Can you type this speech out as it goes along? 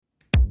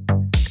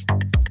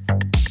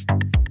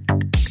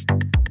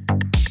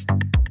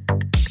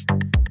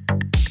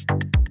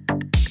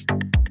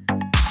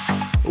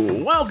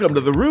Welcome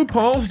to the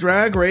RuPaul's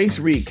Drag Race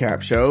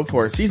Recap Show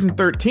for Season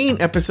 13,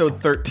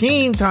 Episode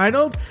 13,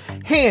 titled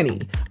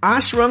Henny, I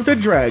Shrunk the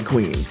Drag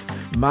Queens.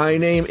 My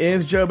name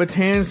is Joe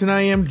Batanz, and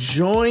I am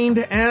joined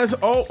as...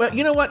 Oh,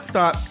 you know what?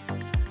 Stop.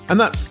 I'm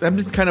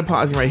just kind of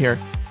pausing right here.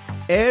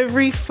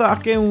 Every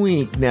fucking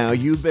week now,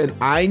 you've been...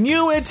 I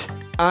knew it!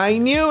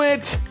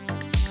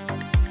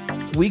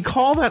 We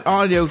call that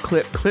audio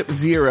clip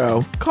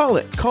 0. Call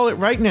it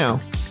right now.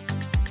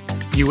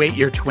 You ate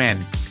your twin.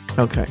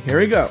 Okay, here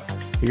we go.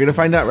 You're going to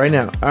find out right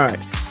now. All right.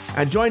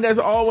 And joined as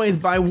always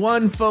by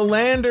one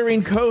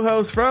philandering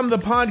co-host from the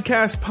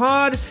podcast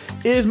pod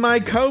is my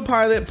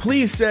co-pilot.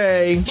 Please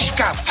say... She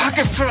got a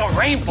pocket full of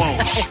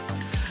rainbows.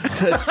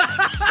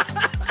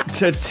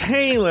 to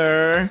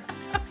Taylor,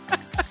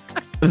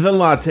 the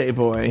latte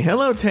boy.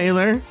 Hello,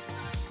 Taylor.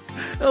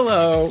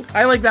 Hello.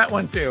 I like that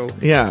one too.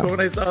 Yeah. But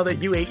when I saw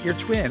that you ate your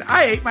twin,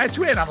 I ate my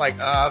twin. I'm like,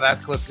 oh, that's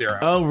clip 0.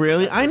 Oh,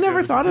 really? I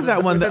never thought of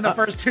that one. Within the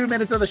first 2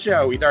 minutes of the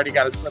show, he's already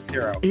got his clip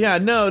 0. Yeah,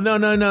 no.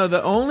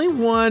 The only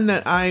one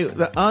that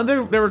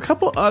there were a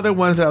couple other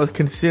ones that I was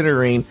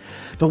considering.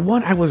 The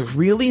one I was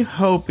really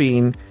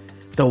hoping,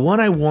 the one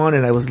I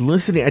wanted, I was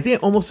listening. I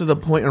think almost to the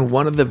point on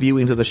one of the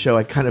viewings of the show,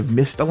 I kind of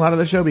missed a lot of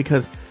the show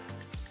because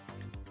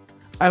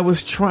I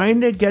was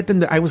trying to get them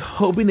to, I was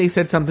hoping they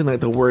said something like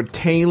the word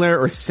Taylor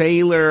or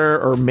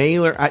sailor or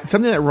mailer,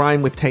 something that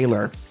rhymed with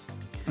Taylor.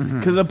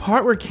 Because the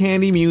part where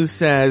Candy Muse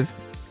says,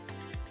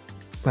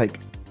 like,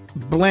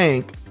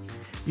 blank,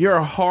 you're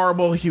a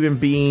horrible human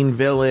being,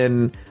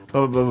 villain,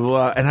 blah, blah, blah,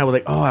 blah. And I was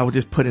like, oh, I would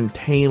just put in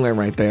Taylor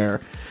right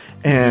there.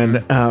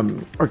 And,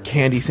 or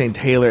Candy saying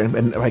Taylor,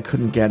 and I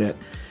couldn't get it.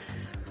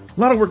 A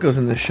lot of work goes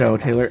in this show,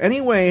 Taylor.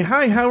 Anyway,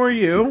 hi, how are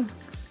you?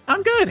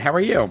 I'm good. How are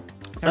you?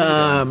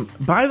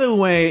 By the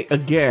way,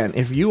 again,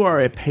 if you are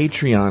a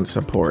Patreon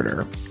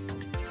supporter,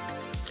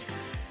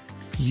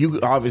 you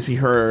obviously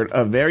heard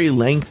a very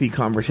lengthy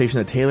conversation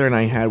that Taylor and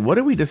I had. What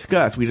did we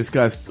discuss? We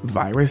discussed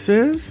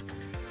viruses.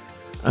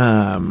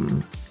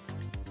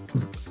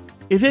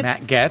 Is it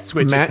Matt Getz,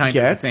 which is kind of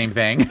the same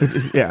thing?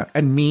 Yeah,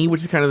 and me,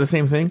 which is kind of the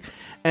same thing.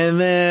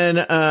 And then,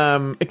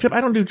 except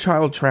I don't do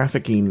child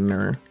trafficking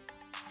or.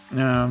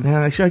 No,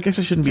 I guess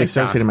I shouldn't be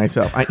associating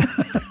myself.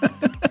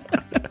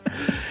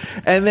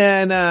 And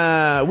then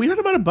we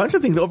talked about a bunch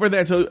of things over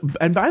there. So,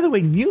 and by the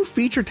way, new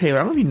feature, Taylor.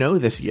 I don't know if you know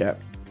this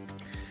yet.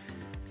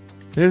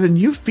 There's a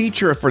new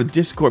feature for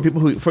Discord.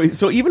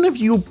 So even if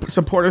you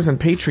support us on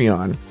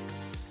Patreon,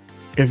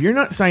 if you're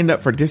not signed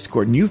up for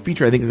Discord, new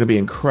feature I think is going to be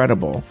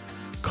incredible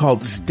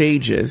called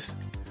Stages,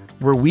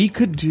 where we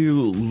could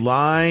do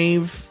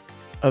live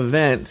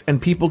events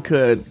and people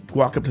could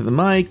walk up to the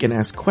mic and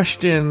ask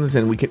questions,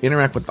 and we could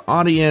interact with the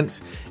audience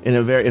in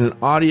an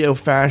audio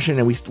fashion.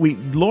 And we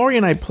Lori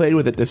and I played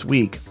with it this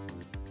week,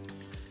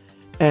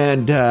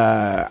 and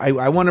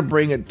I want to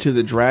bring it to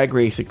the Drag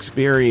Race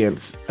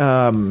experience.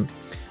 And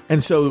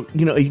so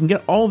you can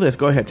get all this.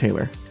 Go ahead,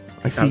 Taylor.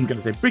 I was going to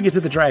say, bring it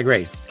to the Drag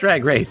Race,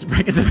 bring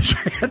it to the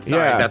Drag Race.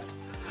 Sorry, that's.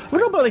 Well,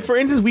 no, but like for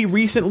instance, we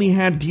recently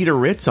had Dita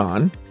Ritz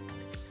on.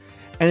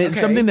 And it's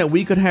something that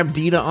we could have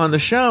Dita on the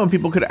show, and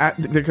people could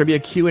there could be a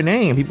Q&A,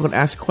 and people could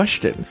ask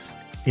questions.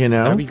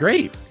 That would be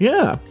great.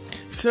 Yeah.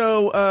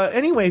 So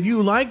anyway, if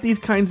you like these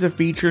kinds of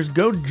features,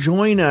 go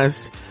join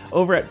us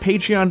over at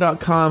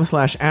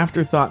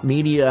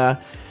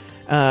patreon.com/afterthoughtmedia.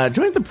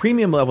 Join the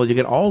premium level. You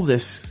get all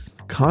this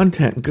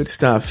content and good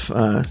stuff.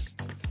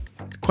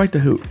 It's quite the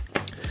hoot.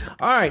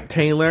 All right,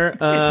 Taylor. It's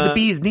the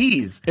bee's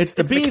knees. It's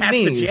the bee's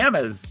knees.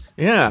 Pajamas.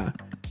 Yeah.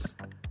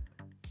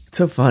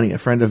 So funny. A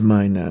friend of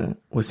mine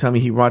was telling me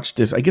he watched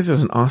this. I guess it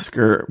was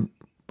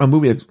a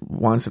movie that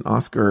wants an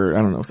Oscar.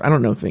 I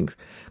don't know things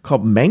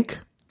called Mank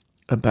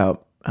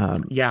about.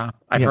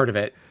 I've heard of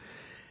it.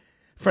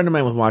 A friend of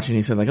mine was watching.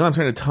 He said, like, "Oh, I'm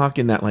trying to talk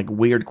in that like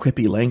weird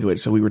quippy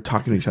language." So we were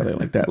talking to each other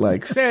like that,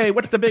 like, "Say,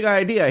 what's the big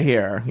idea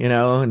here?"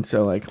 And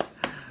so like.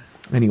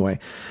 Anyway,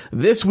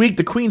 this week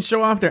the queens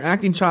show off their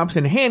acting chops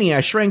in Henny,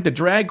 I Shrank the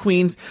Drag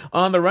Queens.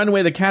 On the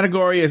runway, the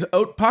category is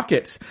Oat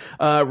Pockets.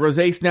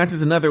 Rosé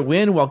snatches another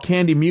win, while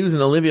Candy Muse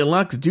and Olivia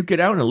Lux duke it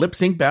out in a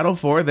lip-sync battle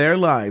for their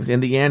lives. In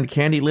the end,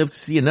 Candy lives to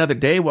see another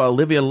day, while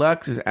Olivia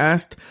Lux is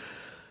asked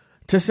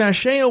to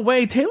sashay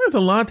away. Taylor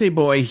the Latte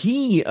Boy,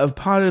 he of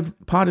Pod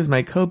is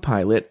my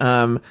co-pilot.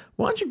 Why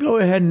don't you go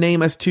ahead and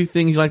name us 2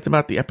 things you liked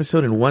about the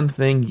episode and 1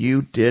 thing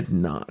you did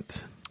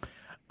not?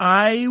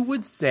 I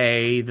would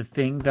say the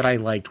thing that I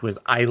liked was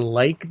I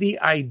like the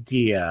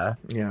idea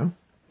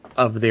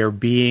of there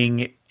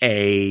being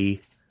a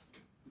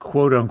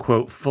quote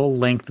unquote full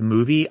length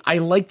movie. I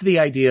liked the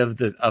idea of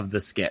the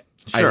skit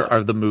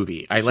or the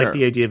movie. I like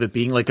the idea of it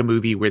being like a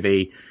movie where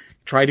they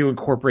try to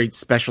incorporate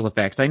special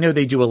effects. I know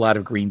they do a lot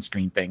of green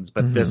screen things,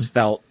 but this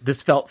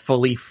felt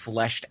fully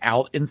fleshed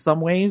out in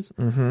some ways,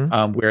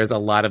 whereas a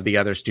lot of the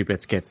other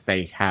stupid skits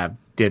they have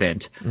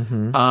didn't.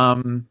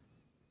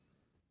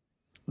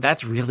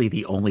 That's really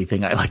the only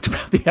thing I liked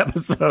about the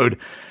episode.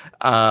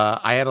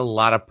 I had a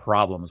lot of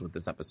problems with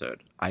this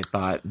episode. I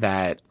thought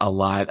that a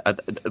lot,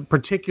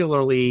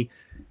 particularly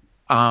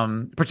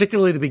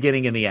the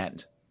beginning and the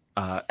end.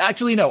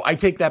 Actually, no, I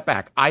take that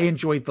back. I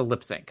enjoyed the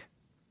lip sync.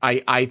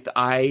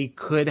 I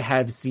could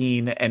have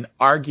seen an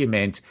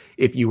argument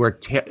if you were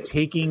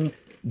taking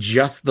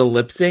just the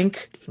lip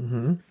sync.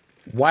 Mm-hmm.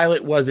 While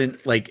it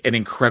wasn't like an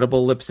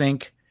incredible lip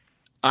sync,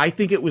 I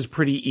think it was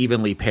pretty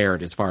evenly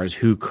paired as far as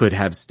who could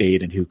have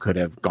stayed and who could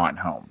have gone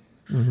home.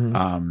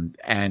 Mm-hmm.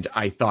 And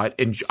I thought,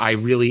 I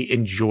really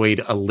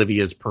enjoyed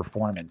Olivia's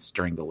performance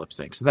during the lip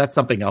sync. So that's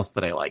something else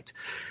that I liked.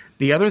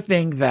 The other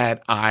thing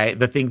that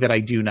the thing that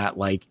I do not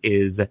like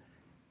is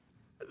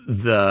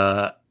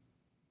the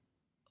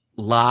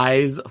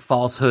lies,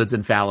 falsehoods,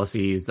 and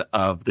fallacies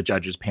of the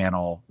judges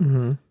panel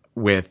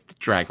with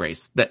Drag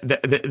Race.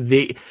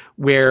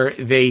 Where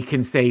they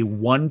can say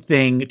one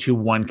thing to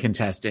one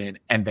contestant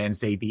and then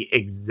say the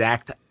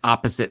exact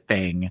opposite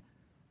thing.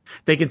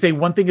 They can say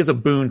one thing is a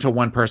boon to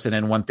one person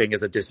and one thing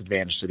is a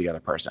disadvantage to the other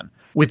person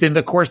within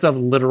the course of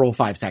literal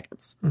 5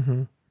 seconds.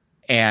 Mm-hmm.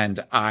 And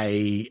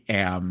I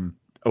am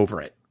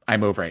over it.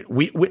 I'm over it.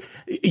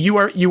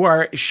 You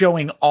are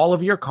showing all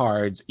of your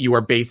cards. You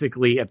are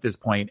basically at this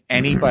point,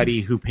 anybody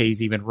who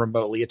pays even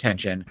remotely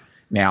attention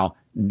now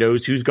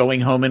knows who's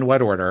going home in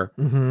what order.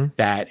 Mm-hmm.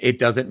 That it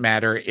doesn't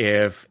matter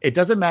if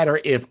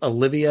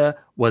Olivia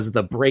was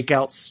the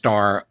breakout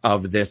star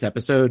of this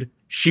episode.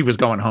 She was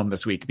going home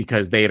this week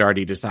because they had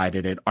already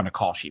decided it on a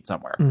call sheet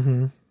somewhere.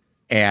 Mm-hmm.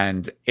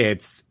 And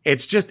it's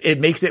just, it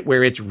makes it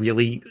where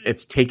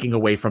it's taking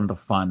away from the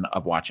fun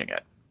of watching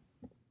it.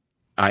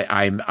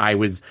 I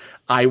was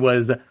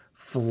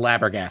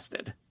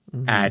flabbergasted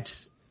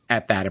at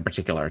that in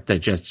particular. That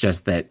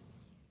just that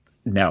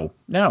no.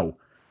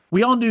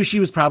 We all knew she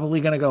was probably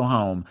going to go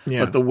home,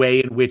 but the way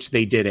in which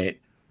they did it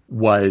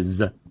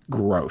was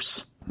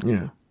gross.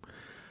 Yeah.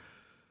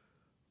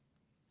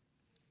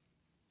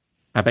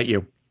 How about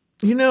you?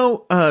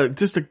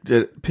 Just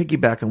to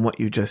piggyback on what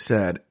you just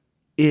said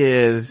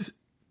is,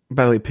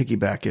 by the way,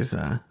 piggyback is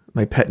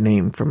my pet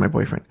name from my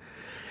boyfriend.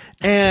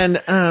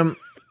 And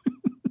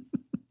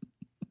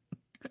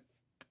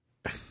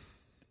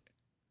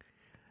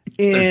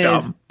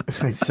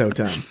so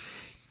dumb.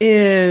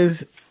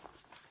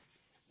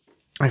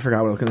 I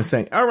forgot what I was going to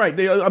say. All right,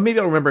 maybe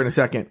I'll remember in a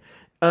second.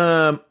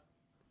 I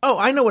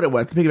know what it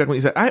was. To piggyback what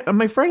you said,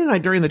 my friend and I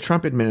during the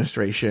Trump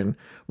administration,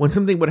 when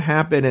something would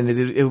happen and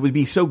it would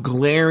be so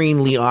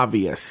glaringly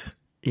obvious,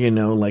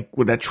 like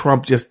that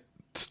Trump just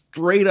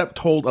straight up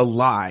told a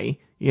lie,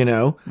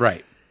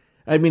 right?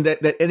 I mean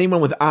that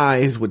anyone with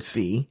eyes would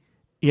see,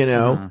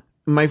 Mm-hmm.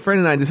 My friend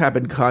and I, this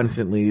happened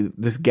constantly.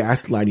 This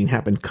gaslighting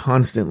happened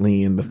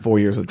constantly in the 4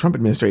 years of the Trump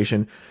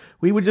administration.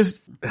 We would just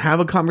have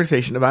a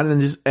conversation about it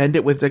and just end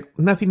it with like,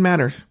 nothing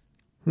matters.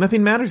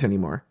 Nothing matters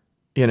anymore,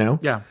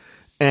 Yeah.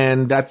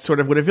 And that's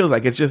sort of what it feels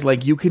like. It's just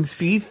like you can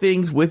see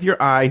things with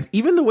your eyes,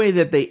 even the way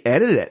that they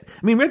edit it.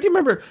 I mean, do you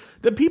remember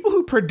the people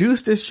who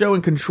produced this show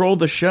and control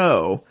the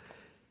show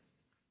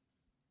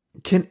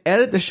can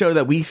edit the show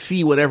that we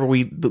see whatever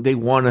they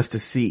want us to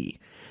see.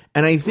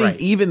 And I think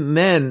even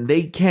then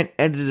they can't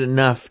edit it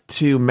enough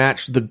to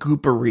match the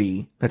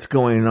goopery that's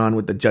going on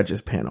with the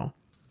judges panel,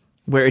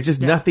 where it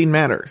just nothing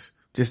matters.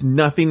 Just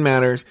nothing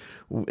matters.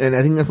 And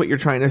I think that's what you're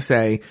trying to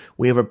say.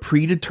 We have a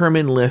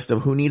predetermined list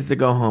of who needs to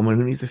go home and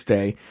who needs to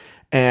stay.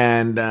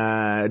 And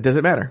does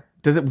it matter?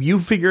 You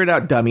figure it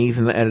out, dummies,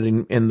 in the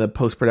editing, in the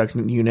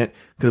post-production unit,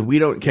 because we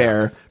don't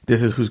care.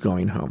 This is who's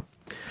going home.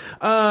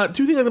 2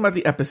 things about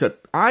the episode.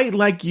 I,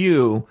 like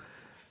you,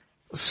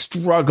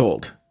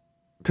 struggled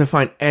to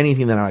find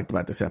anything that I liked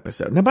about this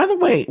episode. Now, by the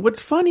way,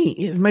 what's funny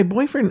is my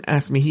boyfriend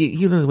asked me,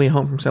 he was on his way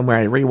home from somewhere.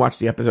 I already watched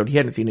the episode. He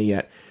hadn't seen it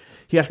yet.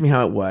 He asked me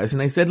how it was,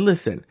 and I said,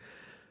 listen,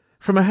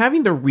 from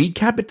having to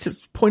recap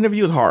its point of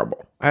view is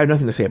horrible. I have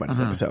nothing to say about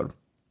this episode.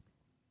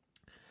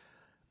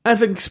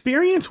 As an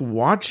experience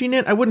watching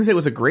it, I wouldn't say it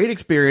was a great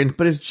experience,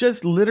 but it's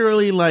just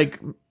literally like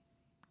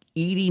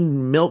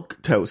eating milk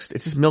toast.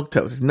 It's just milk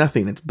toast. It's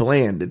nothing. It's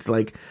bland. It's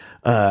like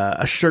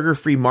a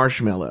sugar-free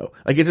marshmallow.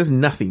 Like, it's just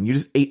nothing. You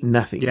just ate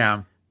nothing.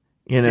 Yeah.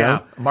 Yeah,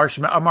 a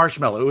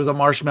marshmallow. It was a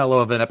marshmallow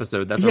of an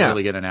episode. That's a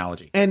really good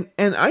analogy. And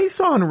I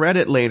saw on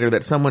Reddit later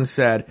that someone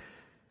said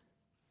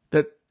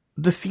that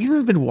the season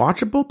has been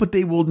watchable, but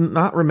they will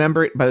not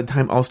remember it by the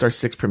time All-Star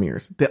 6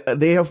 premieres.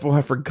 They will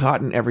have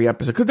forgotten every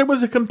episode. Because there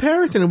was a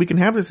comparison, and we can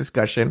have this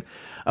discussion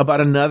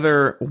about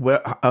another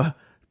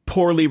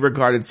poorly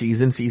regarded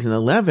season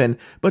 11.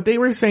 But they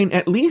were saying,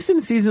 at least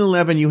in season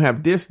 11, you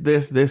have this,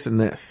 and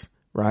this,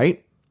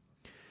 right?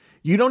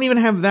 You don't even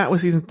have that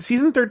with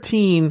season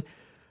 13.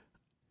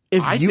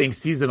 I think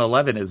season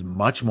 11 is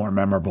much more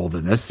memorable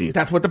than this season.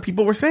 That's what the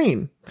people were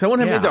saying. Someone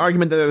had made the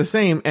argument that they're the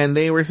same, and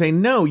they were saying,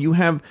 no, you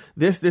have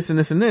this, and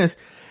this, and this.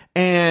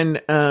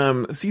 And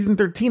season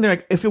 13, they're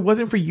like, if it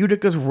wasn't for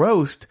Utica's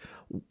roast,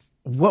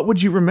 what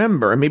would you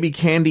remember? And maybe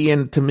Candy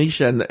and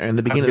Tamisha in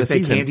the beginning of the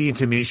season. Candy and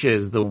Tamisha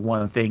is the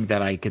one thing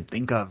that I could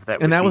think of. That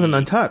was an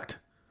Untucked.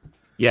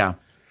 Yeah.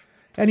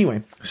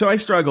 Anyway, so I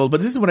struggled, but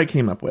this is what I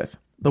came up with.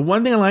 The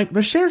one thing I like,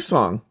 the Cher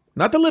song.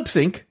 Not the lip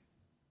sync.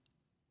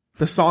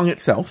 The song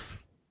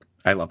itself.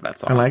 I love that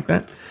song. I like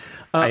that.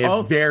 I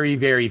have very,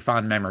 very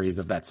fond memories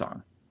of that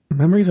song.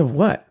 Memories of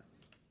what?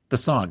 The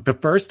song. The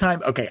first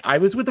time, I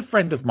was with a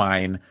friend of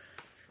mine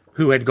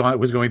who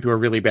was going through a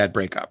really bad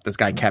breakup. This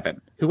guy Kevin,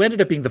 who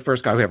ended up being the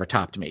first guy who ever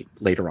topped me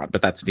later on,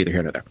 but that's neither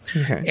here nor there.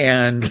 Okay.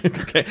 And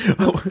okay.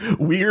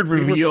 Weird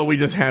reveal we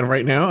just had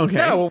right now. Okay.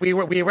 No, we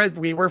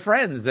were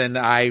friends, and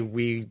I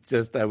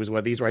was one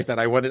of these where I said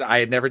I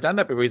had never done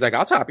that before. He's like,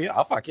 I'll top you,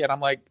 I'll fuck you, and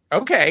I'm like,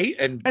 okay.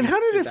 And how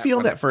did it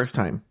feel that first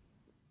time?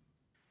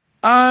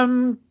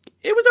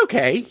 It was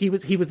okay. He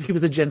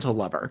was a gentle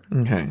lover.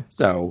 Okay.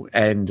 So,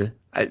 and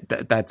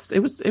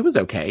it was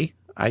okay.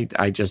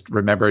 I just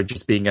remember it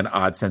just being an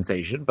odd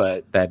sensation,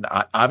 but then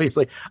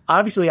obviously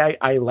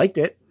I liked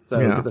it. So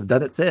because I've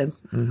done it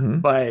since,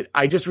 but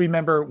I just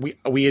remember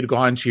we had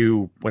gone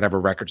to whatever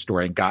record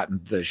store and gotten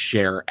the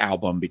Cher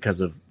album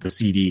because of the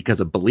CD, because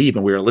of Believe,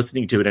 and we were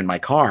listening to it in my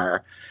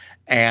car,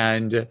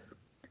 and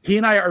he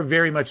and I are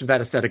very much of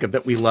that aesthetic of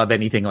that we love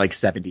anything like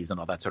 70s and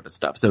all that sort of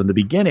stuff. So in the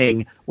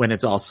beginning, when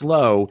it's all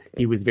slow,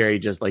 he was very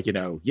just like,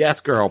 yes,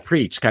 girl,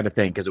 preach kind of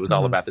thing, because it was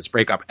all about this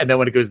breakup. And then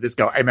when it goes this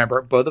go, I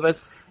remember both of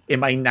us in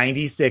my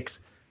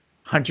 96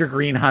 Hunter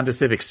Green Honda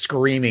Civic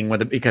screaming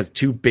because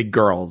two big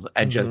girls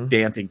and just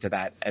dancing to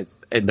that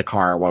in the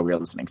car while we were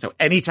listening. So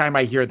anytime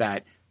I hear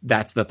that,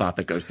 that's the thought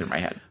that goes through my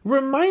head.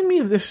 Remind me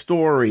of this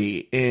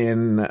story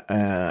in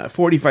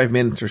 45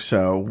 minutes or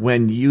so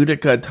when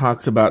Utica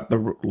talks about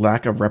the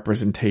lack of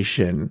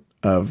representation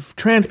of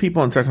trans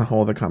people and starts a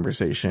whole other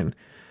conversation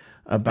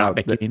about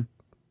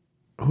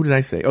who did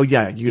I say? Oh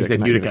yeah, Utica. You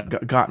said Utica.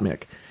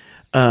 Gottmik.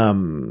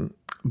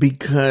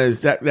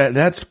 Because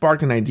that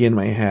sparked an idea in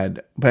my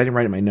head, but I didn't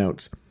write it in my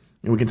notes,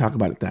 and we can talk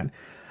about it then.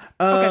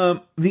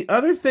 Okay. The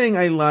other thing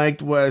I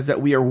liked was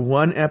that we are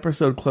one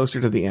episode closer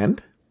to the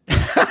end.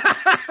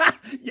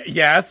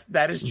 Yes,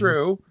 that is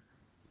true.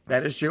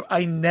 That is true.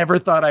 I never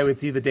thought I would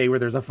see the day where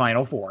there's a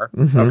final four.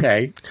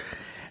 Okay.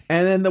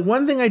 And then the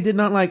one thing I did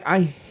not like,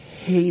 I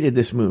hated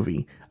this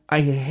movie.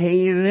 I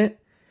hated it.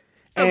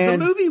 The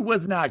movie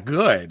was not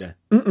good.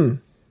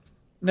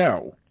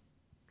 No.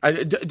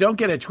 Don't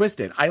get it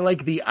twisted. I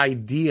like the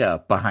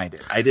idea behind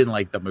it. I didn't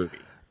like the movie.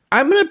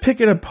 I'm going to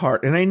pick it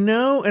apart. And I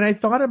know, and I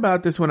thought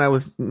about this when I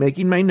was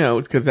making my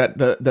notes, because that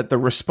the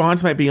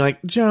response might be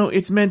like, Joe,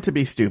 it's meant to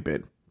be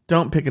stupid.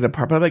 Don't pick it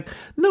apart. But I'm like,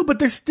 no, but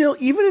there's still,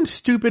 even in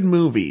stupid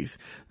movies,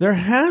 there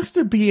has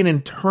to be an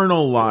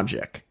internal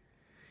logic.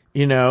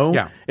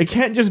 Yeah. It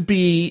can't just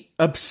be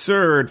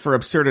absurd for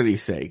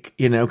absurdity's sake,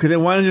 because they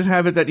want to just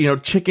have it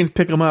that, chickens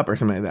pick them up or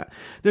something like that.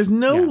 There's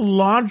no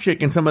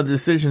logic in some of the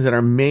decisions that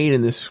are made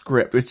in this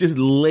script. It's just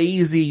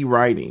lazy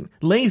writing.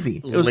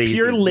 Lazy. It was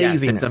pure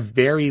laziness. Yes, it's a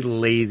very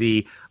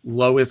lazy,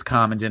 lowest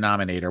common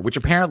denominator, which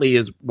apparently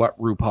is what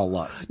RuPaul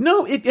loves.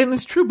 No, and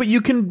it's true, but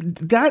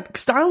that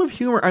style of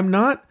humor, I'm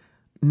not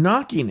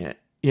knocking it.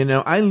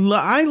 I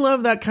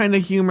love that kind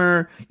of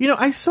humor.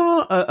 I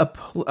saw a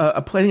play,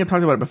 I think I've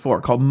talked about it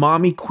before, called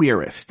Mommy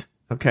Queerist,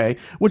 okay?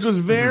 Which was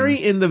very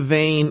in the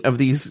vein of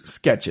these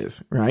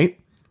sketches, right?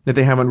 That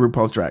they have on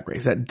RuPaul's Drag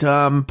Race. That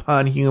dumb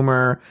pun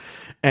humor.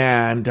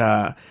 And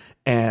I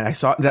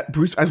saw that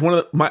Bruce, as one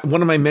of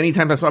my many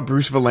times I saw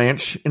Bruce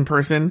Valanche in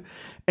person.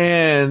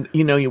 And,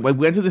 I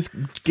went to this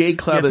gay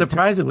club. Yeah,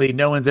 surprisingly,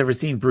 no one's ever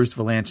seen Bruce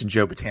Valanche and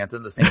Joe Batanza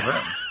in the same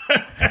room.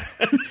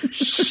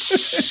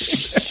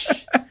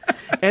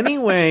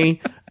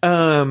 Anyway,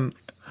 and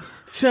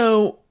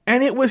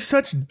it was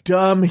such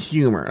dumb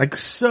humor, like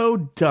so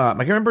dumb.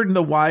 Like I remember in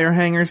the wire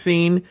hanger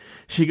scene,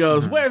 she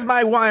goes, "Where's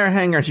my wire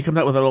hanger?" And she comes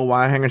out with a little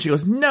wire hanger. She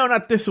goes, "No,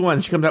 not this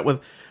one." She comes out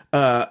with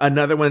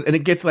another one, and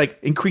it gets like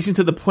increasing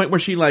to the point where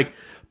she like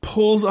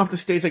pulls off the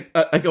stage like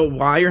a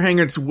wire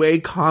hanger. It's way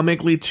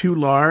comically too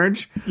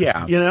large.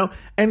 Yeah,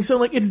 and so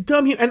like it's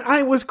dumb. And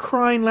I was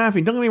crying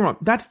laughing. Don't get me wrong,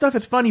 that stuff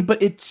is funny,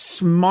 but it's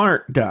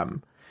smart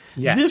dumb.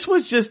 Yeah, this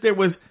was just It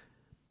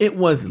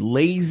was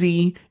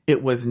lazy.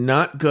 It was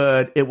not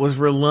good. It was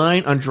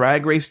relying on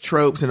Drag Race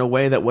tropes in a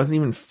way that wasn't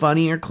even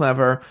funny or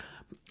clever.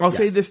 I'll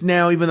say this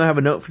now, even though I have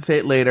a note to say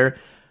it later.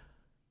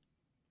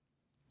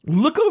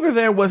 Look Over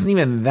There wasn't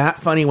even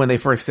that funny when they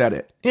first said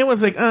it. It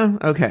was like,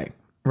 okay,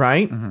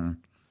 right?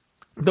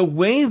 The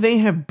way they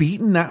have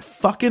beaten that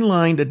fucking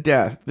line to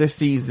death this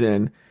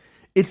season,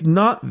 it's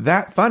not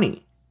that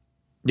funny.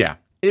 Yeah.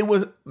 It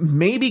was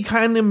maybe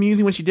kind of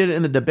amusing when she did it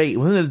in the debate.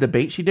 Wasn't it a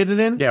debate she did it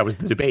in? Yeah, it was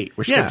the debate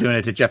where she kept doing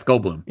it to Jeff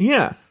Goldblum.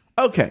 Yeah.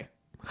 Okay.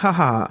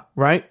 Haha.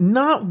 Right?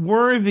 Not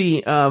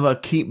worthy of a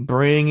keep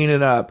bringing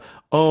it up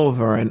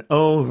over and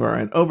over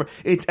and over.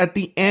 It's at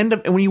the end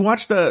of, and when you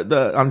watch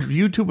the on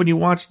YouTube, when you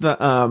watch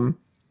the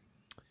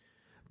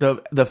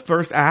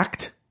first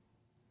act,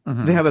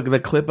 they have the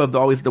clip of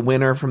always the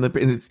winner from the,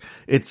 and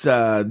it's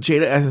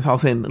Jada Essence Hall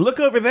saying, "Look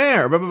over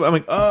there." I'm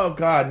like, oh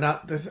God,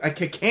 not this. I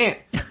can't.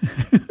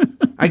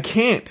 I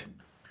can't.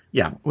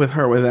 Yeah. With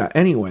her with that.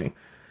 Anyway.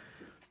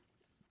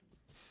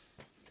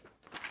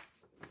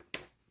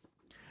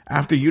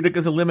 After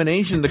Utica's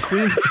elimination, the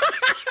Queen's...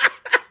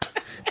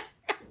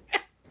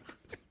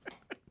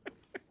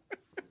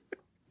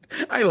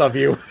 I love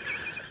you.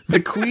 The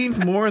queens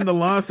mourn the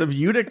loss of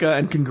Utica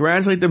and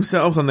congratulate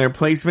themselves on their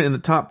placement in the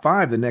top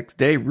 5. The next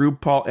day,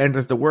 RuPaul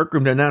enters the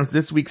workroom to announce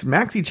this week's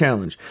Maxi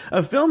Challenge,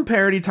 a film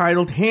parody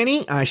titled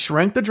Henny, I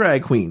Shrunk the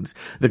Drag Queens.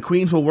 The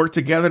queens will work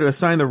together to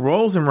assign the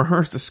roles and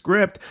rehearse the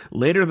script.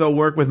 Later, they'll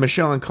work with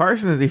Michelle and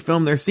Carson as they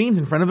film their scenes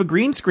in front of a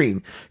green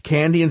screen.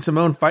 Candy and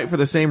Simone fight for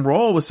the same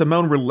role, with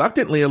Simone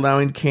reluctantly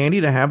allowing Candy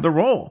to have the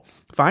role.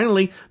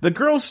 Finally, the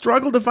girls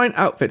struggle to find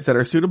outfits that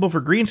are suitable for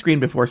green screen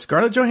before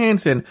Scarlett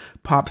Johansson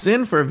pops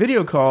in for a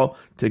video call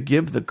to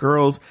give the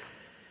girls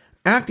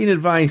acting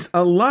advice.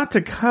 A lot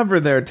to cover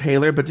there,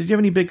 Taylor, but did you have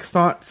any big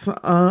thoughts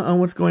on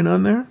what's going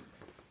on there?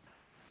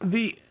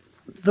 The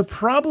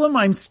problem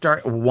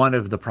one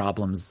of the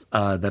problems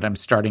that I'm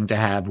starting to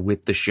have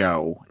with the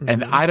show,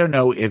 and I don't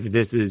know if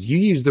this is, you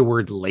use the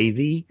word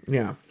lazy.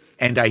 Yeah.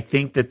 And I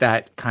think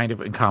that kind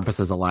of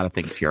encompasses a lot of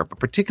things here, but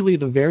particularly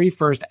the very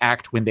first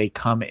act when they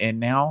come in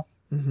now,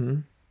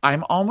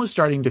 I'm almost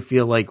starting to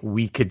feel like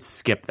we could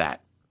skip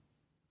that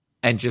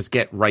and just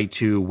get right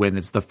to when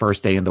it's the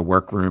first day in the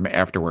workroom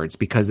afterwards,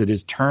 because it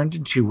is turned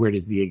into where it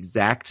is the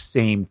exact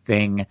same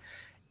thing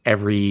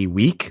every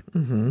week.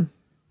 And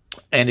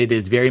it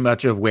is very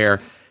much of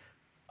where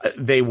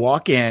they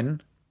walk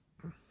in.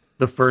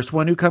 The first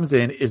one who comes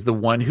in is the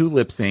one who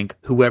lip sync.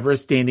 Whoever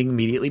is standing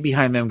immediately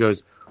behind them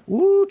goes,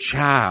 "Ooh,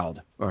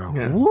 child," or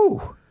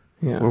 "Woo,"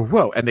 or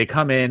 "Whoa," and they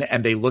come in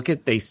and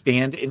they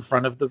stand in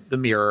front of the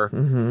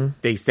mirror.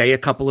 They say a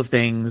couple of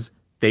things.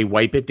 They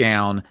wipe it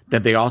down.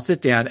 Then they all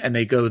sit down and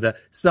they go,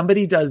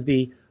 somebody does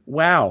the,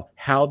 "Wow,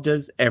 how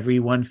does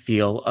everyone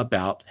feel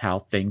about how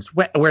things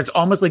went?" Where it's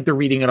almost like they're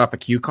reading it off of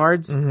cue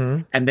cards.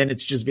 And then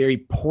it's just very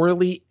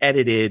poorly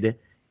edited,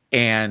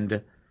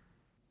 and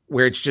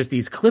where it's just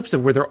these clips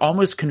of where they're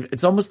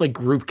it's almost like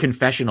group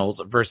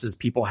confessionals versus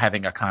people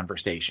having a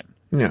conversation.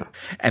 Yeah.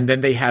 And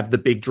then they have the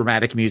big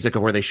dramatic music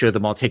of where they show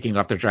them all taking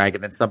off their drag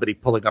and then somebody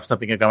pulling off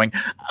something and going,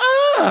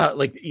 "Ah,"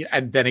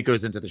 and then it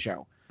goes into the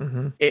show.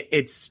 And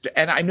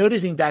I'm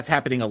noticing that's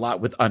happening a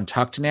lot with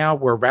Untucked now,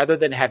 where rather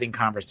than having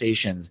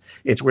conversations,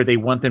 it's where they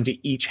want them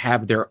to each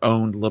have their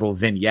own little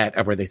vignette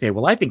of where they say,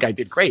 "Well, I think I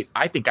did great.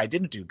 I think I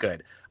didn't do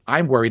good.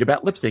 I'm worried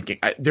about lip syncing."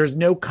 There's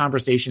no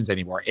conversations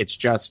anymore. It's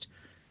just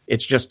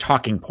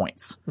talking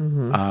points.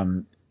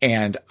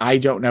 And I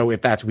don't know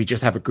if we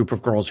just have a group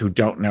of girls who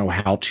don't know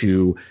how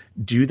to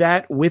do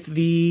that with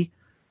the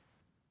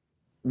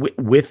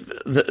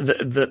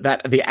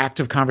act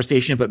of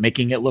conversation, but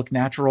making it look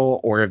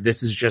natural, or if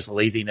this is just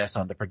laziness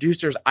on the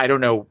producers. I don't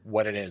know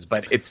what it is,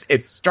 but it's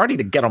starting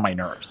to get on my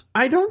nerves.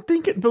 I don't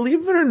think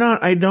believe it or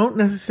not, I don't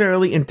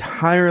necessarily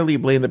entirely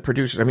blame the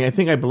producers. I mean, I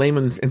think I blame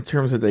them in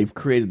terms of they've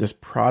created this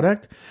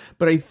product,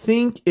 but I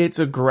think it's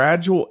a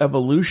gradual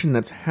evolution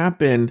that's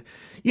happened.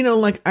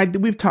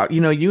 We've talked,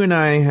 you and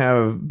I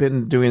have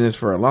been doing this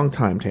for a long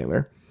time,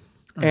 Taylor,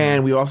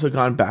 and we've also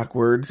gone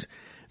backwards.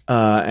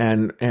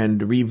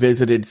 And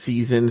revisited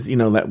seasons,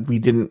 that we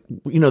didn't,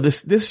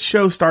 this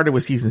show started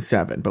with season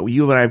 7, but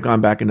you and I have gone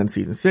back and done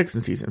season 6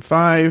 and season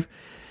 5,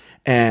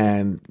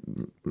 and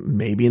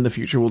maybe in the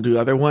future we'll do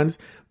other ones.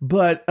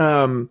 But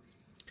one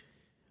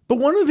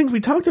of the things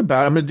we talked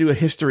about, I'm going to do a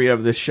history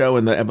of this show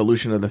and the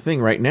evolution of the thing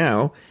right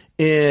now,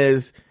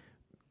 is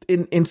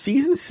in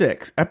season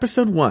 6,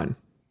 episode 1.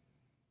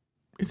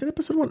 Is it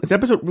episode 1?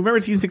 Remember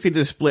in season 6 they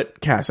did a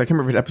split cast. I can't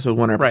remember if it's episode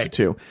 1 or episode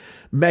 2.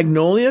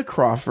 Magnolia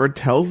Crawford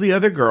tells the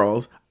other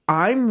girls,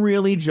 "I'm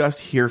really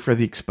just here for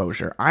the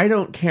exposure. I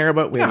don't care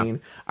about winning.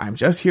 Yeah. I'm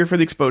just here for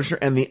the exposure."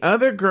 And the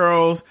other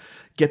girls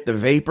get the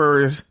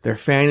vapors. They're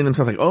fanning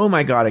themselves like, "Oh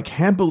my God, I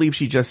can't believe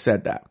she just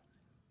said that."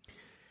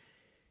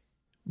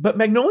 But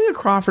Magnolia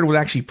Crawford was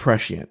actually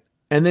prescient.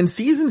 And then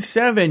season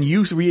 7,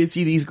 you really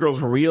see these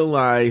girls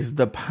realize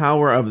the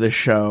power of the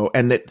show,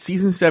 and that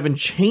season 7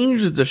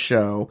 changes the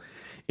show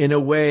in a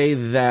way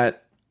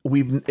that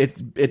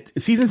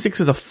season 6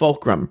 is a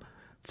fulcrum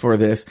for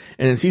this,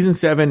 and then season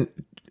 7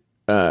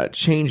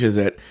 changes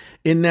it.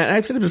 In that,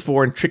 I've said it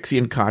before in Trixie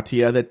and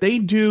Katya, that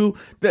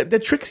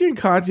that Trixie and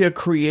Katya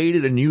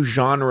created a new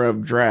genre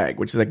of drag,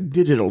 which is like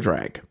digital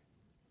drag.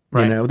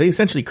 Right. They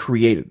essentially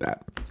created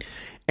that.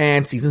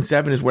 And season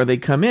 7 is where they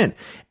come in.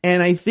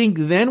 And I think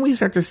then we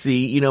start to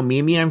see,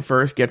 Mimi I'm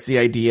First gets the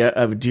idea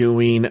of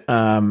doing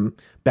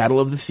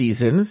Battle of the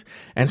Seasons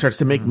and starts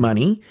to make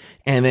money.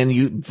 And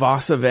then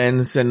Voss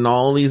Events and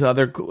all these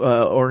other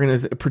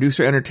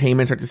producer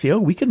entertainment start to see, oh,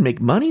 we can make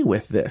money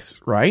with this,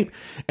 right?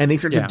 And they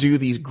start to do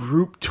these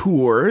group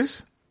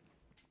tours.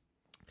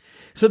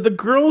 So the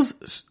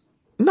girls,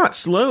 not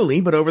slowly,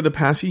 but over the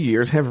past few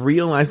years, have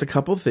realized a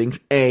couple things.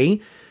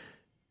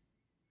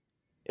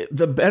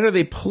 The better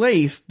they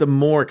place, the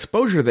more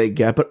exposure they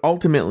get, but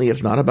ultimately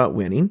it's not about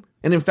winning.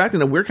 And in fact,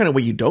 in a weird kind of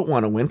way, you don't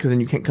want to win because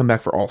then you can't come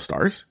back for All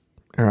Stars.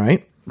 All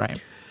right?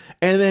 Right.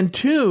 And then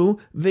 2,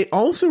 they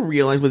also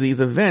realize with these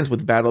events,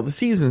 with Battle of the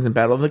Seasons and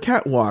Battle of the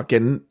Catwalk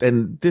and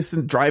this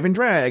and Drive and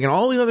Drag and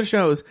all these other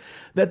shows,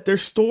 that their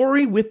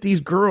story with these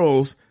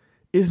girls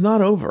is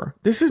not over.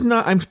 This is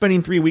not, I'm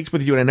spending 3 weeks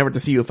with you and I never have to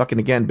see you fucking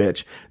again,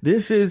 bitch.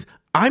 This is,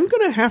 I'm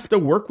going to have to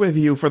work with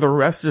you for the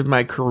rest of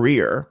my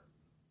career.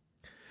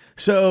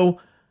 So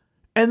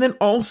And then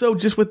also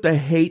just with the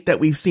hate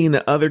that we've seen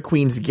that other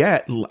queens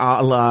get,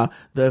 a la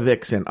the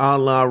Vixen, a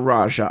la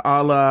Raja,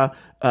 a la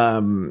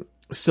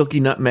Silky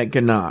Nutmeg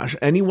Ganache.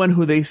 Anyone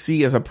who they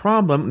see as a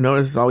problem,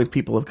 notice it's always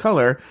people of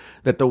color,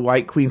 that the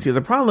white queen see as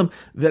a problem,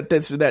 that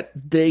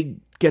they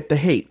get the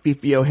hate.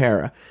 Fifi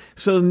O'Hara.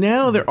 So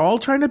now they're all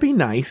trying to be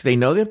nice. They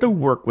know they have to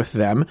work with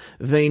them.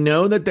 They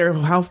know that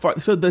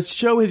so the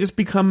show has just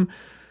become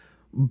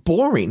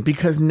boring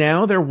because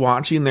now they're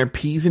watching their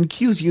P's and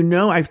Q's. You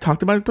know, I've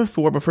talked about it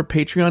before, but for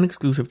Patreon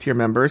exclusive tier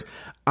members,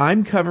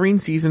 I'm covering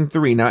season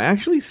 3. Now,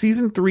 actually,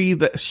 season 3,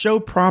 the show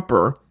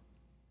proper,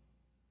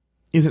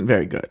 isn't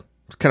very good.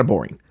 It's kind of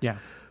boring. Yeah.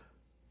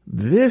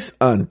 This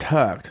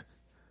Untucked,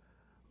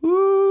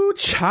 ooh,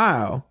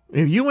 child.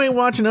 If you ain't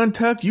watching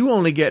Untucked, you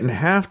only getting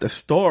half the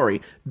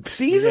story.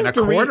 Season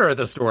 3, quarter of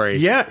the story.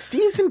 Yeah,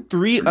 season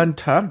 3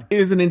 Untucked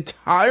is an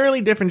entirely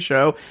different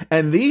show,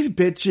 and these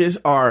bitches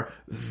are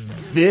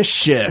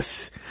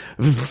vicious.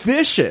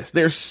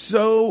 They're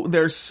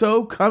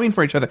so coming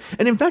for each other.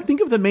 And in fact,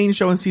 think of the main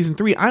show in season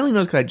 3. I only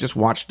know because I just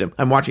watched them.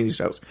 I'm watching these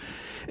shows.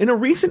 In a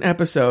recent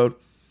episode,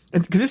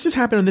 and because this just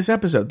happened in this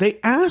episode, they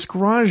ask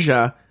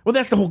Raja, well,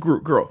 that's the whole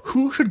girl,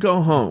 who should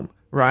go home,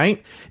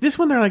 right? This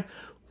one, they're like,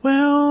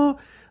 well,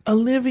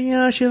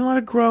 Olivia, she has a lot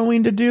of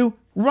growing to do.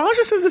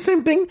 Raja says the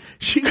same thing.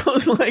 She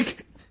goes,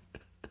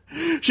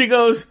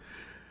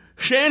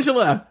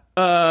 Shangela,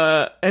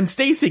 and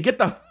Stacey, get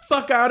the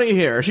fuck out of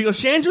here. She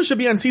goes, Shangela should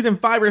be on season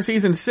 5 or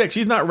season 6.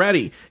 She's not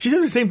ready. She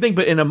says the same thing,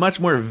 but in a much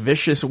more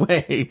vicious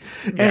way.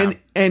 Yeah.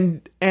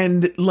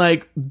 And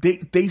like,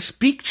 they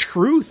speak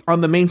truth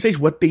on the main stage,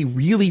 what they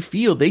really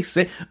feel. They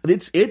say,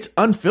 it's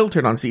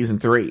unfiltered on season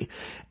 3.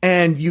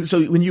 And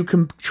so when you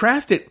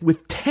contrast it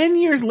with 10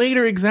 years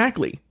later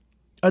exactly,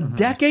 a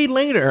decade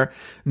later,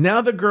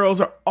 now the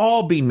girls are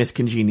all being Miss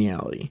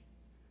Congeniality.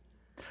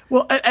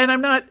 Well, and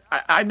I'm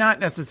not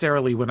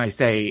necessarily, when I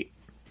say,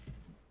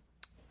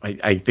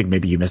 I think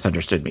maybe you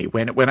misunderstood me.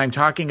 When I'm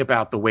talking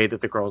about the way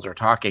that the girls are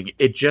talking,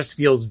 it just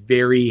feels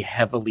very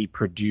heavily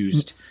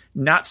produced,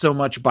 not so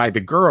much by the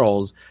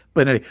girls,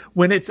 but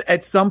when it's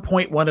at some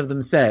point one of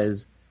them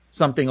says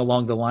something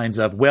along the lines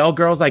of, well,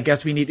 girls, I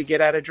guess we need to get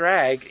out of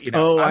drag. You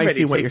know, I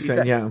see what you're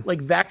saying, yeah.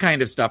 Like that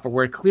kind of stuff, or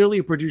where clearly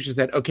a producer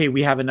said, okay,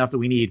 we have enough that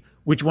we need.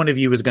 Which one of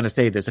you is going to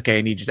say this? Okay,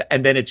 I need you to,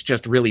 and then it's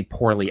just really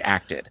poorly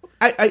acted.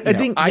 I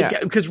think,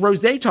 because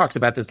Rosé talks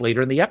about this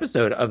later in the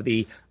episode of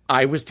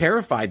I was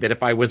terrified that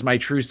if I was my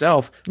true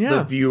self,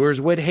 the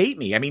viewers would hate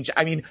me. I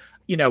mean,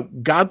 you know,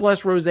 God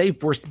bless Rosé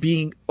for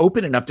being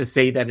open enough to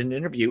say that in an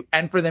interview,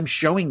 and for them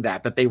showing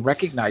that they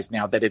recognize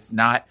now that it's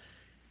not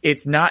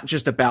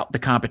just about the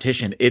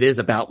competition. It is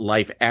about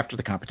life after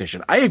the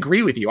competition. I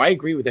agree with you. I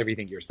agree with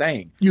everything you're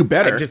saying. You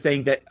better. I'm just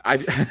saying that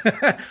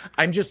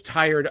I'm just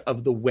tired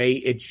of the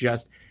way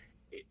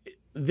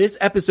this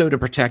episode in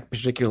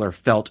particular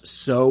felt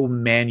so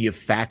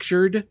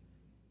manufactured.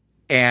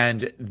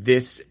 And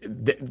this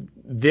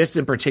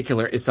in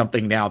particular is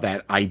something now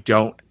that I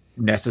don't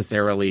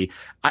necessarily,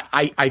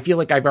 I feel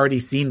like I've already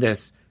seen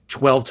this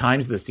 12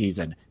 times this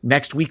season.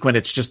 Next week, when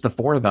it's just the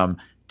 4 of them,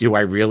 do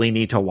I really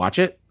need to watch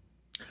it?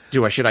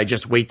 Should I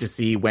just wait to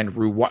see when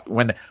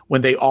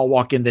they all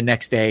walk in the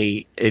next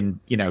day in,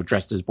 you know,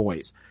 dressed as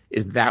boys?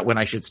 Is that when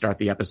I should start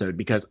the episode?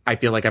 Because I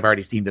feel like I've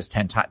already seen this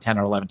 10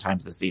 or 11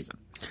 times this season.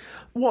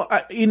 Well,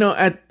 I think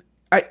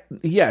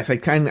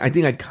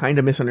I kind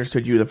of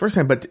misunderstood you the first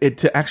time, but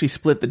to actually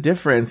split the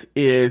difference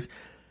is,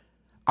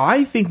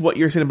 I think what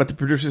you're saying about the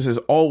producers has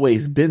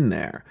always been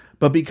there,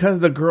 but because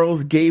the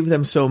girls gave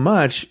them so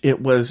much, it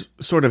was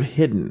sort of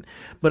hidden.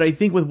 But I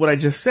think with what I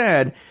just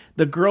said,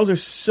 the girls are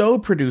so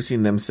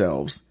producing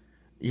themselves,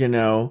 you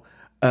know,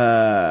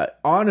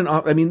 on and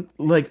off. I mean,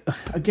 like,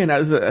 again,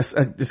 that is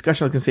a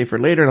discussion I can say for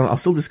later, and I'll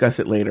still discuss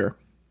it later.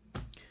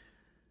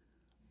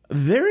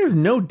 There is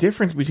no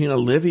difference between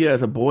Olivia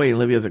as a boy and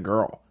Olivia as a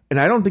girl. And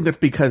I don't think that's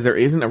because there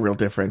isn't a real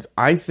difference.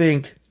 I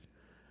think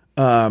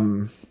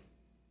that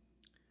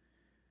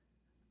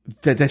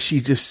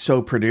she's just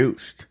so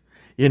produced,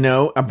 you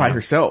know, by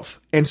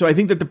herself. And so I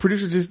think that the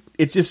producers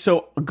it's just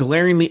so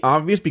glaringly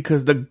obvious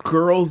because the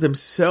girls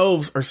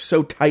themselves are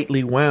so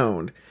tightly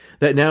wound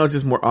that now it's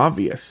just more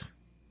obvious.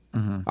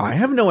 Mm-hmm. I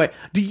have no idea.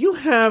 Do you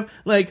have,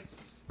 like,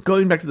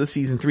 going back to the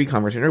season 3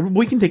 conversation, or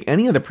we can take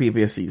any of the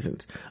previous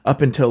seasons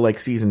up until like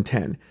season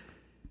 10.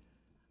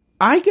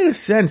 I get a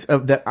sense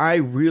of that I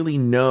really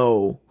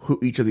know who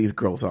each of these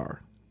girls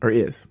are or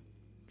is.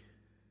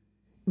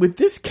 With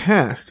this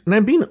cast, and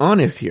I'm being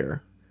honest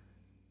here,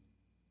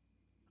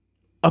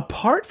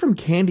 apart from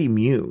Candy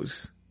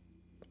Muse,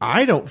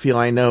 I don't feel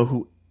I know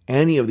who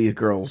any of these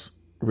girls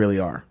really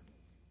are.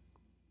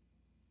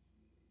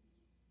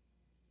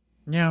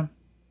 Yeah.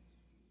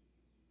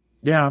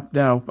 Yeah,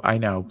 no, I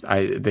know.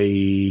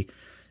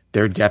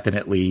 They're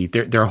definitely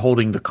they're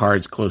holding the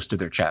cards close to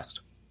their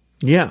chest.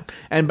 Yeah.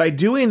 And by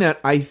doing that,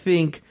 I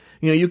think,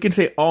 you know, you can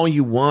say all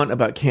you want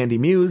about Candy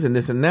Muse and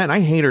this and that, and I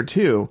hate her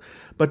too.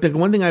 But the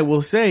one thing I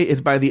will say is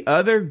by the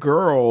other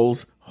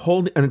girls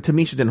holding, and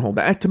Tamisha didn't hold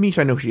back. Tamisha,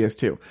 I know she is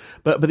too.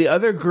 But the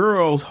other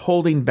girls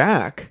holding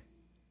back,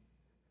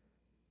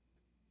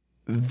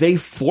 they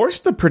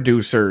forced the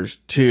producers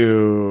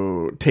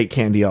to take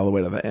Candy all the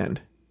way to the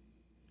end.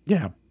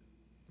 Yeah.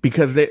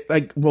 Because they,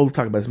 like, we'll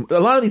talk about this. A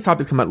lot of these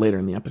topics come out later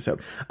in the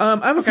episode. I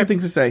have a few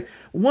things to say.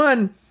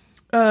 One,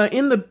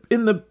 in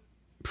the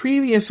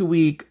previous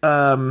week,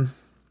 Lonnie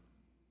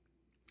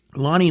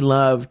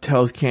Love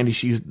tells Candy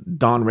she's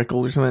Dawn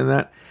Rickles or something like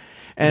that.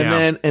 And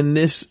then in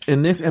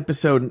this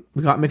episode,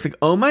 we got mixed like,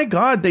 oh my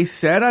God, they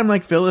said I'm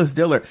like Phyllis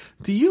Diller.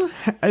 Have you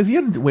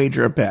had to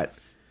wager a bet?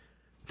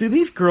 Do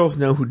these girls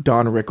know who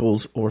Dawn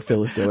Rickles or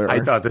Phyllis Diller are? I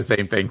thought the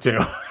same thing too.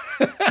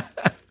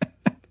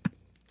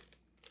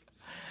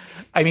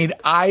 I mean,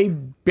 I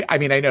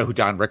know who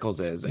Dawn Rickles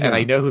is, and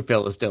I know who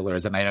Phyllis Diller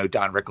is, and I know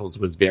Dawn Rickles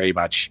was very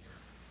much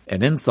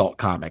an insult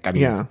comic. I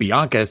mean,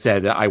 Bianca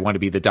said that I want to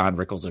be the Dawn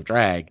Rickles of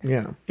drag.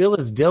 Yeah.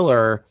 Phyllis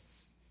Diller,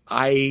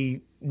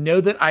 I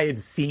know that I had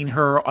seen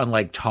her on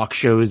like talk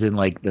shows in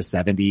like the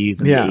 70s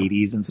and the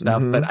 80s and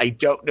stuff, but I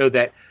don't know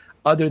that,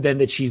 other than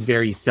that she's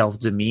very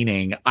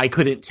self-demeaning, I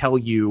couldn't tell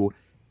you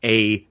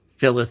a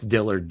Phyllis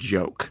Diller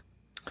joke.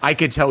 I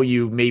could tell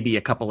you maybe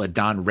a couple of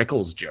Dawn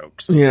Rickles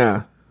jokes.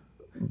 Yeah.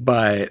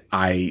 But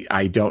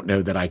I don't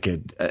know that I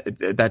could,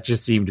 that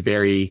just seemed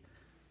very,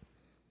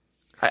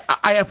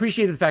 I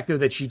appreciated the fact though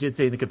that she did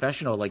say in the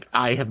confessional, like,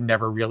 I have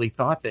never really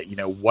thought that, you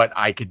know, what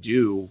I could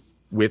do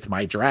with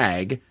my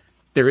drag,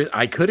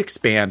 I could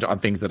expand on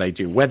things that I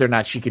do, whether or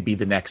not she could be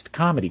the next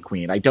comedy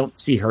queen. I don't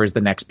see her as the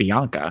next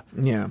Bianca.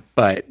 Yeah.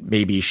 But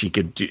maybe she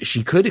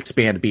could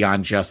expand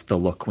beyond just the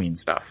look queen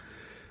stuff.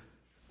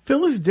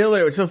 Phyllis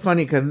Diller, it's so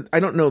funny because I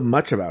don't know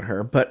much about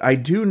her, but I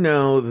do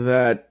know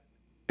that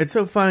it's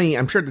so funny.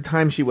 I'm sure at the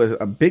time she was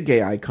a big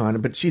gay icon,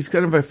 but she's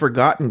kind of a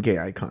forgotten gay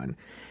icon.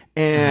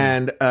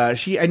 And I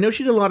know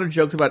she did a lot of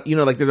jokes about, you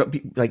know,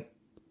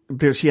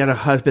 she had a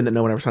husband that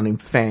no one ever saw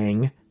named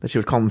Fang, that she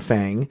would call him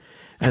Fang.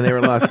 And there were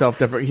a lot of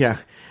self-deprecating,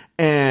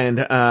 and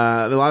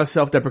a lot of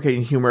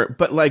self-deprecating humor,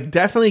 but like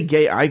definitely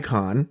gay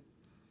icon.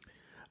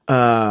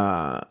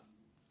 I'm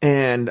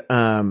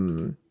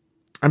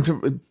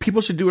sure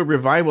people should do a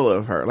revival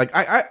of her. Like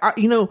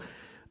Waylon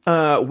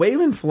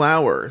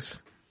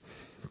Flowers,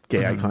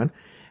 gay icon,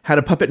 had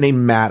a puppet named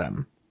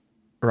Madam,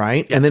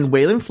 right? Yes. And then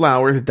Waylon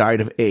Flowers died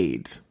of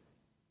AIDS.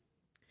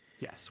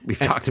 Yes, we've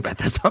talked about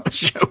this on the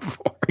show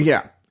before.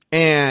 Yeah.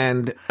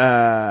 And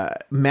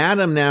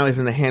Madam now is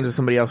in the hands of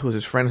somebody else who was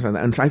his friend or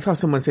something. And I saw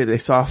someone say they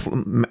saw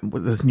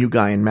this new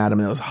guy in Madam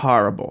and it was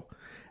horrible.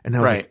 And I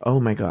was like,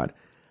 oh my God,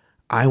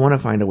 I want to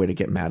find a way to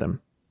get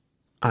Madam.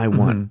 I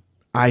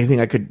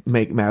think I could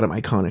make Madam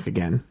iconic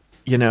again,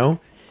 you know?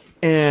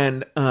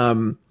 And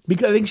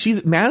because I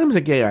think Madam's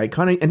a gay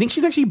icon. I think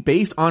she's actually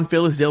based on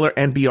Phyllis Diller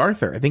and B.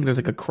 Arthur. I think there's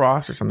like a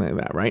cross or something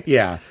like that, right?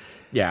 Yeah.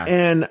 Yeah.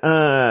 And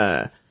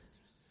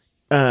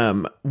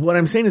what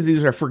I'm saying is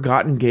these are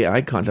forgotten gay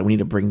icons that we need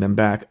to bring them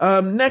back.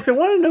 Next, I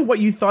want to know what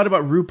you thought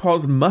about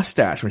RuPaul's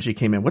mustache when she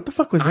came in. What the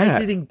fuck was that? I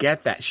didn't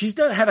get that. She's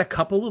had a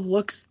couple of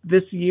looks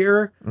this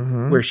year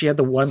where she had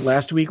the one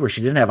last week where she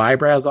didn't have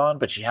eyebrows on,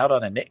 but she had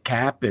on a knit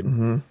cap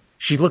and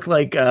she looked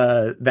like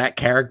that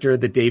character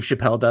that Dave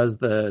Chappelle does,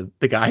 the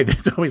guy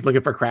that's always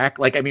looking for crack.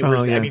 Like, I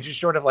mean,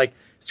 just sort of like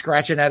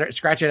scratching at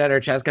her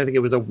chest. I think it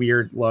was a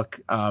weird look.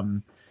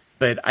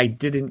 But I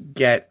don't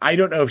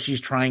know if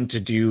she's trying to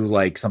do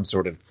like some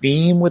sort of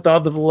theme with all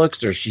the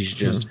looks or she's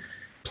just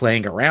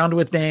playing around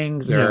with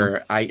things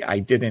or I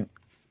didn't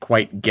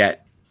quite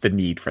get the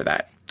need for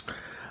that.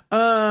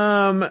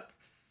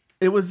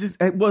 It was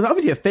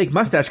obviously a fake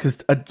mustache because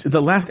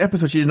the last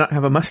episode she did not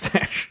have a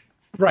mustache.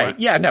 Right.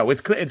 Yeah, no,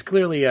 it's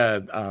clearly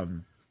a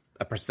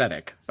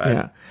prosthetic.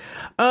 But.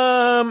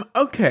 Yeah.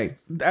 Okay.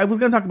 I was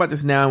going to talk about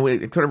this now.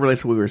 It sort of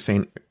relates to what we were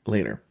saying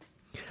later.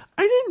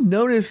 I didn't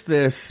notice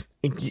this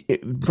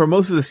for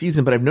most of the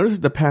season, but I've noticed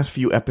it the past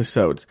few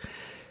episodes.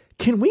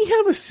 Can we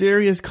have a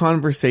serious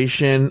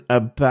conversation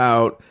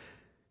about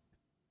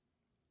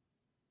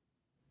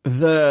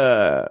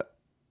the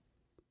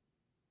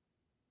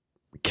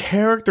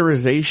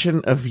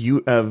characterization of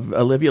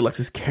Olivia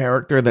Lux's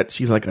character, that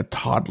she's like a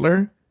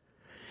toddler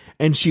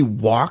and she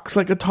walks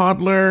like a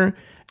toddler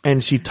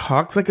and she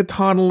talks like a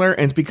toddler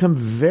and it's become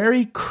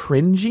very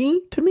cringy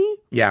to me?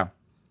 Yeah.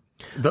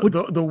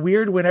 The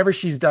weird, whenever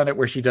she's done it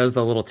where she does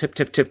the little tip,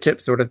 tip, tip,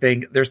 tip sort of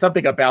thing, there's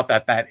something about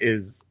that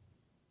is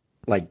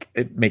like,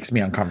 it makes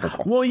me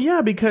uncomfortable. Well,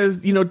 yeah,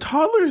 because, you know,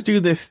 toddlers do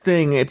this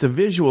thing. It's a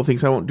visual thing,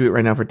 so I won't do it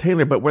right now for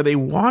Taylor, but where they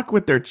walk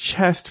with their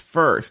chest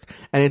first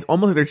and it's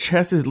almost like their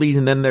chest is leading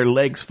and then their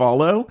legs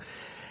follow.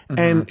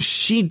 And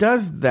she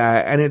does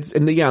that and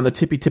on the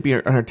tippy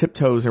on her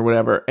tiptoes or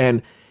whatever.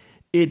 And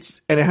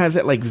it has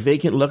that like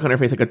vacant look on her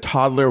face, like a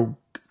toddler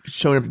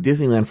showing up to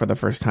Disneyland for the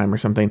first time or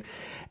something.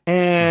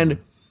 And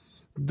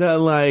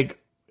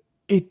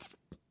it's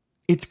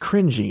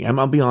cringy.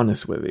 I'll be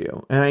honest with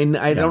you. And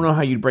I don't know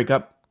how you'd break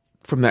up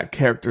from that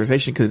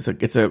characterization because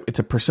it's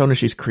a persona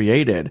she's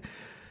created.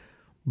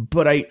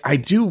 But I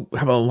do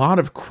have a lot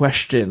of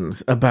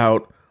questions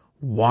about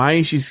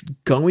why she's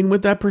going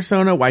with that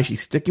persona, why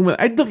she's sticking with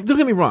it. Don't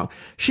get me wrong.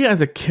 She has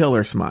a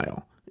killer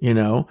smile, you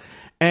know?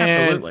 And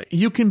absolutely.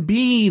 You can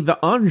be the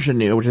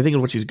ingenue, which I think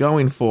is what she's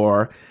going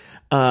for.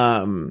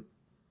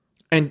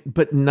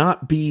 but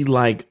not be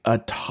like a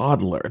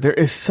toddler. There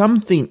is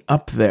something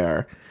up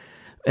there,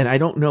 and I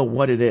don't know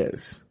what it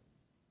is.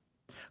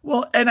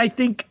 Well, and I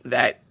think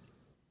that,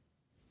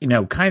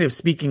 kind of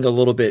speaking a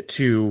little bit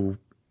to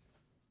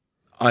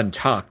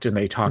Untucked, and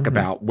they talk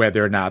about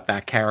whether or not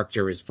that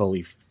character is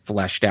fully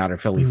fleshed out or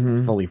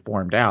fully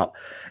formed out,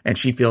 and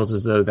she feels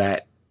as though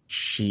that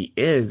she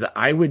is.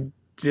 I would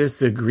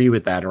disagree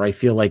with that, or I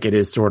feel like it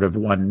is sort of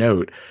one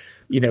note.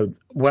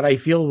 What I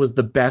feel was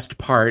the best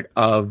part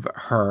of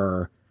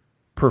her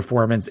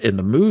performance in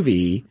the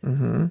movie,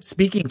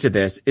 speaking to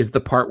this, is the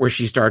part where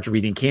she starts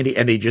reading Candy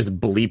and they just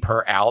bleep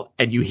her out,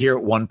 and you hear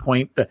at one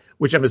point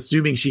which I'm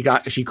assuming she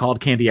called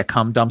Candy a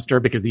cum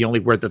dumpster, because the only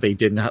word that they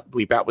didn't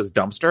bleep out was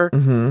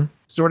dumpster,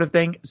 sort of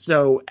thing.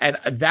 So, and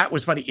that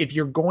was funny. If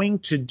you're going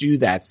to do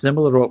that,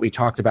 similar to what we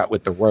talked about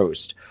with the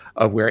roast,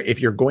 of where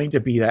if you're going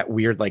to be that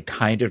weird like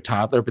kind of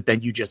toddler, but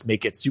then you just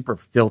make it super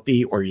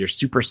filthy, or you're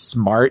super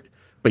smart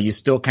but you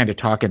still kind of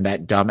talk in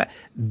that dumb,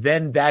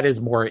 then that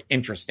is more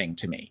interesting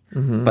to me.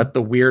 But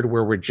the weird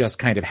where we're just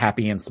kind of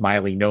happy and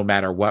smiley no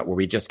matter what, where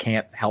we just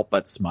can't help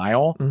but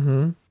smile.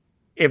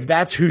 If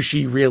that's who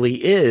she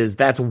really is,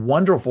 that's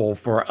wonderful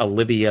for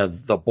Olivia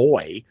the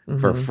boy,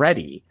 for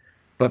Freddie.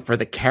 But for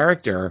the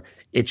character,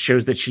 it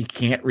shows that she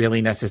can't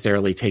really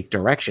necessarily take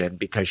direction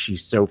because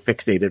she's so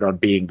fixated on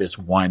being this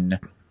one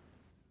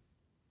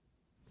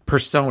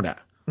persona.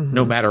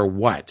 No matter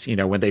what,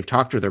 when they've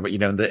talked to her, but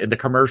in the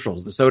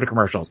commercials, the soda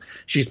commercials,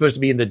 she's supposed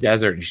to be in the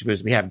desert and she's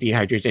supposed to have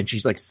dehydration, and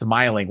she's like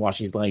smiling while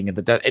she's laying in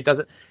the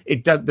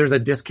desert. There's a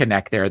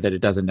disconnect there that it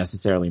doesn't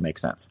necessarily make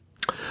sense.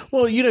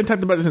 Well, you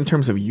talked about this in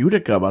terms of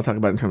Utica, but I'll talk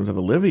about it in terms of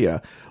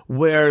Olivia,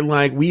 where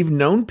like I've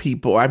known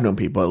people at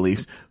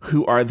least,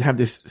 who have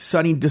this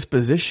sunny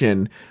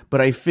disposition, but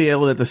I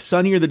feel that the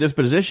sunnier the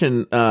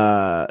disposition,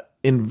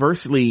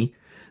 inversely,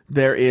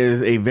 there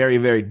is a very,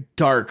 very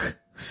dark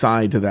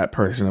side to that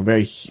person,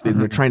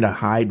 they're trying to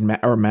hide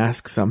or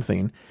mask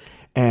something.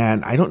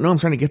 And I don't know, I'm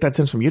trying to get that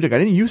sense from Utica. I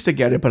didn't used to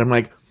get it, but I'm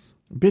like,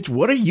 bitch,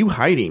 what are you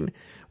hiding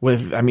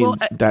with? I mean,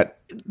 the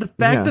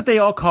fact that they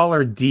all call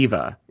her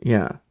diva.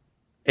 Yeah.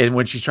 And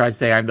when she tries to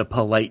say, I'm the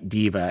polite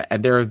diva,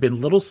 and there have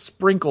been little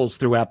sprinkles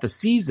throughout the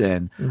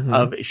season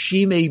of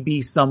she may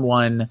be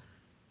someone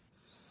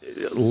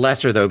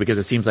lesser, though, because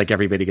it seems like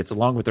everybody gets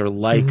along with her,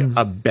 like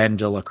a Ben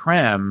de la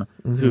Creme,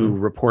 who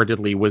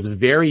reportedly was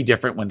very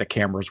different when the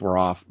cameras were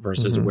off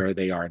versus where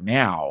they are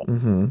now.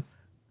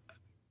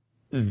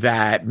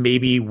 That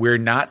maybe we're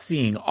not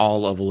seeing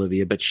all of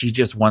Olivia, but she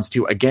just wants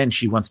to, again,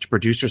 she wants to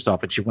produce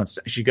herself, and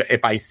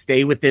if I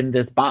stay within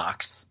this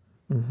box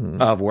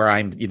of where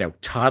I'm,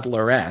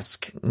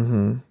 toddler-esque,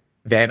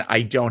 then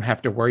I don't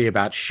have to worry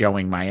about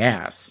showing my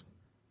ass.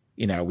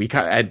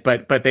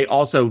 But they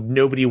also,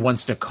 nobody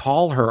wants to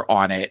call her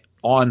on it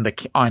on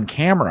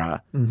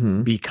camera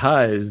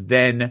because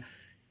then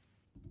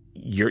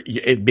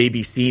it may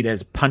be seen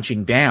as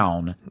punching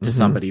down to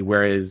somebody,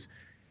 whereas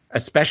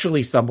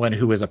especially someone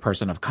who is a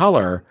person of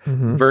color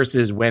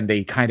versus when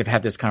they kind of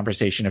had this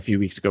conversation a few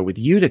weeks ago with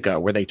Utica,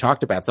 where they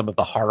talked about some of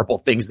the horrible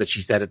things that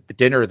she said at the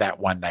dinner that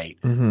one night,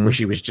 where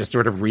she was just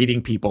sort of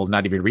reading people,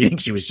 not even reading,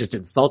 she was just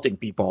insulting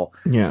people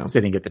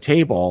sitting at the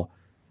table.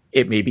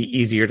 It may be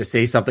easier to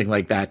say something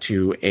like that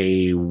to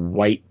a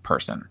white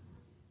person.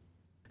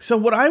 So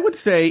what I would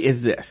say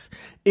is this,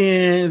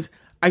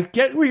 I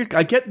get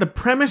the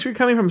premise you're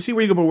coming from, see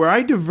where you go, but where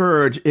I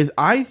diverge is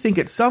I think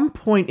at some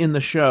point in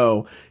the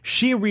show,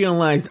 she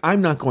realized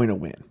I'm not going to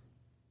win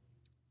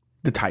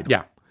the title.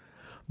 Yeah.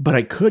 But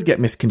I could get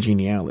Miss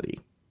Congeniality.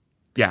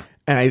 Yeah.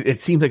 And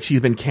it seems like she's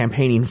been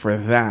campaigning for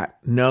that,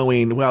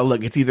 knowing, well,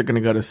 look, it's either going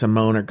to go to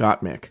Simone or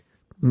Gottmik,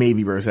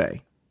 maybe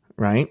Rosé.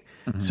 Right?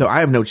 So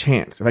I have no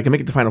chance. If I can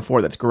make it to Final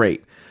Four, that's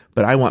great.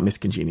 But I want Miss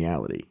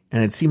Congeniality.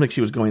 And it seemed like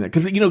she was going there.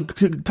 Because,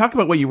 to talk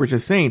about what you were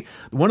just saying,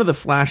 one of the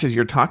flashes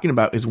you're talking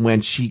about is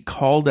when she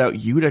called out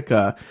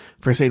Utica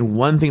for saying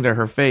one thing to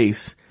her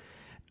face,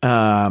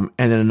 and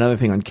then another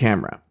thing on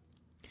camera.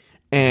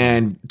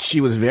 And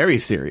she was very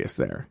serious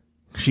there.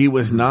 She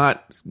was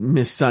not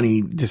Miss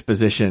Sunny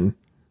disposition,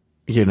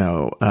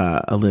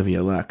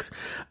 Olivia Lux.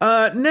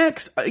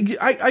 Next,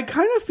 I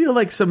kind of feel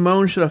like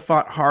Simone should have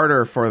fought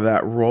harder for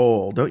that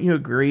role. Don't you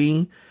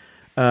agree?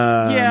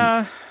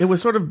 Yeah. It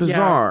was sort of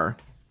bizarre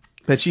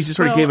that she just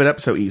sort of gave it up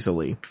so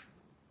easily.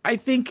 I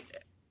think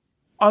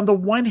on the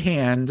one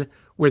hand,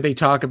 where they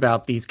talk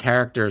about these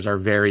characters are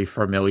very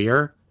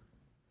familiar,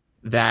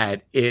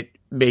 that it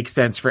makes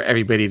sense for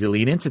everybody to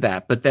lean into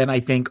that. But then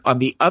I think on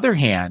the other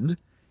hand,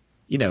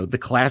 the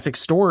classic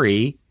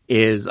story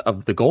is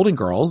of the Golden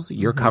Girls,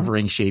 you're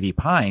covering Shady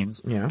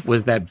Pines,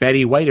 was that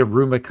Betty White and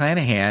Rue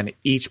McClanahan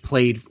each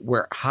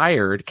were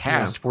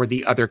cast for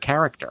the other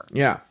character.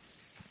 Yeah.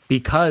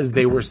 Because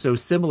they were so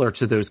similar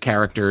to those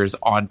characters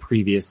on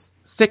previous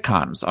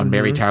sitcoms, on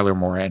Mary Tyler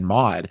Moore and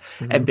Maude.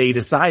 And they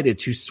decided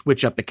to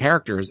switch up the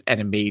characters, and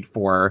it made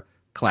for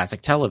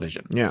classic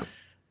television. Yeah.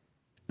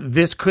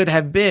 This could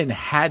have been,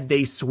 had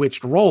they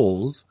switched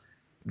roles,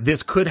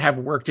 this could have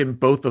worked in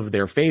both of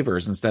their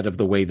favors instead of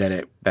the way that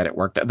it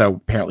worked, though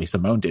apparently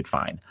Simone did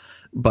fine.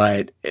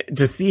 But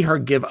to see her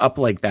give up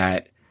like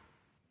that,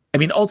 I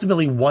mean,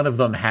 ultimately one of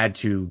them had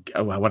to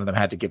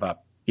give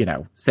up,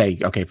 say,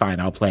 okay, fine,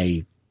 I'll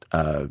play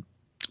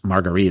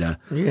Margarita.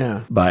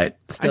 Yeah. But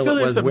still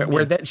it was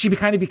where that she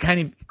kind of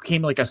became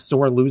like a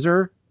sore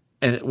loser.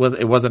 And it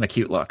wasn't a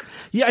cute look.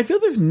 Yeah, I feel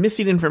there's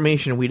missing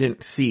information we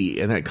didn't see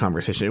in that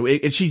conversation.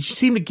 She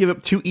seemed to give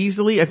up too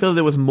easily. I feel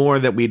there was more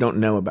that we don't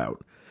know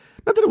about.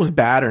 Not that it was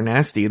bad or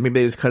nasty. Maybe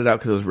they just cut it out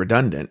because it was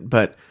redundant.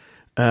 But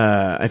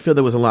I feel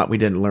there was a lot we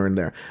didn't learn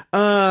there.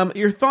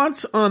 Your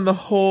thoughts on the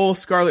whole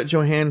Scarlett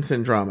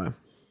Johansson drama?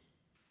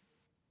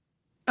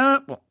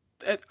 Well,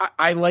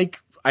 I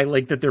like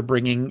that they're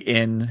bringing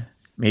in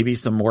maybe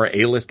some more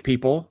A-list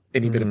people,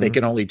 and even if they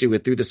can only do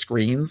it through the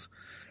screens.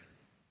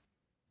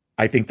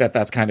 I think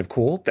that's kind of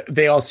cool.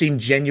 They all seem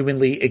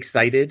genuinely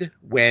excited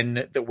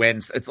when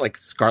it's like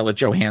Scarlett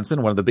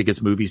Johansson, one of the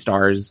biggest movie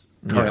stars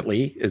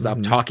currently, is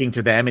up talking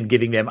to them and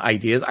giving them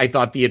ideas. I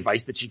thought the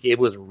advice that she gave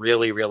was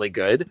really, really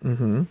good.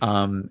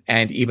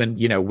 And even,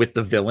 with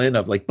the villain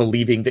of like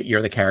believing that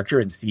you're the character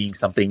and seeing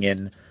something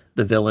in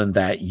the villain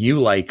that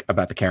you like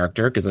about the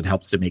character, because it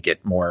helps to make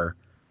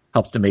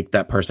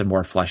that person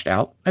more fleshed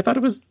out. I thought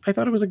it was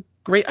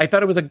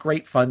a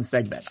great fun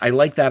segment. I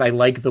like that. I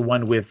like the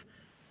one with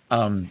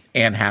Anne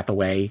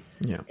Hathaway.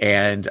 Yeah.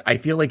 And I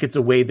feel like it's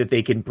a way that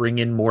they can bring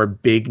in more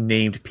big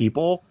named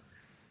people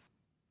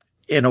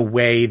in a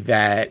way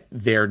that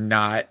they're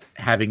not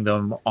having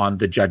them on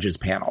the judges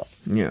panel.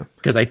 Yeah.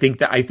 Because I think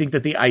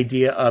that the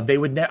idea of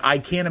I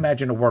can't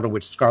imagine a world in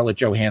which Scarlett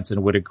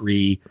Johansson would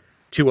agree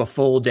to a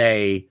full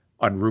day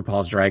on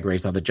RuPaul's Drag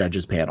Race on the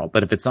judges panel.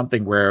 But if it's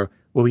something where,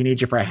 well, we need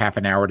you for a half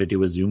an hour to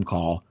do a Zoom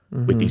call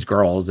with these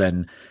girls,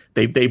 and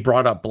they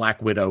brought up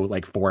Black Widow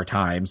like 4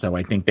 times. So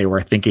I think they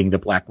were thinking that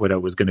Black Widow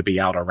was going to be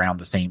out around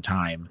the same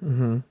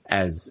time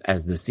as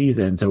the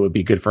season. So it would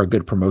be good for a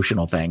good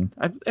promotional thing.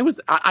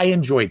 I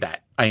enjoyed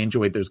that. I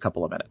enjoyed those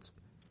couple of minutes.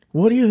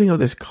 What do you think of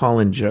this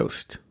Colin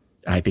Jost?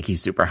 I think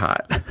he's super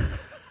hot.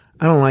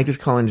 I don't like this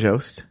Colin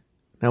Jost.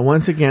 Now,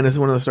 once again, this is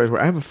one of the stories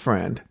where I have a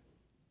friend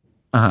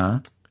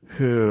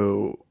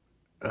who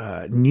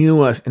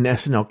knew an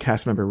SNL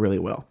cast member really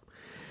well.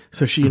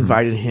 So she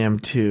invited him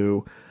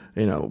to,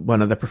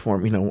 one of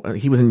the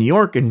he was in New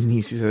York, and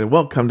he said,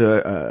 well, come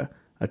to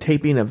a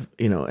taping of,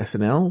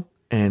 SNL.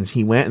 And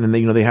he went, and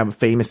then they have a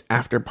famous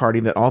after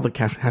party that all the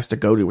cast has to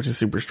go to, which is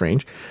super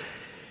strange.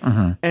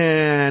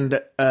 And,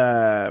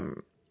 I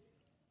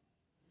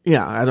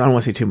don't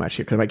want to say too much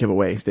here because I might give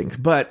away things,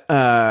 but,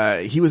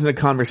 he was in a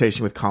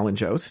conversation with Colin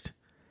Jost,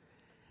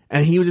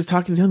 and he was just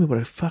talking to me what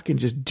a fucking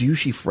just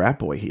douchey frat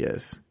boy he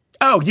is.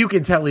 Oh, you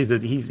can tell he's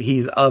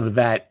of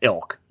that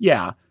ilk.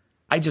 Yeah.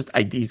 I just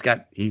think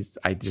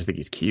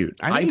he's cute.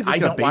 I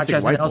don't watch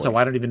SNL, so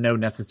I don't even know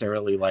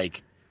necessarily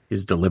like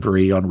his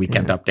delivery on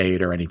Weekend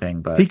Update or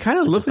anything. But he kind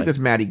of looks like this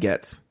Maddie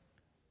Getz.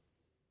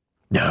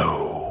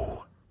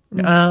 No.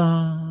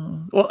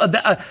 How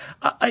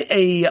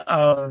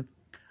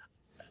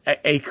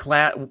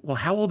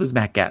old is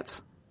Matt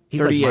Getz?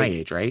 He's 38. Like my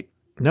age, right?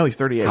 No, he's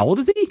 38. How old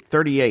is he?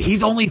 38.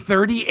 He's only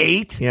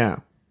 38? Yeah.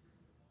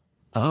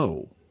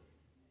 Oh.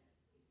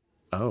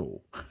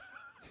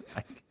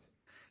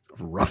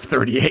 Rough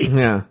 38.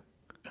 Yeah.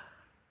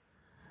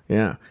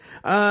 Yeah.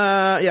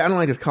 I don't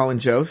like this Colin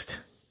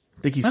Jost.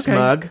 I think he's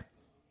smug.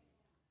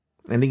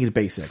 I think he's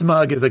basic.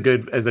 Smug is a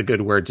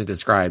good word to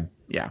describe.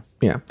 Yeah.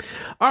 Yeah.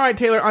 All right,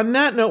 Taylor, on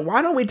that note,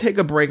 why don't we take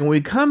a break? And when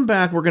we come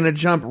back, we're going to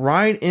jump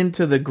right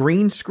into the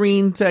green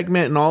screen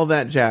segment and all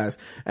that jazz.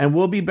 And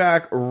we'll be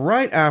back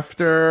right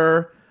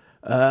after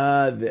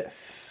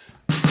this.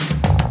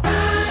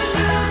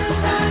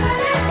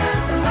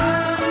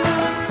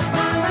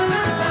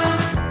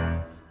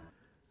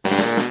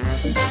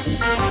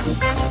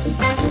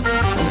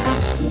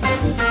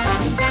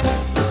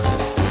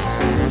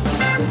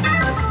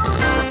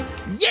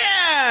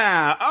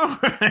 All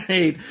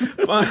right.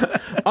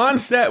 On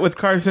set with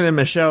Carson and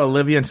Michelle,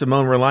 Olivia and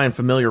Simone rely on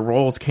familiar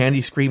roles.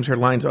 Candy screams her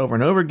lines over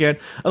and over again.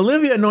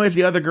 Olivia annoys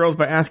the other girls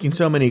by asking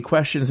so many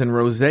questions, and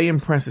Rosé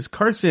impresses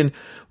Carson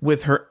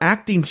with her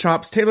acting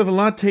chops. Taylor the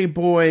Latte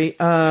Boy,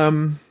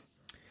 the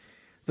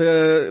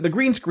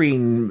green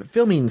screen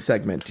filming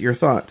segment. Your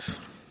thoughts?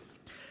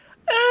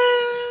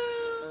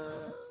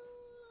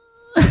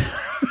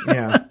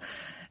 Yeah.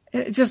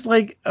 Just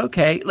like,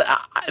 okay.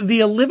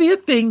 The Olivia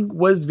thing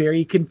was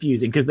very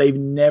confusing because they've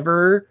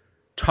never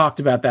talked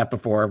about that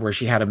before where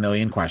she had a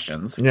million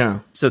questions.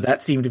 Yeah. So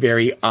that seemed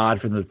very odd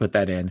for them to put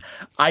that in.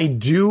 I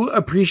do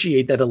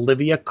appreciate that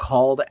Olivia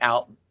called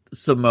out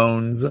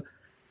Simone's,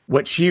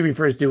 what she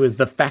refers to as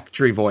the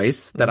factory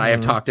voice that I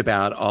have talked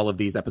about all of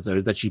these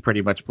episodes, that she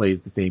pretty much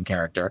plays the same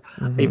character.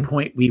 A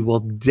point we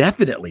will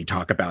definitely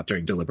talk about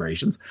during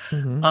deliberations.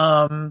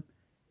 And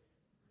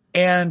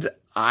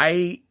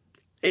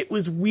it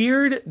was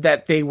weird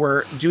that they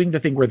were doing the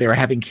thing where they were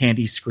having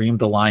Candy scream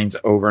the lines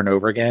over and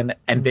over again,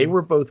 and they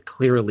were both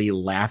clearly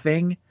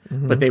laughing,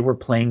 but they were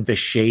playing the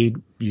shade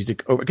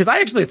music over. Because I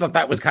actually thought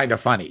that was kind of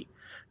funny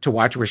to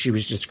watch, where she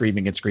was just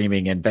screaming and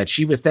screaming, and that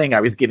she was saying,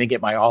 I was giving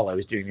it my all, I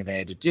was doing what I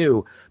had to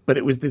do. But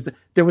it was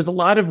there was a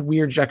lot of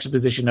weird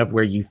juxtaposition of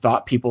where you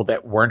thought people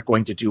that weren't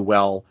going to do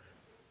well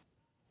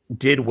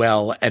did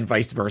well, and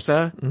vice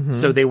versa.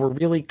 So they were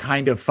really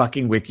kind of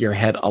fucking with your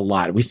head a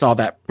lot. We saw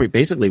that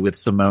basically with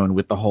Simone,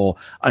 with the whole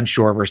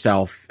unsure of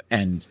herself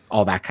and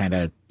all that kind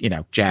of,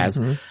 jazz.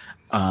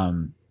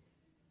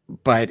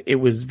 But it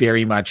was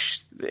very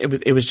much,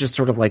 it was just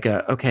sort of like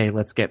okay,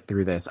 let's get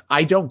through this.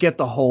 I don't get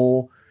the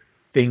whole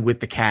thing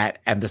with the cat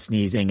and the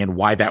sneezing and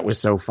why that was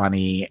so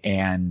funny.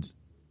 And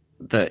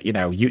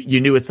you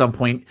knew at some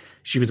point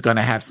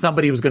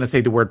somebody was going to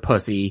say the word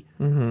pussy,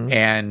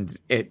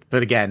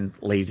 but again,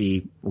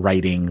 lazy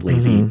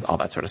writing, all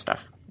that sort of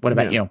stuff. What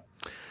about you?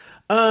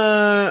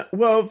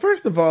 Well,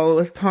 first of all,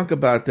 let's talk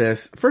about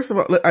this. First of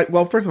all,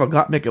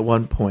 Gottmik at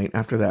one point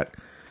after that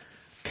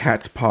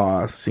cat's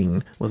paw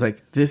scene was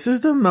like, this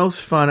is the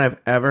most fun I've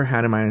ever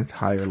had in my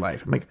entire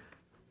life. I'm like,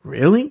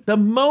 really? The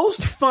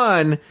most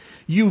fun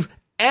you've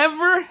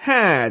ever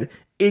had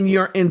in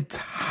your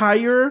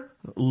entire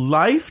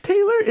life,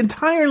 Taylor?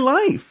 Entire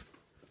life.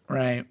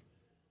 Right.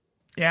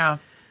 Yeah.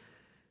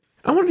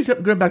 I wanted to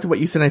go back to what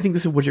you said. I think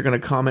this is what you're going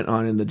to comment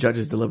on in the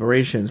judges'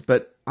 deliberations.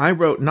 But I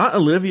wrote, not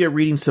Olivia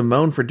reading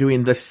Simone for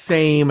doing the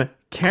same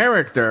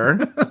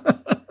character.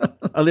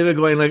 Olivia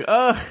going like,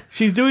 ugh,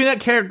 she's doing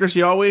that character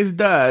she always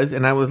does.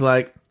 And I was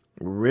like,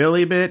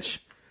 really, bitch?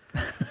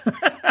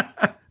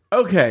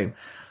 Okay.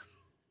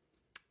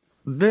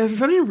 There's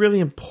something really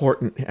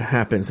important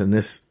happens in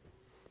this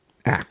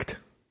act.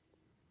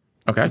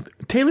 Okay.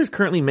 Taylor's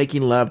currently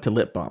making love to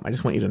Lip Balm. I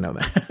just want you to know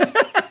that.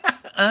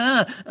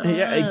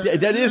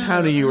 That is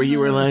how do you where you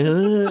were like,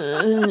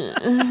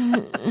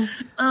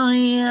 oh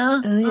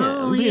yeah,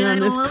 on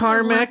this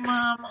Carmex.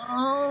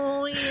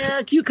 Oh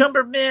yeah,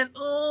 cucumber mint.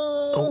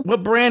 Oh.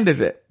 What brand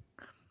is it?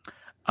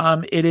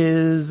 It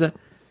is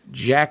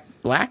Jack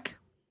Black.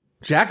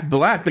 Jack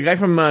Black, the guy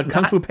from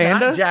Kung Fu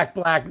Panda. Not Jack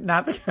Black,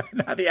 not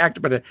the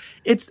actor, but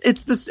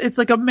it's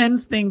like a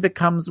men's thing that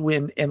comes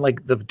in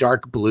like the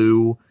dark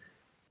blue.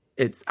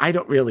 I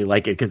don't really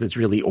like it because it's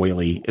really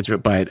oily.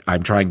 But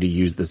I'm trying to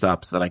use this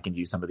up so that I can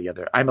use some of the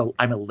other. I'm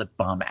a lip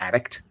balm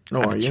addict.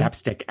 Oh, I'm a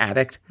chapstick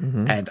addict,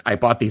 and I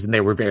bought these and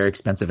they were very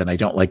expensive, and I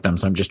don't like them,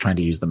 so I'm just trying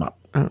to use them up.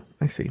 Oh,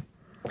 I see.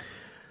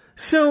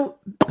 So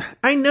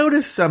I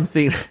noticed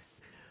something.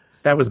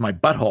 That was my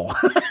butthole.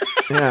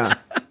 Yeah,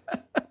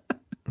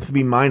 this will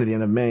be mine at the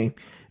end of May.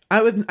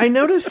 I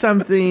noticed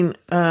something.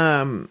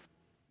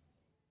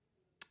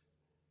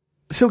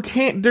 So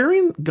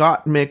during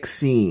Gottmik's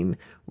scene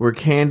where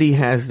Candy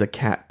has the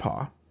cat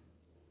paw,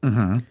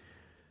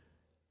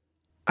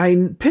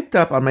 I picked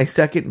up on my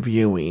second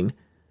viewing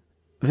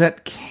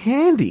that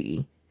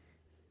Candy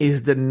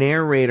is the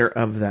narrator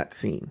of that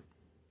scene.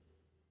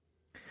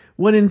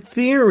 When in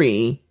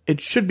theory,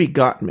 it should be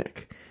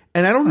Gottmik.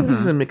 And I don't think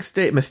this is a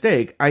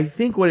mistake. I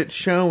think what it's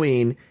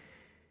showing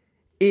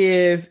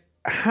is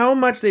how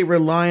much they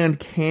rely on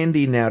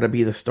Candy now to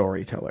be the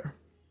storyteller.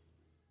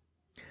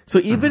 So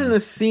even in a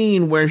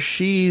scene where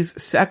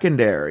she's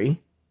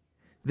secondary,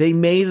 they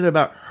made it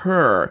about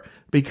her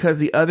because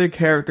the other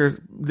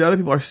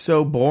people are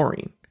so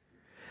boring.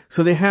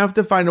 So they have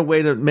to find a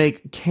way to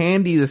make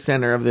Candy the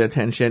center of the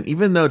attention,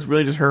 even though it's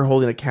really just her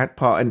holding a cat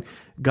paw and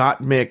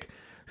Gottmik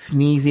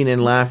sneezing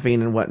and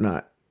laughing and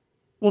whatnot.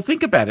 Well,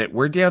 think about it.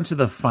 We're down to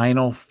the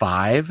final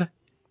 5.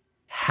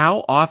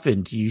 How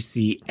often do you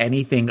see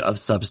anything of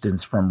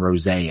substance from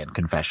Rosé in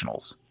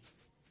confessionals?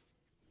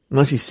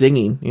 Unless she's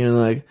singing,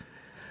 like,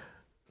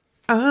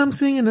 I'm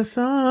singing a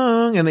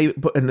song, and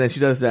then she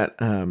does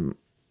that,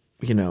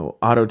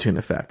 auto-tune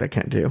effect I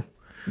can't do.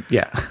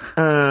 Yeah.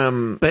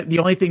 But the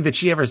only thing that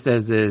she ever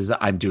says is,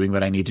 I'm doing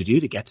what I need to do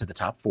to get to the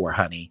top 4,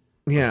 honey.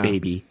 Yeah.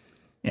 Baby.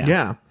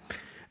 Yeah.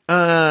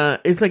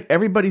 It's like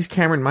everybody's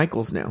Cameron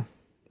Michaels now.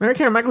 Remember,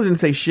 Cameron Michaels didn't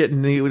say shit,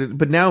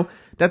 but now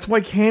that's why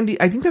I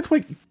think that's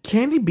why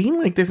Candy being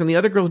like this and the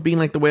other girls being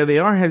like the way they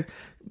are has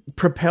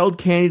propelled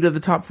Candy to the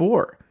top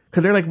 4.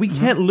 Because they're like, we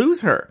can't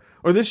lose her.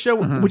 Or this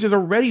show, which is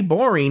already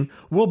boring,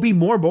 will be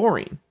more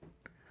boring.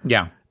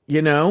 Yeah.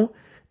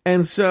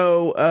 And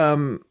so,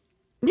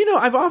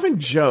 I've often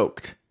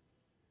joked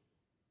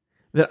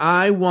that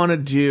I want to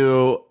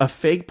do a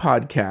fake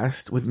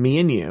podcast with me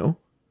and you,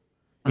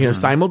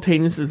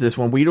 simultaneous as this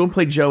one. We don't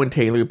play Joe and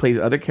Taylor, we play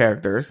the other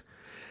characters.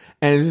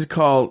 And it's just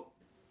called,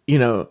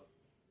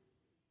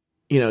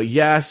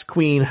 Yes,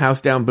 Queen, House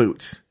Down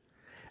Boots.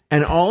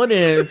 And all it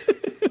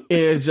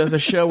is just a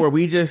show where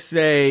we just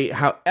say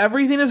how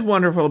everything is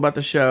wonderful about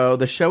the show.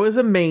 The show is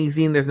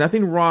amazing. There's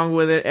nothing wrong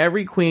with it.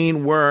 Every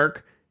queen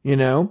work,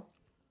 And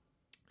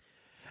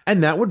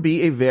that would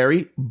be a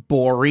very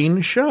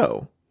boring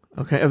show.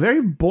 Okay? A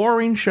very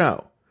boring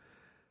show.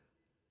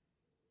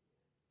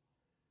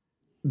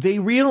 They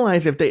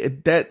realize if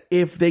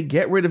they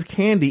get rid of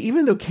Candy,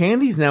 even though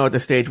Candy's now at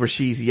the stage where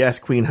she's, yes,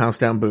 Queen, House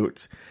Down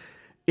Boots,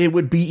 it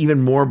would be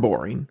even more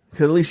boring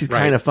because at least she's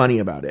kind of funny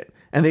about it.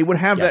 And they would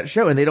have that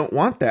show, and they don't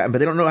want that, but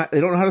they don't know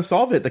how to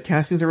solve it. The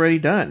casting's already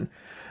done.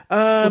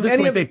 Well, this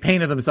way they've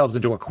painted themselves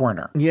into a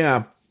corner.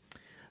 Yeah.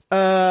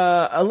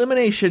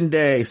 Elimination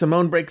day.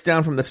 Simone breaks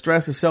down from the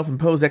stress of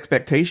self-imposed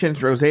expectations.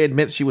 Rosé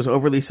admits she was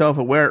overly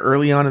self-aware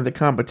early on in the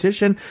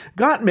competition.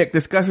 Gottmik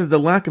discusses the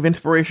lack of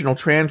inspirational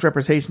trans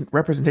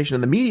representation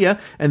in the media,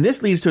 and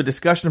this leads to a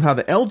discussion of how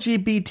the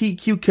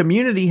LGBTQ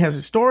community has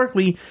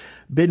historically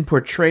been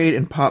portrayed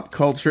in pop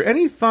culture.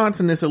 Any thoughts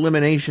on this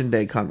Elimination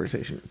Day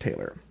conversation,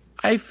 Taylor?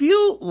 I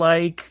feel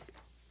like,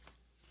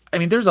 I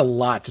mean, there's a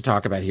lot to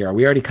talk about here.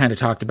 We already kind of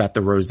talked about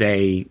the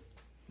Rosé,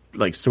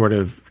 like sort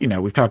of,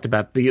 we've talked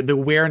about the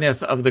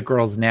awareness of the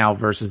girls now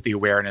versus the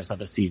awareness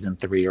of a season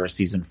 3 or a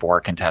season 4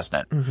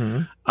 contestant.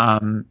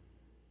 Mm-hmm.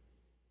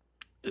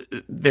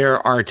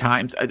 There are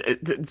times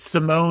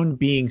Simone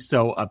being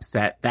so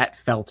upset, that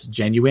felt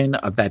genuine,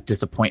 of that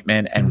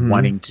disappointment and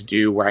wanting to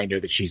do, where I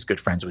know that she's good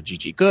friends with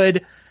Gigi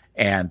Good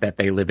and that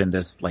they live in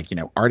this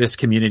artist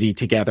community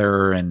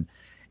together,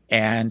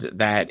 and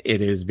that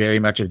it is very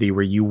much of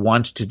where you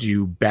want to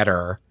do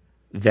better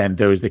than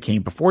those that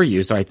came before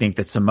you. So I think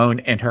that Simone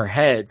in her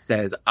head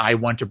says, I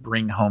want to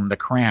bring home the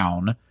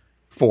crown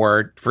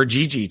for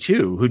Gigi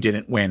too, who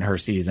didn't win her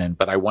season,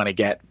 but I want to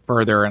get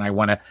further, and I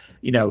want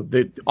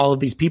to, all of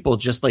these people,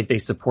 just like they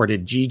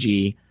supported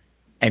Gigi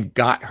and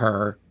got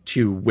her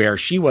to where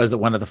she was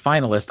one of the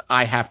finalists,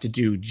 I have to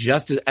do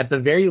at the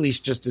very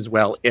least, just as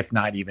well, if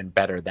not even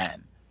better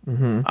than.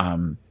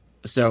 Mm-hmm.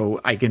 So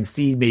I can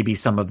see maybe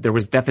there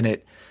was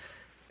definite,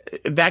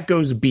 that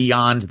goes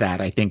beyond that,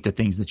 I think, to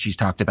things that she's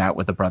talked about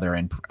with a brother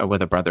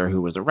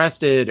who was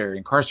arrested or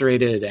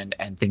incarcerated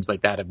and things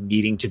like that, of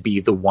needing to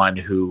be the one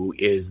who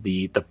is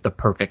the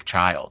perfect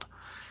child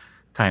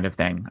kind of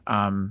thing.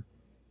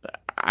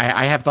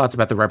 I have thoughts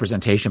about the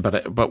representation,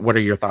 but what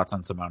are your thoughts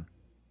on Simone?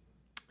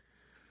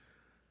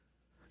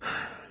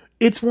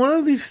 It's one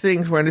of these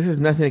things where, and this is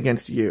nothing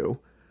against you,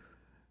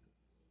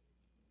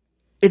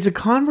 it's a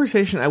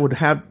conversation I would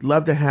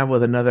love to have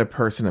with another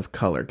person of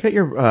color. Get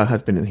your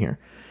husband in here.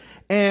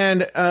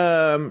 And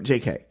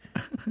JK.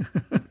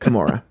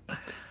 Kimura.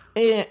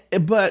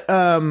 But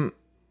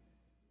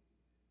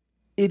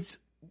it's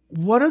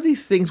one of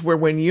these things where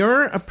when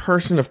you're a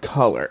person of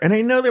color, and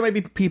I know there might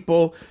be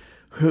people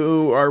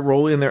who are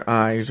rolling their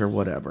eyes or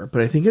whatever,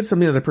 but I think it's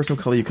something that a person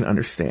of color you can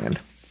understand,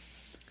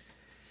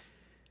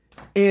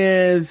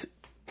 is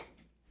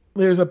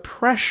there's a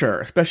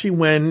pressure, especially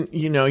when,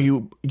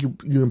 you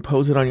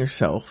impose it on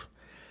yourself,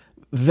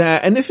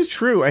 that, and this is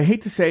true, I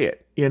hate to say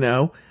it,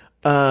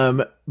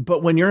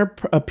 but when you're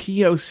a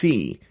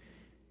POC,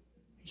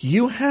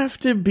 you have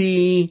to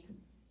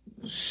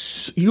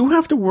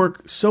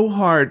work so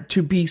hard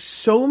to be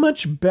so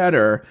much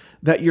better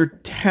that your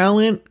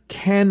talent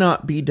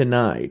cannot be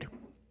denied.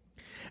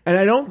 And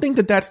I don't think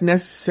that that's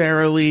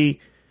necessarily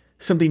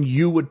something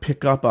you would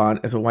pick up on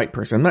as a white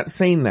person. I'm not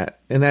saying that.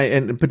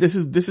 But this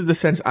is the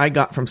sense I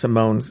got from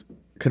Simone's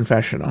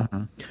confessional,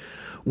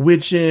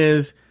 which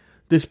is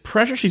this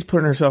pressure she's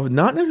putting herself,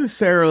 not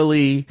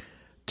necessarily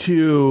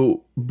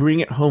to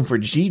bring it home for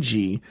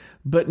Gigi,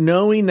 but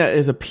knowing that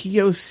as a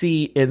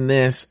POC in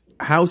this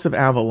House of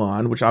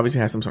Avalon, which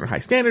obviously has some sort of high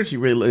standards, you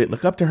really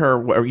look up to her,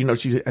 or,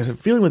 she has a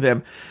feeling with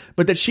them,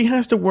 but that she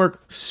has to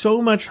work so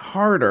much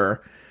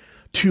harder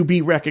to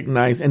be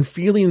recognized, and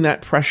feeling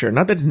that pressure,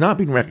 not that it's not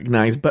being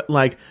recognized, but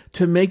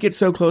to make it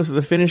so close to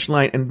the finish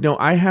line, and no,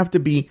 I have to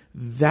be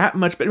that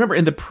much. But remember,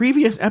 in the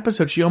previous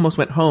episode, she almost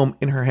went home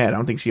in her head. I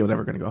don't think she was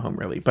ever going to go home,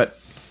 really,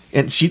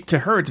 and to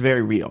her, it's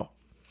very real,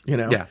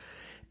 Yeah.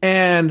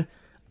 And,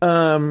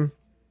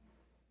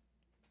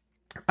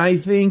 I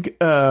think,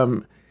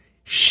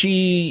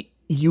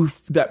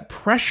 that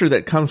pressure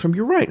that comes from,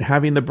 you're right,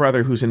 having the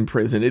brother who's in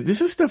prison.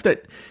 This is stuff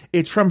that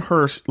it's from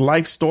her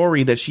life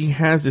story, that she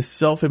has this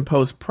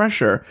self-imposed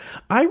pressure.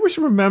 I just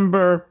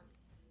remember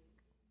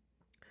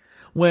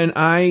when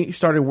I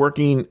started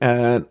working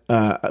at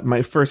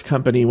my first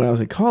company when I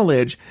was in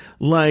college,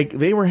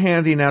 they were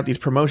handing out these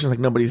promotions like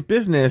nobody's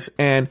business,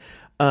 and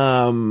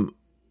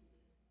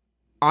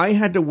I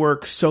had to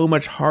work so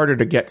much harder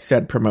to get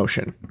said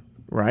promotion,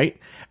 right?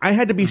 I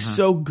had to be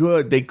so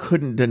good they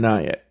couldn't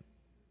deny it.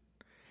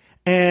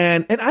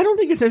 And I don't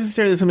think it's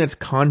necessarily something that's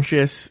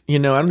conscious, I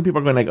don't think people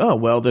are going oh,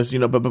 well, there's,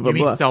 blah, blah, blah, You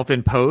mean blah.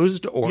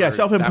 Self-imposed? Or yeah,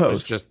 self-imposed. That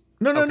was just...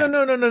 No.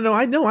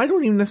 I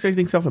don't even necessarily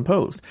think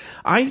self-imposed.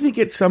 I think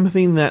it's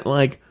something that,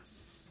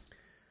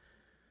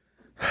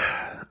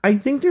 I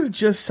think there's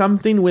just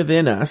something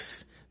within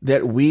us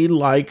that we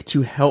like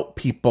to help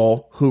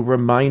people who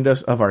remind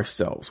us of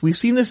ourselves. We've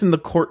seen this in the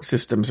court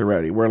systems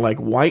already, where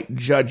white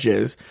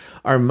judges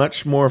are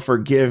much more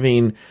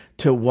forgiving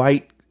to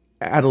white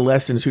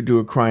adolescents who do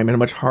a crime, and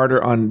much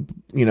harder on,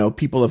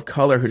 people of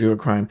color who do a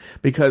crime.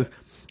 Because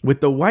with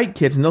the white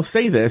kids, and they'll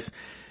say this,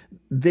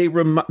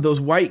 those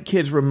white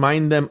kids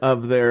remind them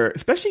of their,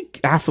 especially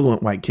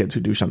affluent white kids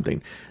who do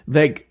something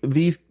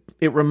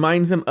it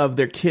reminds them of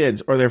their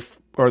kids or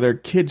their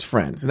kids'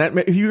 friends. And that,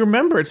 if you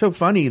remember, it's so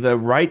funny. The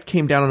right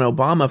came down on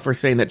Obama for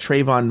saying that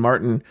Trayvon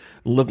Martin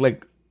looked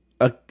like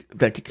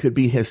that could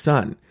be his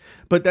son.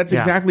 But that's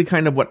exactly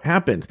kind of what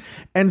happens.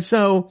 And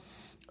so,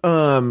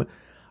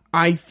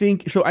 I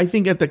think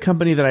at the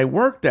company that I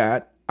worked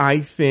at, I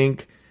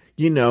think,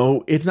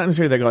 it's not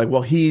necessarily they're like,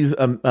 well, he's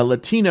a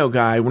Latino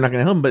guy, we're not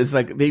going to help him, but it's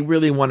like they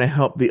really want to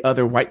help the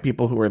other white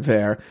people who are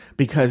there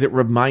because it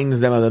reminds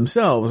them of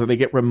themselves, or they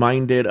get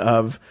reminded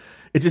of,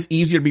 it's just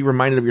easier to be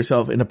reminded of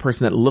yourself in a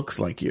person that looks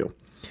like you.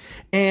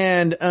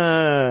 And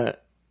I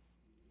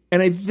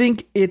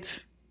think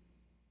it's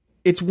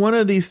one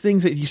of these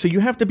things that you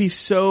have to be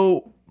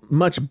so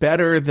much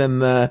better than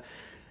the,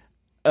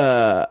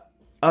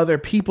 other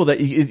people that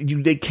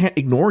they can't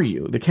ignore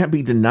you. They can't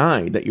be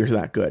denied that you're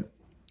that good.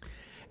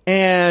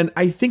 And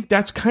I think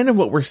that's kind of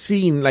what we're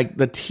seeing, like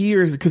the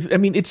tears, because I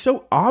mean, it's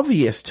so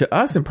obvious to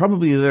us and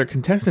probably the other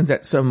contestants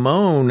that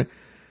Simone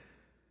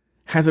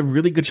has a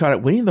really good shot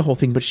at winning the whole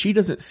thing, but she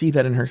doesn't see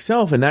that in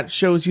herself. And that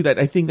shows you that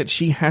I think that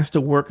she has to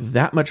work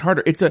that much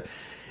harder. It's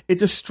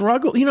a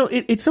struggle.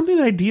 It's something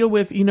that I deal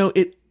with,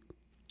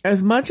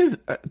 as much as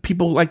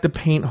people like to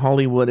paint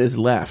Hollywood as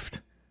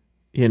left,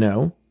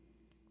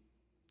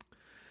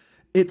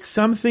 it's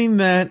something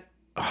that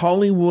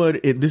Hollywood,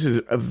 this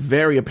is a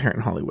very apparent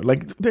in Hollywood.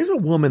 Like, there's a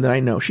woman that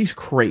I know, she's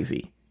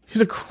crazy.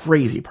 She's a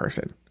crazy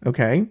person,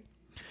 okay?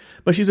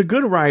 But she's a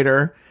good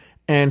writer,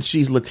 and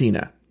she's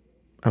Latina,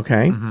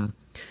 okay? Mm-hmm.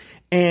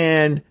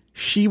 And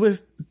she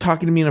was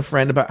talking to me and a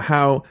friend about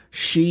how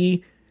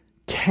she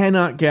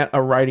cannot get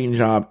a writing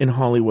job in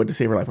Hollywood to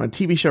save her life. On a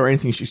TV show or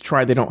anything she's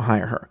tried, they don't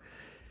hire her.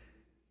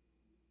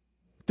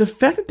 The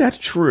fact that that's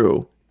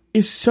true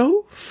is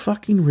so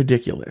fucking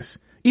ridiculous,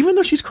 even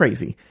though she's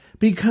crazy,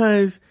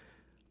 because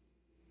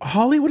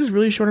Hollywood is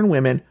really short on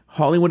women.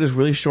 Hollywood is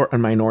really short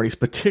on minorities,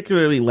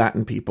 particularly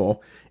Latin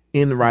people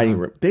in the writing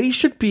room.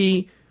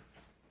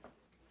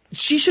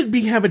 She should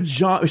have a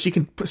job. She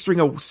can string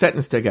a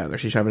sentence together.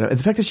 She should have and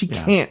the fact that she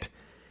can't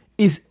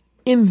is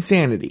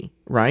insanity,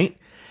 right?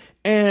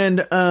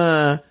 And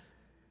I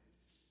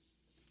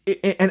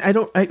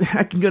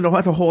can go into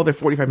that's a whole other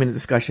 45-minute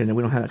discussion, and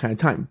we don't have that kind of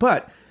time.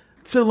 But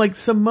so like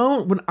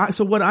Simone,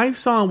 what I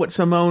saw, what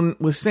Simone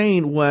was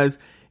saying was,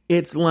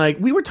 it's like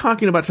we were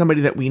talking about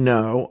somebody that we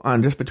know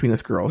on Just Between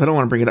Us Girls. I don't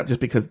want to bring it up just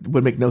because it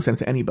would make no sense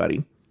to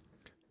anybody.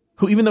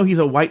 Who, even though he's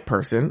a white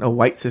person, a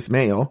white cis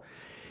male,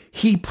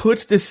 he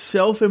puts this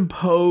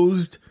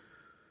self-imposed,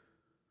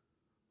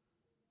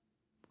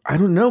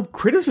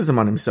 criticism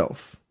on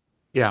himself.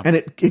 Yeah. And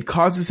it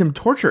causes him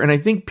torture. And I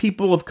think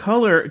people of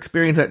color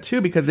experience that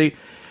too, because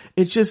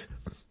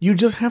you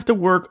just have to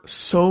work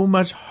so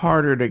much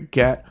harder to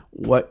get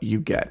what you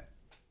get.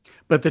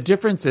 But the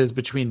difference is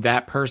between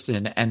that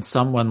person and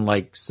someone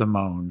like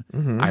Simone,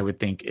 I would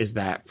think, is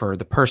that for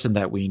the person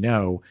that we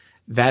know,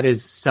 that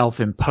is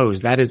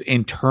self-imposed, that is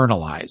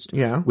internalized.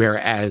 Yeah.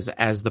 Whereas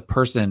as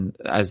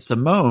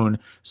Simone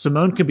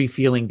could be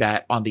feeling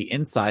that on the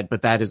inside,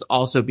 but that is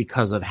also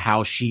because of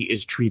how she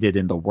is treated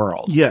in the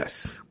world.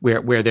 Yes.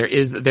 Where there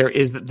is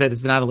that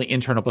is not only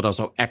internal but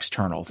also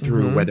external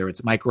through whether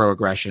it's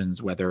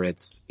microaggressions, whether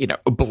it's,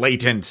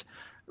 blatant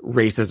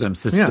racism,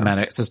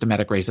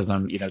 systematic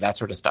racism, that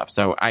sort of stuff.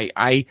 So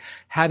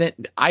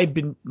I've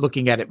been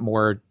looking at it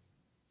more.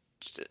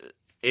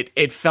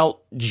 It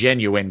felt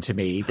genuine to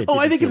me.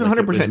 I think it's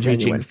 100%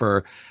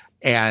 genuine.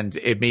 And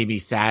it made me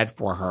sad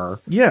for her.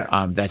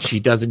 Yeah. That she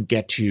doesn't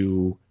get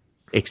to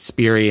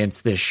experience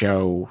this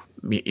show,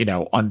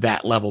 on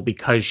that level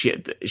because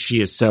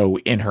she is so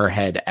in her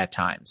head at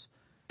times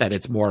that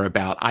it's more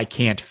about, I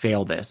can't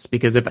fail this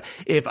because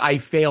if I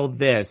fail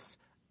this,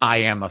 I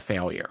am a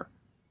failure.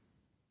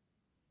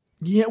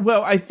 Yeah,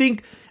 well, I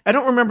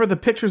don't remember the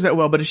pictures that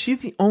well, but is she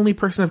the only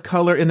person of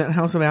color in that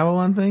House of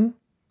Avalon thing?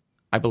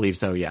 I believe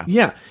so, yeah.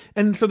 Yeah,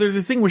 and so there's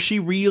this thing where she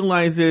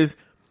realizes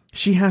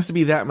she has to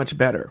be that much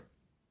better.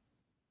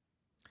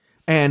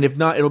 And if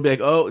not, it'll be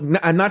like,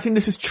 I'm not saying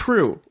this is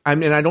true. I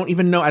mean, I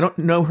don't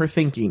know her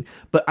thinking,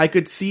 but I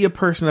could see a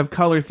person of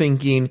color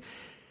thinking,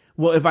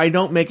 well, if I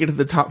don't make it to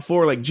the top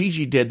 4 like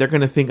Gigi did, they're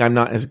going to think I'm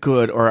not as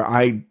good, or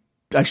I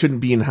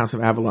shouldn't be in the House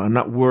of Avalon. I'm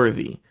not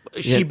worthy.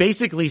 She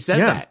basically said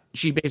that.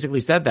 She basically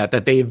said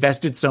that they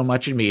invested so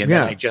much in me and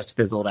then I just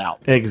fizzled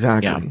out.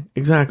 Exactly. Yeah.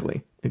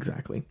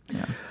 Exactly.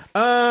 Yeah.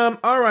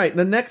 All right.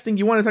 The next thing,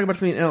 you want to talk about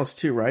something else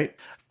too, right?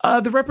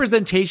 The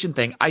representation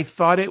thing. I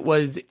thought it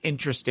was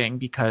interesting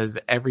because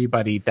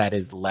everybody that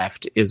is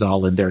left is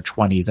all in their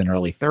 20s and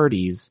early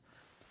 30s.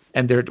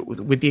 And they're,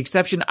 with the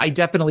exception, I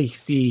definitely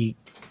see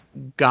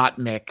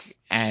Gottmik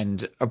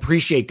and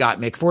appreciate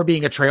Gottmik for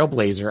being a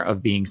trailblazer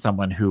of being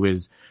someone who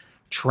is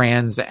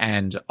trans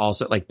and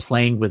also like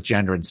playing with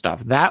gender and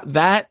stuff.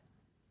 That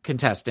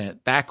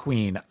contestant, that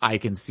queen, I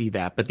can see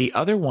that. But the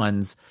other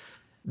ones,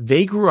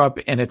 they grew up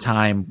in a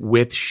time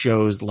with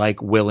shows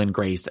like Will and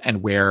Grace,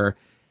 and where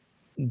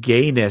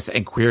gayness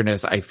and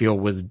queerness, I feel,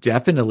 was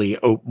definitely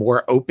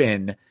more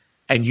open,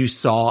 and you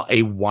saw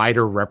a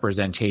wider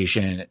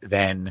representation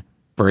than,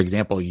 for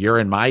example, you're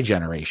in my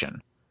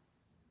generation.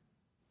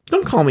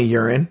 Don't call me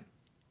urine.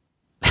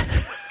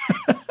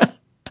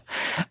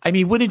 I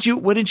mean, wouldn't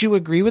you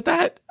agree with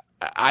that?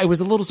 I was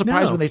a little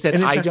surprised when they said,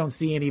 And in I fact- don't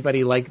see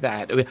anybody like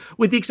that,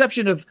 with the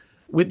exception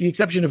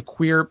of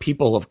queer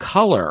people of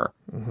color.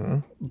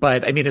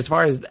 But I mean, as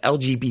far as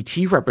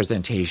LGBT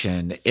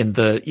representation in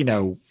the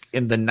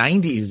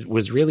 90s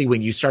was really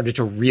when you started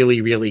to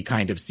really, really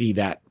kind of see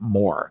that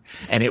more.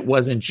 And it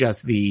wasn't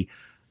just the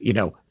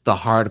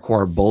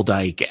hardcore bull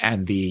dyke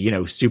and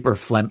the, super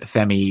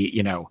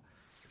femmy,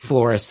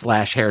 florist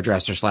 /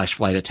 hairdresser /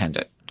 flight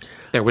attendant.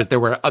 There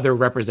were other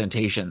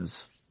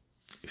representations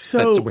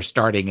that were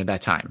starting at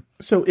that time.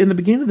 So in the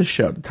beginning of the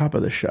show, the top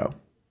of the show,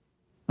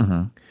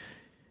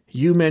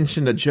 you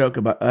mentioned a joke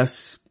about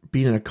us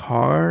being in a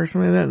car or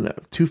something like that,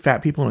 and two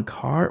fat people in a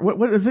car. What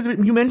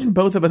you mentioned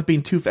both of us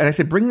being too fat. And I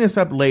said, bring this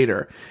up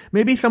later.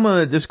 Maybe someone in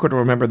the Discord will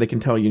remember. They can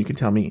tell you. You can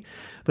tell me.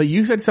 But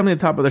you said something at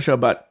the top of the show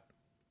about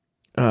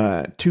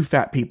two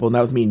fat people, and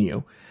that was me and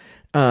you.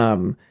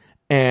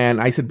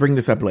 And I said, bring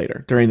this up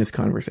later during this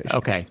conversation.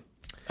 Okay.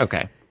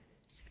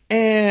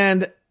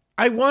 And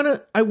I want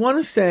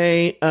to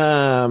say,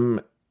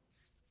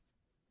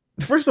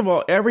 first of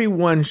all,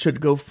 everyone should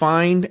go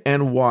find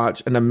and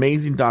watch an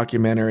amazing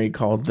documentary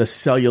called The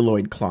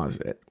Celluloid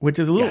Closet, which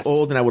is a little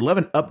old, and I would love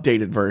an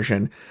updated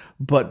version.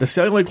 But The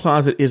Celluloid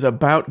Closet is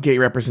about gay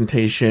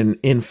representation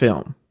in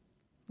film.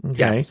 Okay.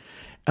 Yes.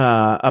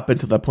 Up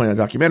until the point of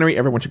the documentary,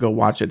 everyone should go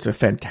watch it. It's a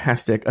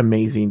fantastic,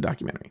 amazing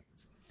documentary.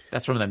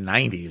 That's from the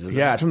 90s, isn't it?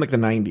 Yeah, it's from like the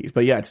 90s.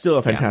 But yeah, it's still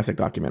a fantastic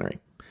documentary.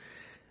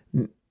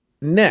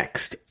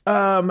 Next,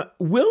 Will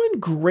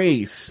and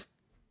Grace,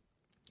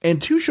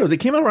 and two shows, they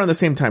came out around the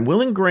same time.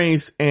 Will and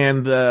Grace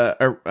and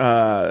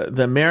the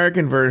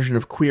American version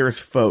of Queer as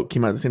Folk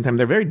came out at the same time.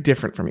 They're very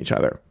different from each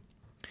other.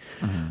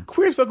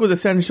 Queer as Folk was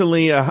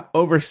essentially a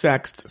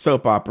oversexed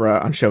soap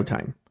opera on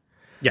Showtime.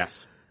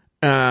 Yes.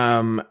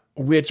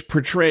 Which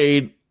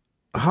portrayed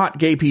hot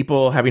gay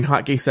people having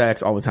hot gay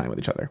sex all the time with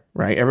each other,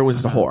 right? Everyone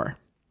was just a whore.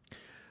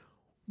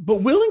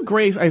 But Will and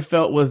Grace, I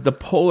felt, was the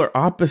polar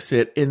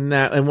opposite in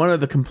that, and one of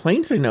the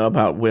complaints I know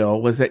about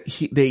Will was that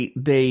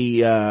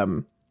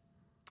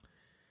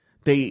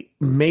they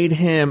made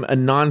him a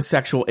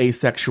non-sexual,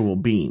 asexual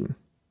being.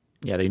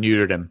 Yeah, they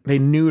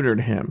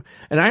neutered him.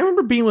 And I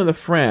remember being with a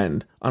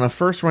friend on a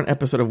first-run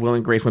episode of Will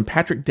and Grace when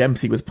Patrick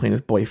Dempsey was playing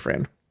his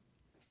boyfriend.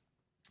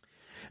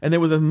 And there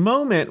was a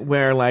moment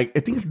where, like, I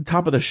think it's the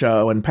top of the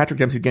show, and Patrick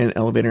Dempsey's getting in an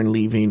elevator and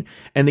leaving,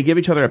 and they give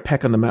each other a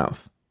peck on the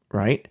mouth,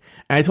 right?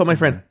 And I told my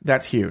friend,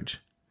 that's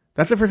huge.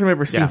 That's the first time I've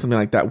ever seen something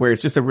like that, where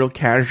it's just a real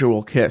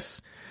casual kiss.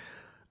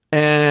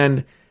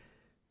 And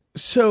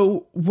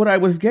so what I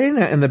was getting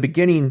at in the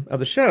beginning of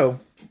the show,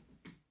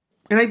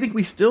 and I think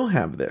we still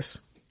have this,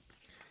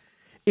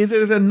 is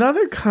there's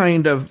another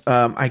kind of,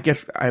 I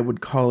guess I would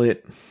call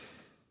it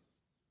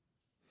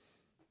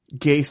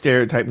gay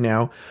stereotype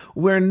now,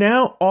 where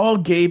now all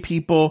gay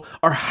people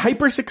are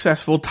hyper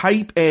successful,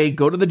 type A,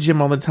 go to the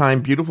gym all the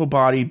time, beautiful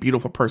body,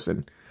 beautiful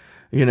person,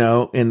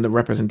 in the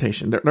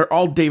representation. They're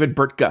all David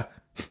Burtka.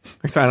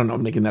 I don't know,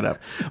 I'm making that up.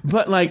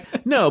 But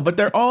but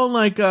they're all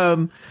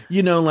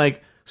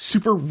like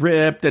super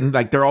ripped, and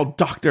like they're all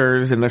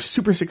doctors and they're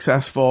super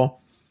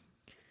successful.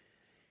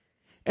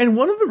 And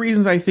one of the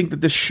reasons I think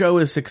that this show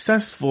is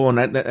successful,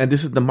 and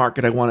this is the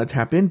market I want to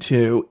tap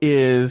into,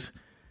 is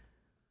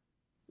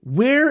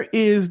where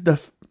is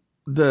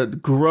the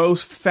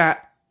gross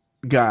fat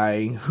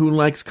guy who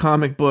likes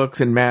comic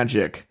books and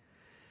magic?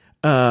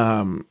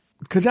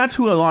 Because that's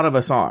who a lot of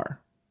us are.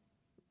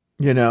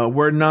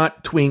 We're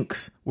not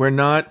twinks. We're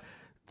not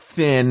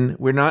thin.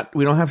 We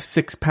don't have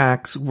six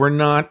packs. We're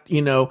not,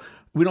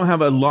 we don't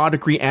have a law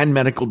degree and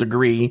medical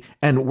degree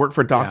and work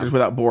for Doctors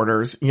Without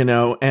Borders,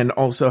 and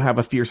also have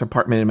a fierce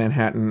apartment in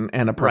Manhattan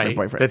and a perfect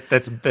boyfriend.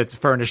 That's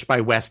furnished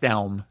by West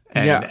Elm.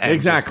 And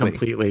exactly.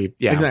 Completely.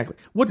 Yeah. Exactly.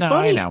 What's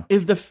funny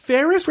is the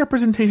fairest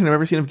representation I've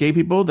ever seen of gay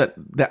people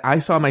that I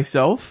saw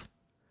myself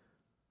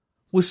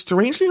was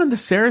strangely on the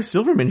Sarah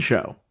Silverman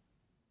show.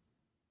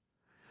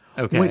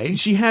 Okay. When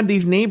she had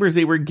these neighbors,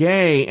 they were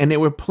gay, and they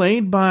were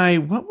played by,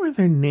 what were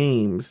their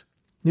names?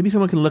 Maybe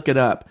someone can look it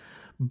up.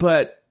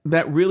 But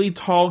that really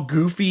tall,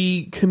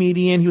 goofy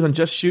comedian, he was on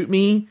Just Shoot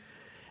Me.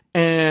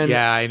 And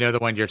yeah, I know the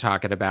one you're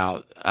talking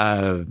about.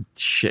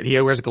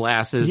 He wears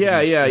glasses.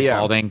 Yeah.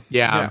 Balding.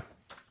 Yeah.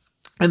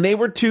 And they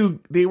were two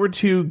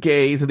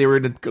gays, and they were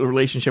in a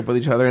relationship with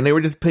each other, and they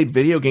were just played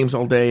video games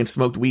all day and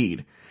smoked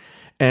weed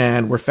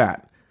and were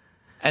fat.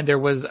 And there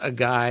was a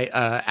guy,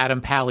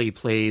 Adam Pally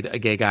played a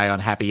gay guy on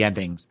Happy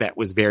Endings. That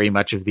was very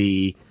much of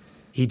he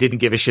didn't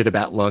give a shit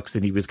about looks,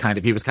 and he was kind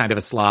of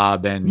a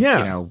slob, and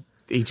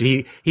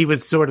he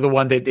was sort of the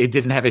one that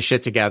didn't have his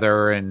shit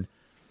together, and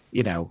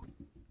I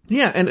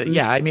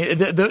mean,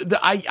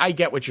 I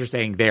get what you're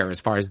saying there as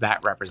far as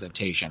that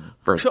representation.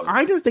 So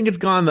I just think it's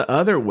gone the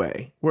other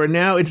way, where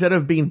now instead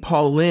of being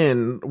Paul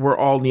Lynn, we're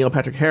all Neil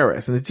Patrick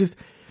Harris, and it's just.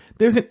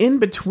 There's an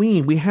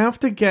in-between. We have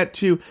to get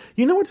to...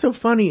 what's so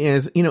funny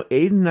is,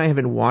 Aiden and I have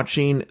been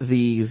watching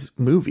these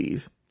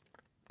movies.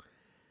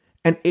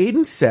 And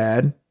Aiden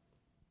said,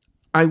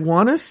 I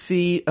want to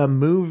see a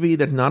movie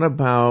that's not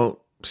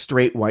about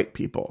straight white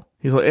people.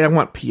 He's like, I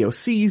want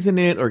POCs in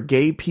it, or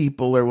gay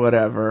people, or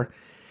whatever.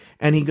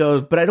 And he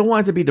goes, but I don't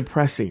want it to be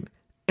depressing.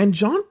 And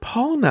John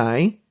Paul and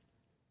I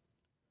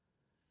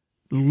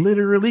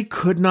literally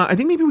could not. I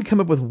think maybe we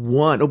come up with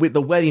one. With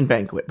The Wedding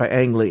Banquet by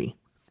Ang Lee,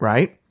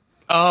 right?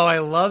 Oh, I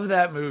love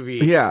that movie.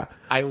 Yeah.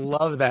 I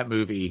love that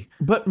movie.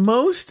 But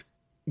most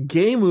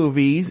gay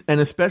movies, and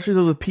especially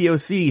those with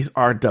POCs,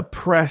 are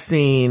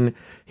depressing.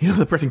 You know,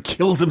 the person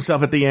kills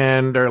himself at the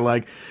end, or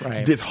like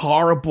these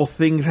horrible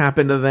things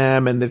happen to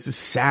them, and this is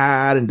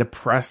sad and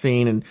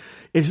depressing, and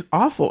it's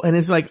awful. And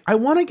it's like, I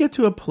want to get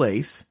to a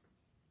place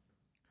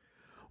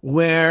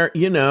where,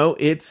 you know,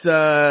 it's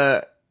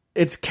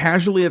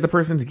casually that the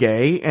person's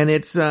gay, and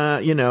it's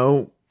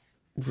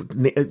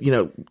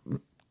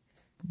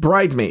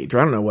bridesmaids, or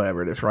I don't know,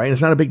 whatever it is, right?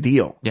 It's not a big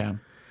deal. Yeah.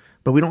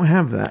 But we don't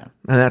have that.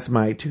 And that's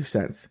my 2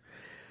 cents.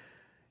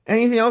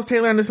 Anything else,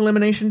 Taylor, on this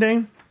Elimination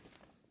Day?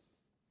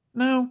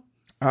 No.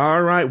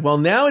 All right. Well,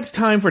 now it's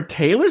time for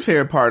Taylor's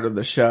favorite part of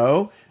the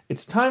show.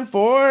 It's time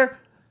for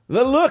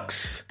the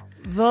looks.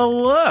 The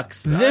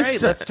looks. All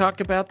right, let's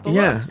talk about the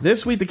looks.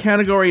 This week the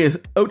category is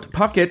Oat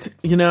Pocket.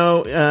 You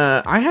know,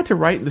 I had to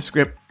write in the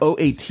script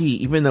OAT,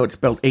 even though it's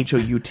spelled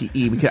HOUTE,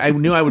 because I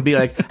knew I would be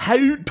like,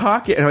 Oat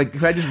Pocket. And like,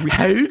 if I just read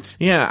Oat?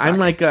 Yeah, I'm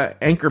like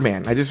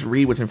Anchorman. I just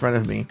read what's in front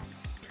of me.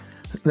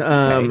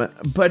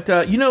 But,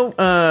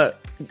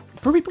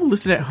 for people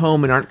listening at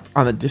home and aren't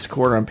on the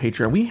Discord or on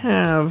Patreon, we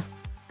have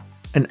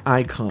an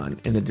icon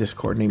in the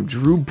Discord named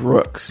Drew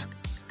Brooks,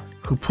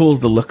 who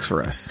pulls the looks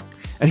for us.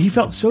 And he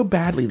felt so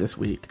badly this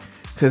week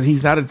because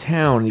he's out of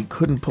town and he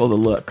couldn't pull the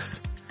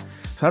looks.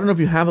 So I don't know if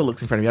you have the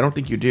looks in front of you. I don't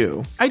think you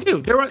do. I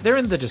do. They're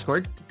in the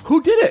Discord.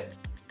 Who did it?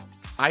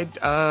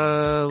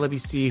 Let me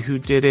see who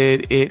did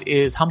it. It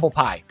is Humble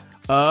Pie.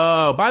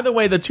 Oh, by the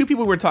way, the 2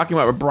 people we were talking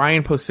about were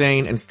Brian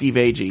Posehn and Steve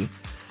Agee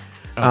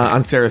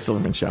on Sarah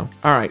Silverman's show.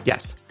 All right.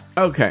 Yes.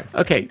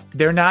 Okay.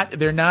 They're not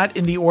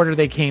in the order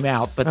they came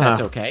out, but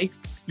that's okay.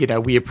 You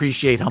know, we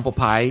appreciate Humble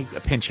Pie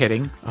pinch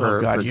hitting.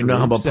 For Drew,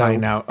 Humble Pie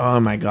now. Oh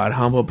my God,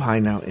 Humble Pie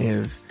now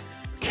is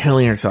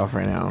killing herself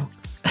right now.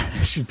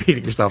 She's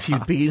beating herself. She's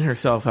beating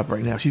herself up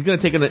right now. She's gonna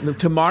take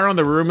tomorrow on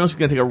the rumor mill. She's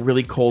gonna take a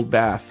really cold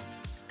bath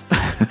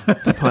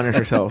to punish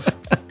herself.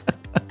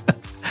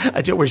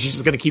 Where she's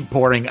just gonna keep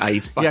pouring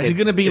ice. Yeah, she's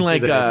gonna be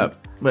like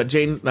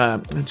Jane.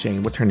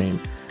 Jane, what's her name?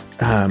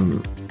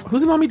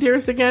 Who's the Mommy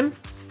Dearest again?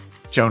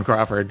 Joan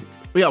Crawford.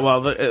 Yeah,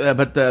 well,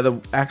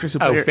 the actress who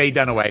played her, Faye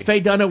Dunaway. Faye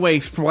Dunaway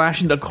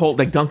splashing the cold,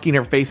 like dunking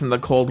her face in the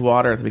cold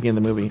water at the beginning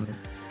of the movie.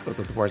 Those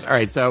are the worst. All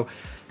right, so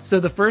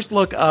the first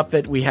look up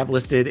that we have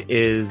listed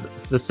is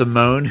the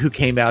Simone, who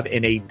came out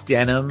in a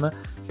denim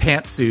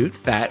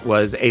pantsuit that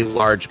was a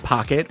large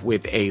pocket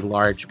with a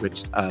large,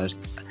 I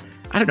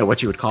don't know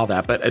what you would call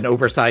that, but an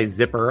oversized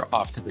zipper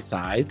off to the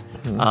side,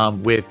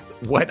 with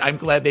what I'm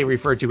glad they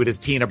refer to it as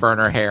Tina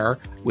Burner hair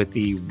with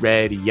the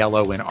red,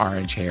 yellow, and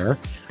orange hair.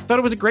 I thought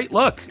it was a great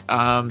look.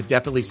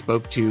 Definitely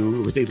spoke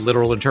to, it was a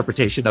literal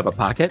interpretation of a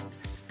pocket.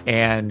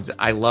 And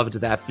I loved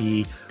that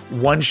the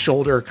one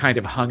shoulder kind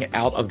of hung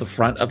out of the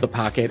front of the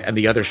pocket and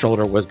the other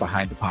shoulder was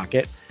behind the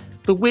pocket.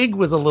 The wig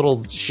was a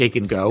little shake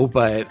and go,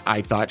 but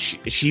I thought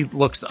she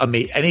looks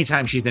amazing.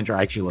 Anytime she's in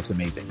drag, she looks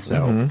amazing.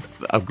 So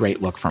a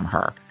great look from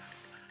her.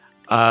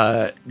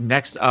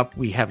 Next up,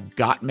 we have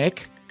Gottmik,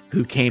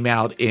 who came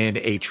out in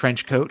a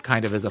trench coat,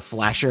 kind of as a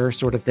flasher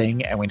sort of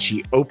thing. And when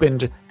she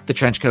opened the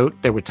trench coat,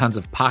 there were tons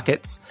of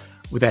pockets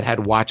that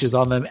had watches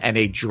on them and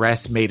a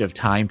dress made of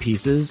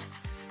timepieces.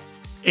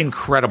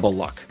 Incredible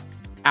look.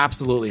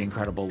 Absolutely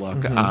incredible look.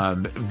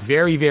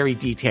 Very, very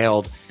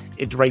detailed.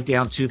 It's right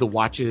down to the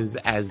watches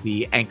as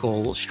the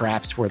ankle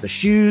straps for the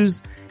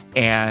shoes.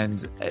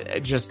 And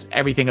just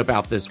everything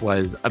about this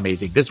was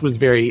amazing. This was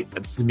very,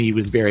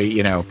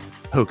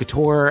 haute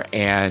couture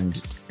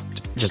and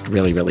just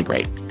really, really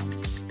great.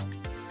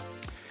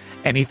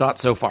 Any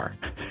thoughts so far?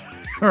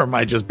 Or am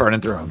I just burning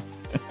through them?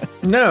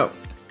 No.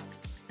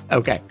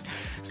 Okay.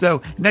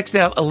 So next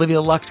out,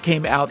 Olivia Lux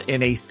came out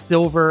in a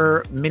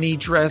silver mini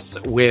dress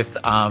with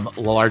a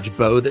large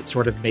bow that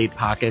sort of made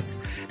pockets.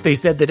 They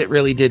said that it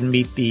really didn't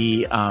meet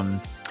the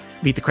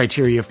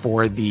criteria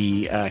for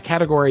the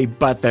category,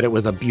 but that it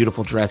was a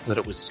beautiful dress, that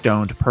it was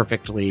stoned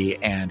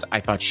perfectly. And I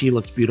thought she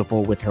looked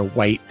beautiful with her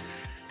white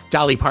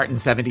Dolly Parton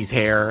 70s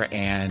hair,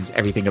 and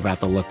everything about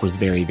the look was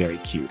very, very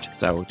cute.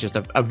 So just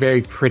a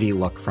very pretty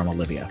look from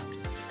Olivia.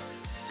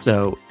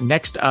 So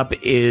next up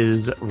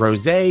is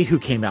Rosé, who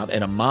came out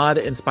in a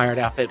mod-inspired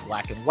outfit,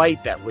 black and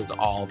white. That was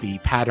all the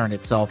pattern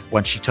itself.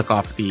 Once she took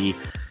off the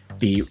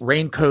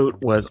raincoat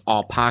was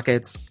all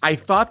pockets. I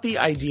thought the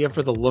idea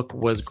for the look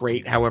was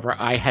great. However,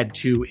 I had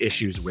 2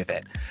 issues with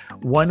it.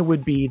 One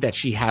would be that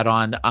she had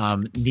on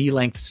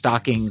knee-length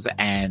stockings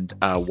and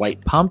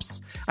white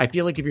pumps. I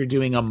feel like if you're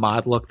doing a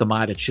mod look,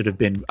 it should have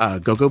been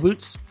go-go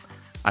boots.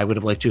 I would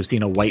have liked to have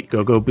seen a white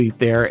go-go boot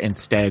there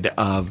instead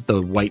of the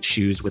white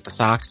shoes with the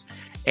socks.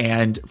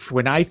 And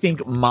when I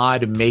think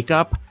mod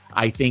makeup,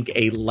 I think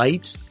a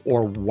light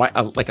or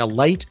like a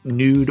light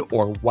nude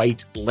or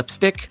white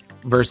lipstick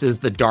versus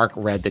the dark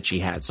red that she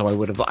had. So I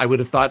would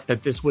have thought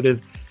that this would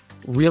have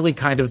really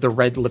kind of the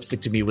red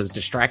lipstick to me was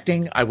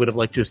distracting. I would have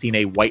liked to have seen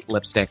a white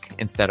lipstick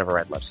instead of a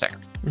red lipstick.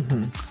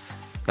 Mm-hmm.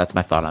 So that's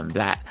my thought on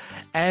that.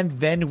 And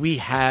then we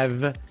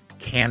have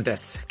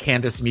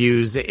Candace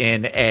Muse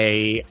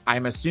in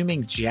I'm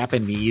assuming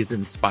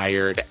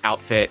Japanese-inspired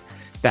outfit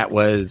that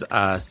was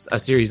a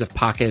series of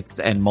pockets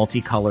and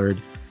multicolored,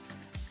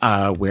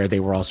 where they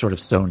were all sort of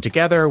sewn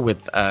together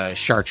with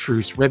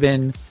chartreuse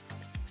ribbon.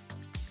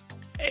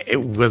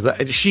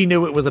 She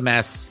knew it was a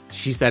mess.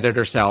 She said it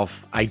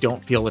herself. I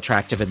don't feel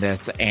attractive in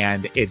this,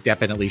 and it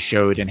definitely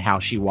showed in how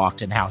she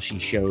walked and how she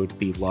showed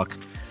the look.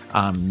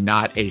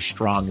 Not a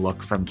strong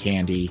look from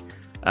Candy.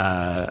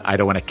 I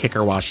don't want to kick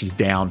her while she's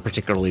down,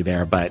 particularly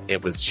there, but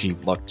it was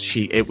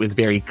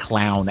very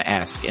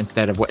clown-esque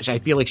instead of what I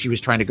feel like she was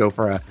trying to go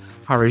for a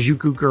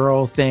Harajuku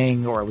girl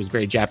thing, or it was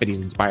very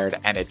Japanese inspired,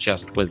 and it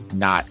just was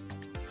not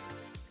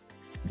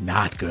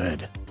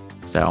good.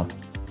 So,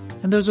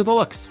 and those are the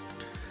looks.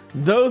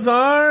 Those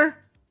are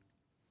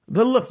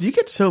the looks. You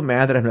get so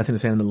mad that I have nothing to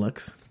say on the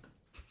looks.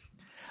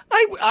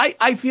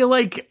 I feel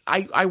like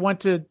I want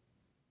to.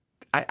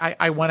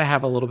 I want to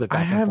have a little bit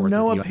back and forth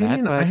with you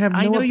on that.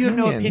 I know you have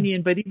no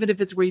opinion, but even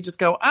if it's where you just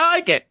go, I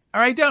like it,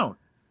 or I don't.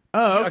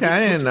 Oh, okay. I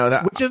didn't know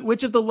that.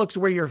 Which of the looks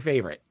were your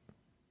favorite?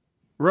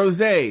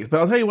 Rosés. But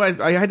I'll tell you what,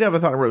 I had to have a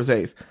thought on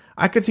rosés.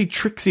 I could see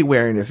Trixie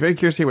wearing this. Very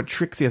curious to hear what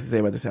Trixie has to say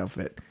about this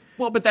outfit.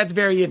 Well, but that's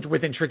very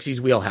within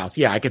Trixie's wheelhouse.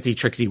 Yeah, I could see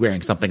Trixie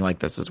wearing something like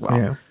this as well.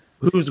 Yeah.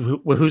 Whose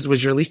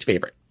was your least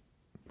favorite?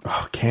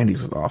 Oh,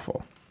 Candy's was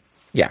awful.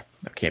 Yeah,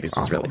 Candy's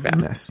was really bad.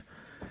 Mess.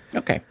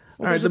 Okay.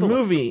 Well, all right, the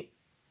movie,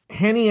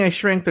 Henny, I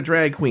Shrank the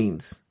Drag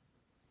Queens.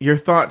 Your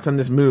thoughts on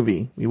this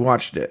movie? We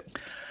watched it.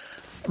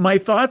 My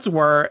thoughts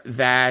were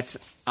that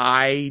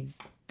I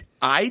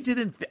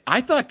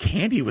thought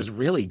Candy was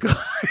really good,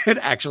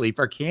 actually,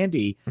 for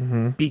Candy,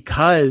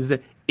 because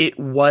it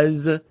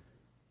was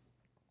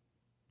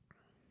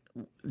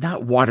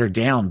not watered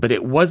down, but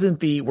it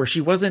wasn't where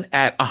she wasn't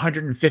at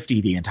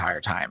 150 the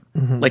entire time.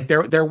 Like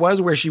there was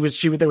where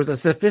there was a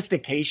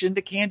sophistication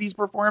to Candy's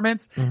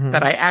performance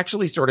that I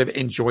actually sort of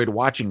enjoyed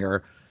watching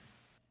her.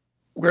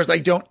 Whereas I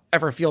don't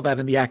ever feel that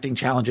in the acting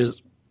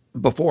challenges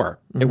before.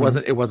 It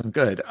wasn't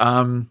good.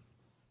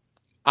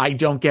 I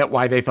don't get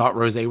why they thought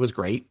Rosé was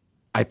great.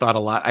 I thought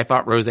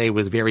Rosé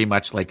was very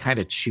much like kind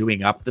of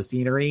chewing up the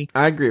scenery.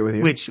 I agree with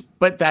you.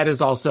 But that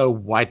is also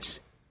what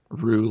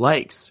Rue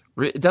likes.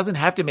 It doesn't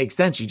have to make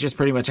sense. You just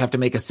pretty much have to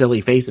make a silly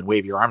face and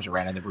wave your arms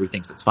around, and then Rue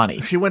thinks it's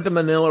funny. She went the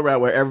Manila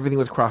route where everything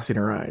was crossing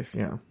her eyes.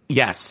 Yeah.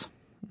 Yes.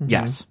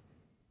 Yes.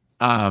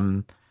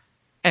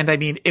 And I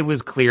mean, it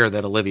was clear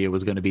that Olivia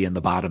was going to be in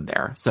the bottom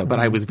there. So, but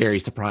I was very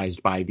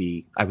surprised by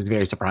the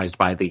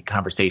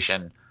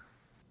conversation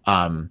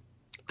that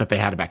they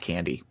had about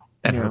Candy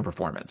and her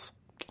performance.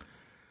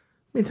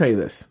 Let me tell you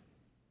this.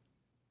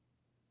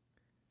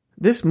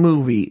 This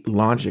movie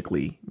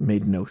logically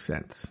made no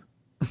sense.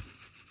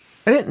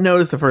 I didn't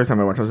notice the first time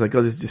I watched it. I was like,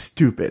 oh, this is just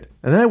stupid.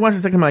 And then I watched it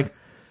a second, I'm like,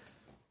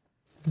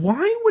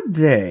 why would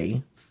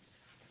they...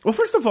 Well,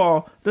 first of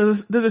all,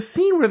 there's a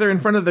scene where they're in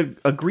front of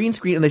a green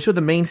screen and they show the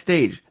main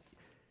stage.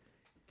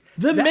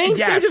 The main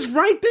stage is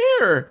right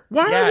there.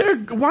 Why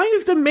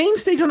is the main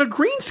stage on a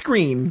green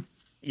screen?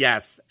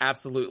 Yes,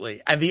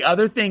 absolutely. And the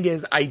other thing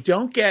is, I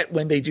don't get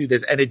when they do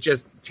this, and it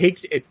just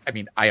takes it. I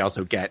mean, I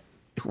also get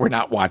we're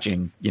not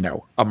watching,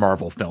 a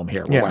Marvel film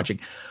here. We're watching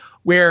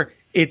where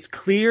it's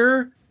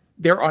clear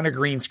they're on a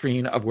green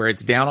screen of where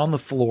it's down on the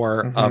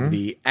floor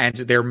and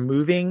they're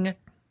moving.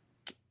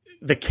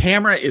 The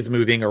camera is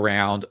moving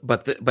around,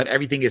 but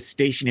everything is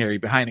stationary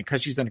behind it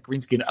because she's on a green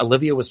screen.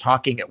 Olivia was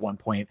talking at one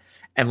point,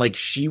 and like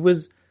she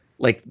was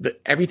like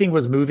everything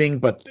was moving,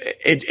 but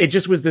it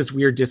just was this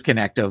weird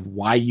disconnect of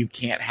why you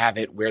can't have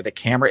it where the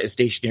camera is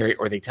stationary,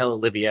 or they tell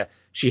Olivia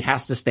she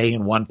has to stay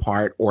in one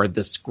part, or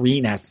the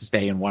screen has to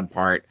stay in one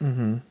part.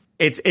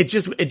 It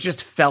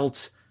just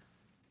felt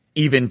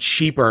even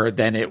cheaper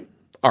than it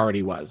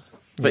already was.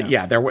 But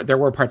yeah, there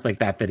were parts like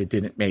that it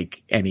didn't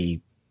make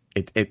any.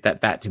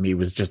 That to me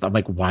was just, I'm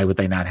like, why would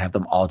they not have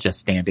them all just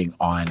standing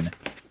on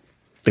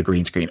the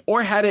green screen,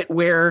 or had it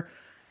where,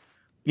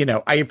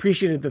 I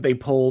appreciated that they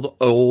pulled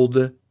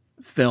old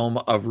film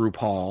of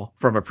RuPaul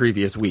from a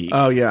previous week.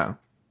 Oh yeah.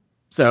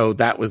 So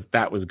that was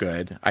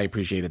good. I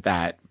appreciated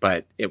that,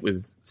 but it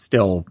was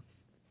still,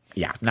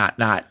 not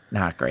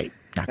great.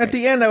 At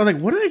the end, I was like,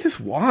 what did I just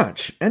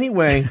watch?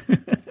 Anyway.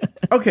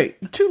 Okay.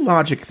 2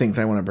 logic things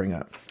I want to bring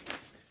up.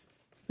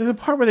 There's a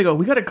part where they go,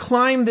 we got to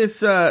climb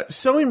this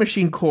sewing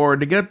machine cord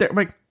to get up there. I'm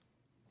like,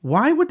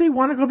 why would they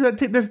want to go up to that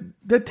table?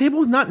 That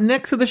table is not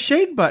next to the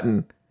shade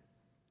button.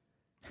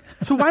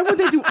 So why would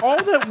they do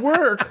all that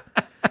work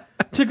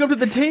to go to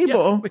the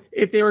table? Yeah,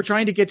 if they were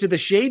trying to get to the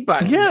shade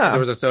button, there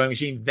was a sewing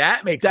machine.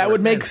 That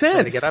would make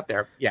sense to get up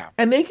there. Yeah,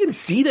 and they can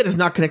see that it's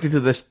not connected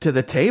to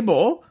the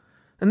table.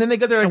 And then they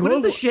get there. Like, what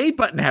does the shade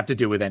button have to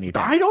do with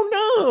anything? I don't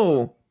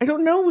know.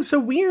 It was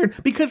so weird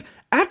because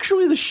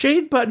actually the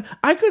shade button,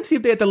 I could see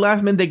if they at the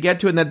last minute they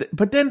get to it,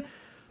 but then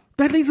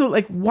that leaves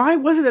like, why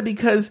wasn't that?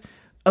 Because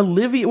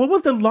Olivia, what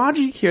was the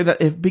logic here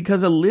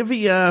because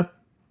Olivia,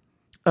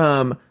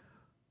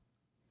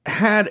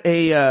 had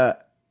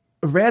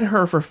read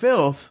her for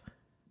filth,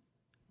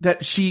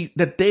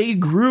 that they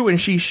grew and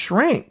she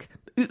shrank.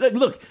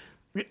 Look,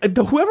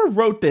 whoever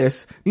wrote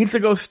this needs to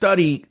go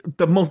study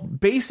the most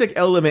basic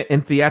element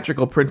in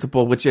theatrical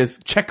principle, which is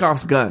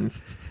Chekhov's gun.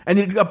 And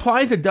it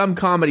applies to dumb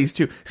comedies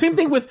too. Same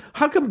thing with,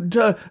 how come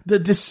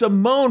the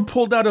Simone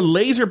pulled out a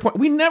laser pointer?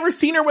 We never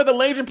seen her with a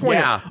laser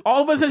pointer. Yeah.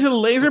 All of a sudden, a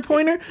laser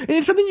pointer, and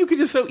it's something you could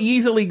just so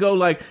easily go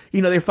like,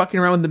 they're fucking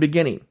around in the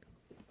beginning.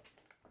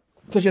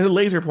 So she has a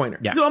laser pointer.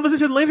 Yeah. So all of a sudden,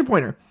 she has a laser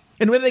pointer.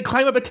 And when they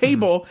climb up a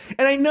table,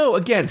 and I know,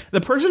 again,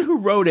 the person who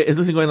wrote it is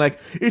listening going like,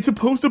 it's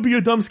supposed to be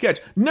a dumb sketch.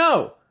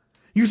 No!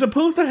 You're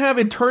supposed to have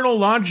internal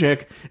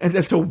logic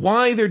as to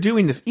why they're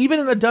doing this. Even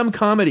in a dumb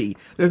comedy,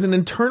 there's an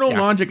internal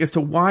logic as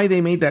to why they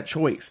made that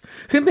choice.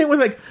 Same thing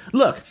with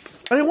look,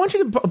 I want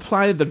you to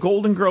apply the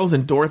Golden Girls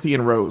and Dorothy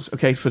and Rose,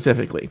 okay,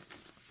 specifically.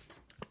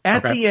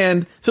 At the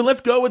end, so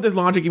let's go with this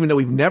logic, even though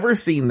we've never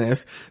seen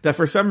this, that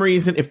for some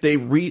reason, if they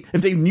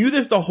knew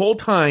this the whole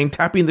time,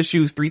 tapping the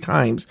shoes 3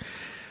 times,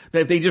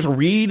 that if they just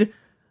read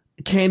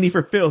Candy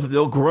for Filth,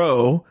 they'll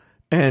grow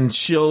and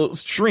she'll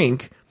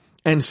shrink.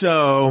 And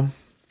so,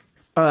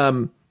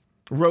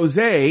 Rose,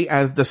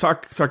 as the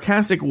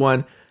sarcastic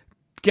one,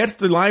 gets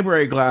the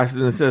library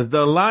glasses and says,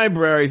 the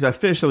library's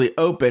officially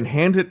open,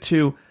 hands it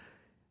to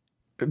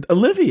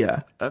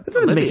Olivia. That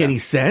doesn't make any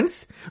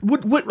sense.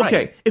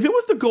 Okay, if it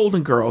was the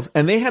Golden Girls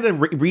and they had to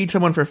read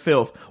someone for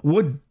filth,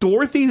 would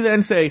Dorothy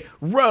then say,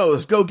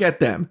 Rose, go get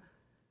them?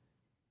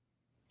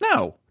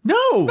 No,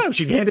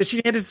 she'd hand it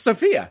to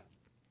Sophia.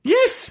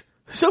 Yes,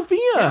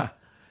 Sophia.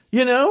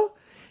 Yeah.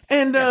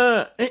 And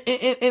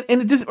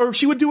it just, or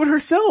she would do it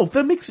herself.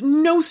 That makes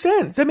no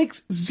sense. That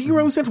makes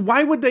zero sense.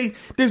 Why would they?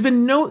 There's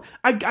been no.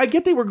 I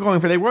get they were going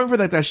for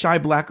that shy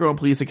black girl in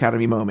Police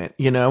Academy moment,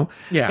 Yeah.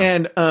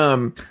 And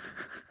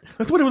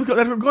that's what it was.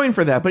 That's what we're going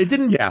for that, but it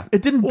didn't. Yeah.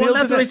 It didn't. Well,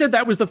 that's what I said.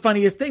 That was the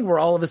funniest thing. Where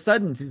all of a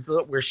sudden,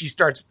 where she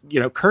starts,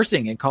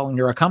 cursing and calling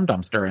her a cum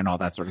dumpster and all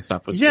that sort of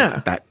stuff.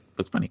 That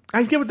was funny.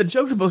 I get what the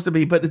joke's supposed to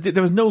be, but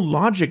there was no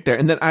logic there.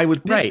 And then I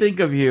would think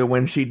of you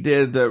when she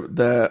did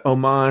the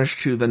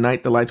homage to The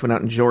Night the Lights Went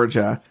Out in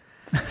Georgia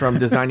from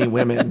Designing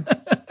Women.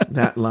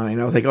 That line,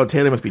 I was like, oh,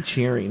 Taylor must be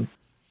cheering.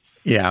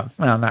 Yeah,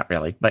 well, not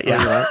really, but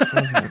yeah.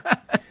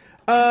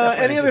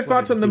 Any other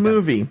thoughts on the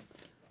movie?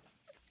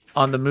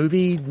 On the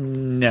movie,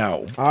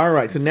 no. All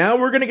right, so now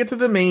we're going to get to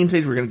the main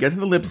stage. We're going to get to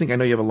the lip sync. I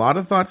know you have a lot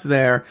of thoughts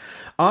there.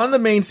 On the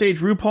main stage,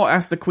 RuPaul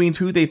asks the queens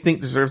who they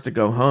think deserves to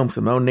go home.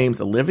 Simone names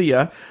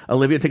Olivia.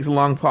 Olivia takes a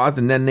long pause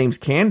and then names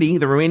Candy.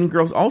 The remaining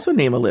girls also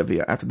name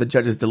Olivia. After the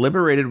judges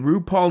deliberated,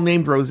 RuPaul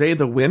named Rosé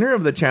the winner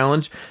of the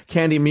challenge.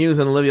 Candy Muse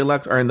and Olivia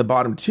Lux are in the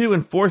bottom 2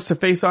 and forced to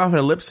face off in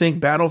a lip sync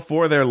battle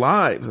for their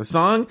lives. The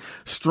song,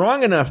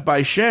 Strong Enough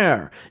by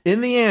Cher. In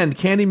the end,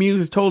 Candy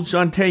Muse is told,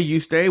 Shantae, you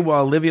stay,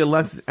 while Olivia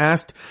Lux is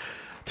asked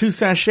to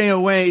sashay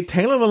away.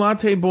 Taylor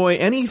Volante boy,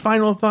 any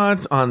final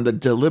thoughts on the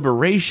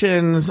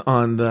deliberations,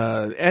 on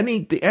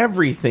the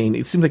everything?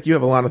 It seems like you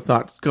have a lot of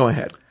thoughts. Go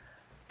ahead.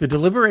 The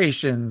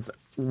deliberations,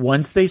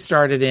 once they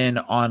started in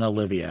on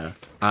Olivia,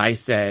 I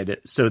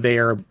said, so they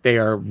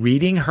are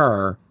reading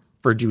her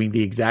for doing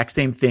the exact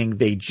same thing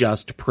they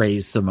just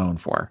praised Simone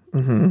for.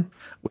 Mm-hmm.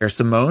 Where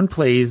Simone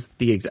does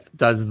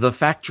the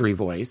factory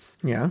voice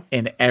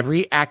in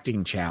every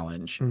acting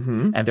challenge,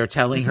 and they're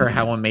telling her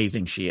how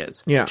amazing she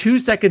is. Yeah. 2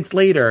 seconds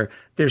later,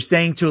 they're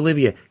saying to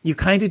Olivia, you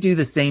kind of do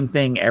the same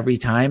thing every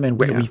time, and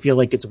we feel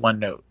like it's one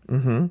note.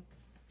 Mm-hmm.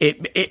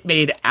 It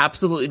made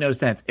absolutely no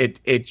sense.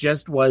 It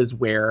just was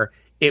where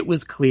it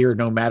was clear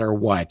no matter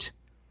what,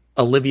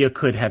 Olivia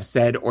could have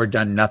said or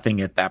done nothing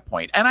at that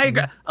point. And I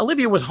agree.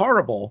 Olivia was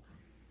horrible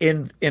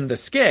in the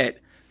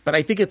skit, but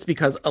I think it's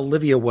because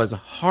Olivia was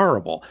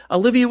horrible.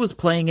 Olivia was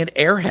playing an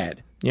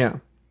airhead. Yeah.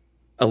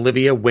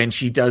 Olivia, when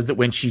she does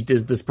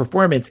this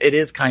performance, it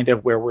is kind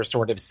of where we're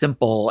sort of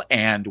simple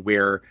and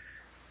we're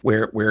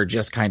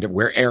just kind of,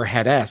 we're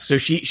airhead-esque. So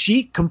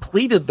she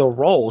completed the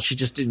role. She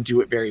just didn't do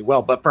it very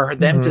well. But for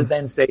them to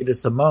then say to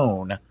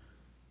Simone,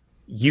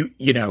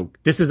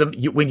 this is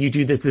when you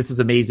do this is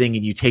amazing,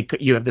 and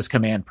you have this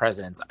command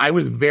presence. I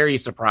was very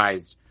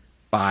surprised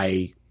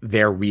by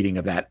their reading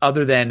of that,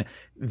 other than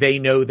they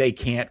know they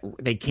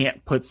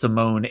can't put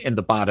Simone in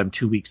the bottom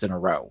 2 weeks in a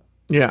row.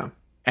 Yeah.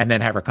 And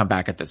then have her come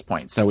back at this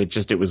point. So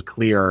it was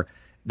clear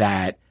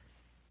that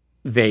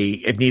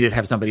it needed to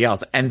have somebody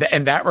else. And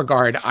in that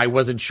regard, I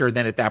wasn't sure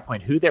then at that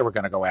point who they were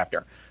going to go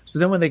after. So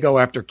then when they go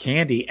after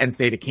Candy and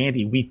say to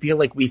Candy, we feel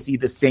like we see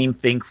the same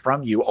thing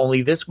from you,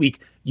 only this week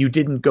you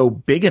didn't go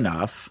big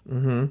enough.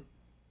 Mm-hmm.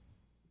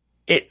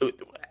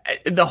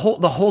 The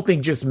whole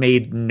thing just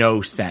made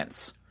no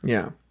sense.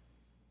 Yeah.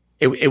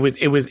 It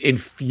was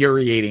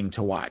infuriating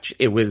to watch.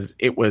 It was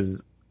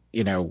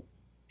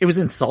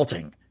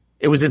insulting.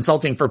 It was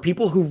insulting for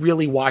people who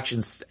really watch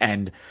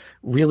and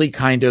really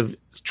kind of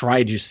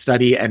try to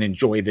study and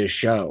enjoy this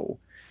show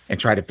and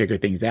try to figure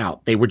things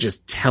out. They were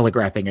just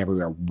telegraphing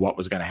everywhere what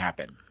was going to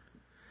happen.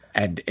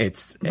 And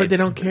but they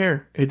don't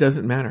care. It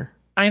doesn't matter.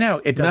 I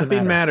know. It doesn't matter.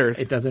 Nothing matters.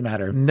 It doesn't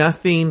matter.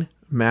 Nothing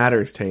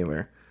matters,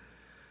 Taylor.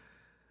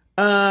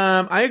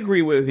 I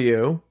agree with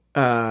you.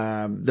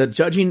 The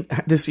judging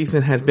this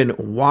season has been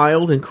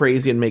wild and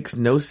crazy and makes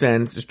no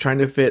sense. It's trying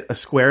to fit a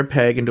square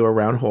peg into a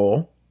round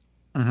hole.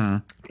 Mm-hmm.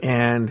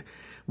 And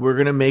we're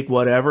going to make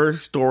whatever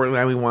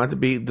storyline we want it to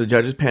be. The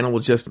judges panel will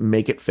just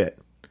make it fit.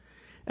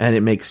 And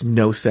it makes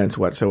no sense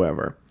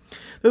whatsoever.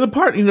 There's a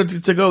part,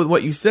 to go with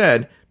what you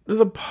said, there's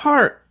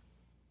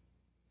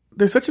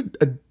such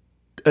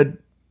a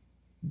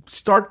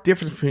stark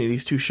difference between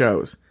these two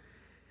shows.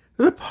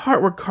 There's a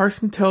part where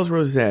Carson tells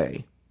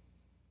Rosé,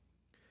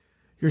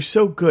 "You're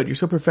so good, you're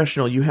so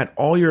professional, you had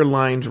all your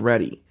lines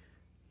ready."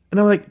 And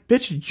I'm like,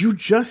 bitch, did you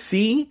just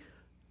see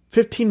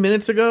 15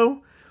 minutes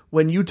ago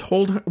when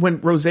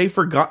Rosé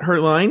forgot her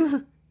lines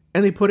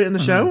and they put it in the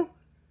show?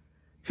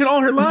 She had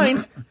all her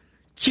lines.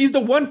 She's the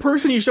one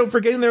person you show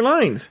forgetting their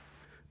lines.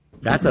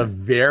 That's a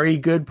very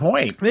good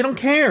point. They don't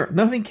care.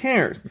 Nothing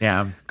cares.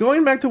 Yeah.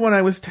 Going back to what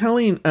I was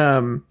telling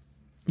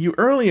you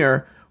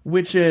earlier,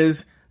 which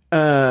is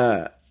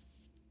when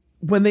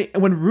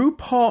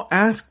RuPaul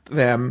asked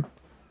them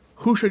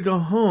who should go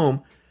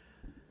home,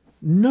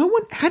 no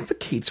one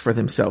advocates for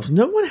themselves.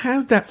 No one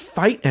has that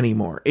fight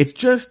anymore. It's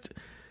just,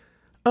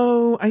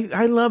 oh,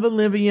 I love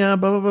Olivia,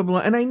 blah, blah, blah, blah.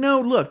 And I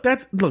know,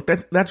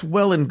 that's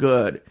well and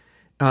good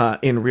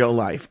in real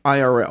life,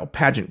 IRL,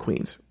 pageant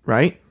queens,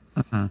 right?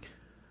 Mm-hmm.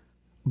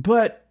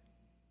 But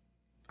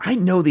I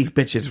know these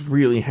bitches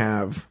really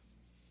have,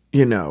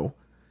 I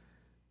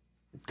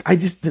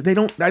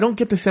don't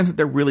get the sense that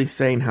they're really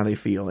saying how they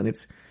feel. And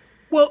it's,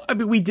 well, I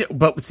mean, we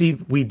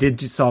did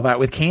just saw that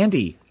with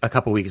Candy a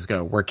couple weeks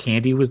ago, where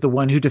Candy was the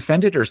one who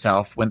defended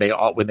herself when they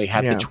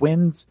had the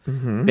twins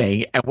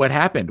thing. And what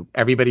happened?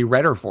 Everybody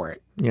read her for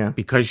it. Yeah.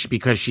 Because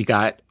she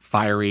got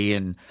fiery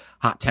and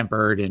hot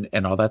tempered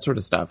and all that sort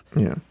of stuff.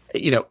 Yeah.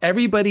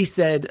 Everybody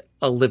said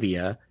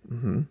Olivia.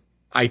 Mm-hmm.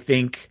 I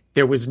think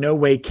there was no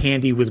way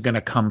Candy was going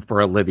to come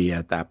for Olivia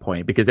at that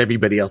point because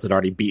everybody else had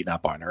already beaten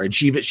up on her. And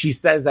she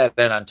says that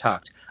then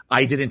Untucked.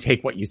 I didn't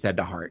take what you said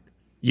to heart.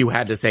 You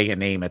had to say a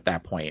name at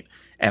that point.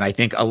 And I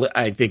think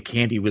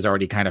Candy was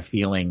already kind of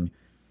feeling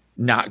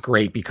not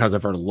great because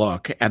of her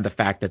look and the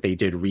fact that they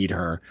did read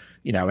her,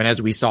 and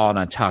as we saw in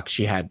Untucked,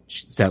 she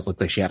looked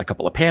like she had a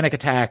couple of panic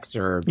attacks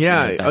or.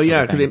 Yeah.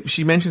 Because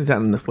she mentions that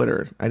on the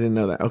Twitter. I didn't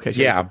know that. Okay.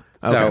 Yeah.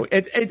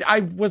 Okay. So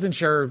I wasn't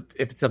sure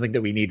if it's something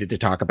that we needed to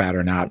talk about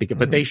or not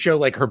but they show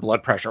like her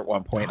blood pressure at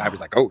one point. I was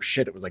like, oh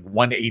shit, it was like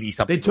 180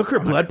 something. They took her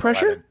blood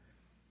pressure?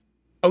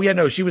 Oh yeah,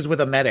 no, she was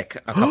with a medic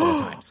a couple of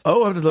times.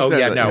 Oh, I have to look.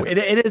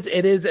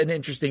 It is an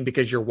interesting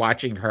because you're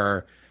watching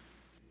her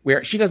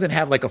where she doesn't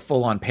have like a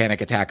full on panic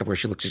attack of where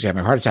she looks like she's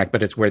having a heart attack,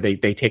 but it's where they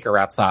take her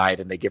outside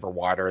and they give her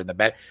water and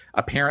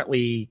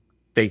apparently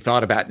they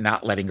thought about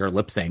not letting her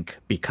lip sync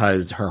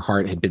because her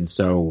heart had been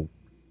so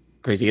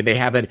crazy. And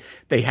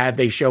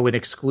they show an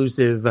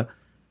exclusive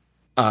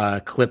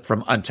clip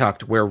from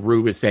Untucked where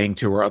Rue is saying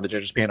to her on the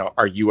judges panel,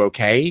 "Are you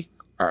okay?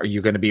 Are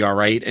you going to be all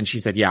right?" And she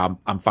said, "Yeah,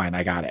 I'm fine.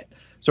 I got it."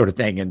 Sort of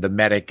thing. And the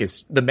medic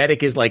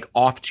is like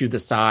off to the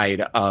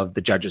side of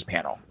the judges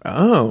panel.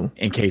 Oh,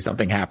 in case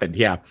something happened.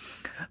 Yeah.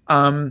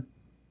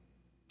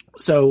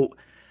 So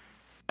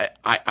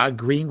I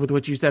agreeing with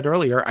what you said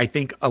earlier. I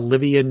think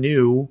Olivia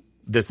knew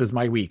this is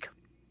my week.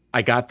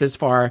 I got this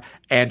far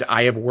and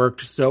I have worked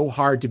so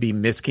hard to be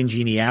Miss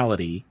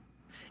Congeniality.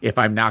 If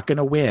I'm not going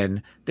to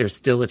win, there's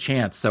still a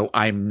chance. So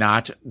I'm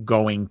not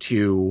going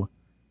to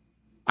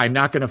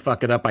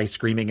fuck it up by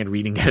screaming and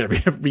reading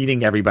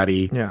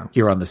everybody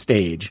here on the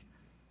stage.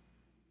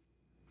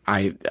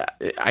 I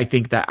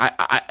think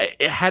that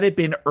had it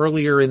been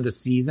earlier in the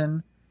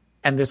season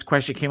and this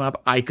question came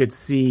up, I could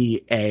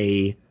see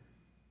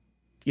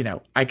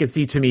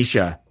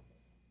Tamisha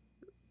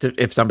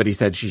if somebody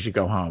said she should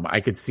go home.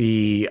 I'm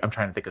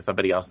trying to think of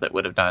somebody else that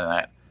would have done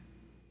that.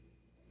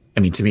 I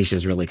mean, Tamisha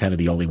is really kind of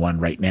the only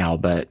one right now,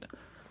 but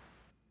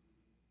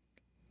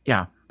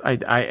yeah.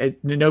 I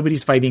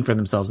nobody's fighting for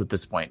themselves at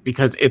this point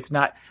because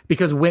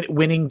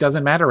winning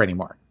doesn't matter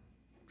anymore.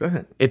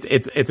 Doesn't.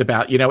 It's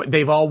about,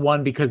 they've all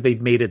won because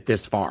they've made it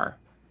this far.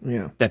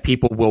 Yeah. That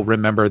people will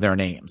remember their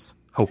names,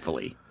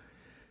 hopefully.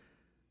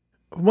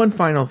 One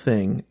final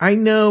thing. I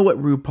know what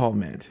RuPaul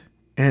meant.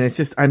 And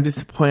I'm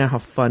just pointing out how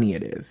funny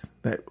it is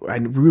that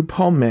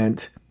RuPaul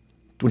meant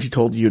when she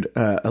told you,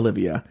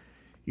 Olivia,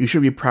 you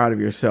should be proud of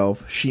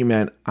yourself. She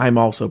meant, I'm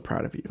also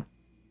proud of you.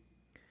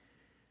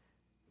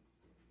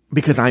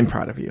 Because I'm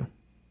proud of you.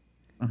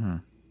 Mm-hmm.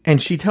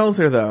 And she tells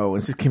her, though,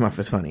 and this came off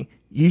as funny,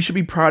 you should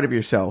be proud of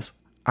yourself.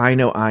 I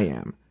know I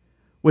am.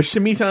 Which to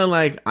me sounded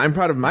like, I'm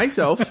proud of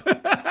myself.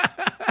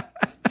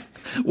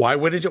 Why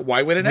wouldn't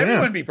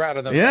everyone be proud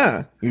of themselves?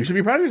 Yeah, you should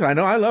be proud of yourself. I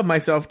know I love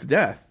myself to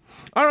death.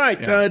 All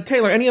right,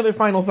 Taylor, any other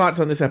final thoughts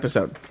on this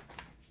episode?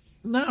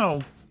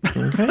 No.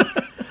 Okay.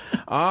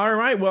 All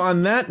right. Well,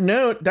 on that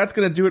note, that's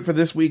going to do it for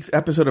this week's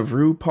episode of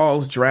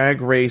RuPaul's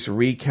Drag Race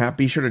Recap.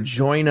 Be sure to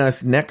join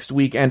us next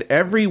week and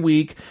every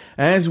week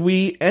as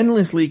we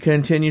endlessly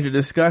continue to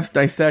discuss,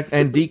 dissect,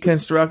 and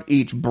deconstruct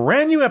each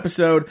brand new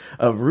episode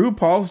of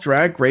RuPaul's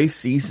Drag Race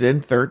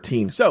Season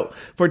 13. So,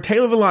 for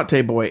Taylor the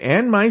Latte Boy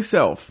and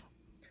myself,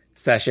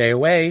 sashay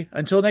away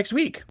until next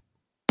week.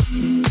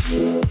 Thank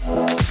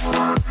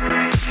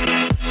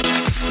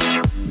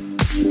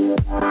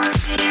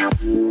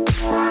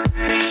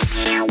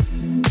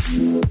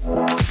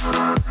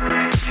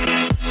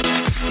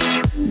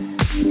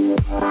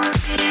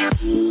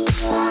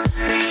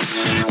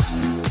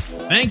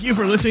you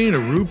for listening to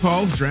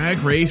RuPaul's Drag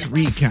Race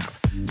Recap.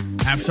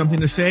 Have something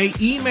to say?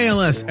 Email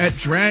us at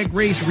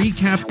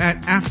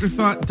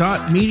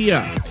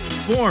dragracerecap@afterthought.media.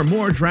 For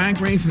more Drag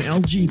Race and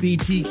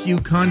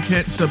LGBTQ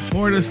content,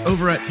 support us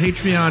over at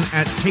Patreon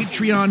at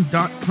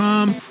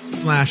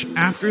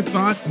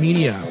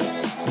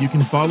patreon.com/afterthoughtmedia. You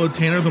can follow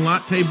Tanner the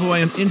Latte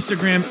Boy on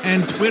Instagram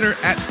and Twitter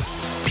at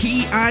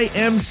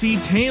PIMC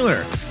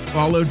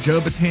Follow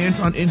Joe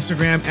Betance on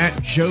Instagram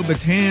at Joe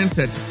Betance.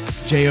 That's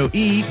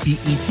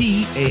JoeBetance.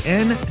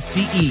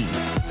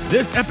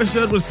 This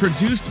episode was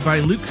produced by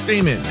Luke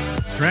Stamen.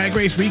 Drag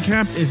Race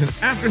Recap is an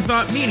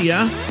Afterthought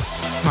Media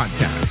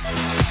podcast.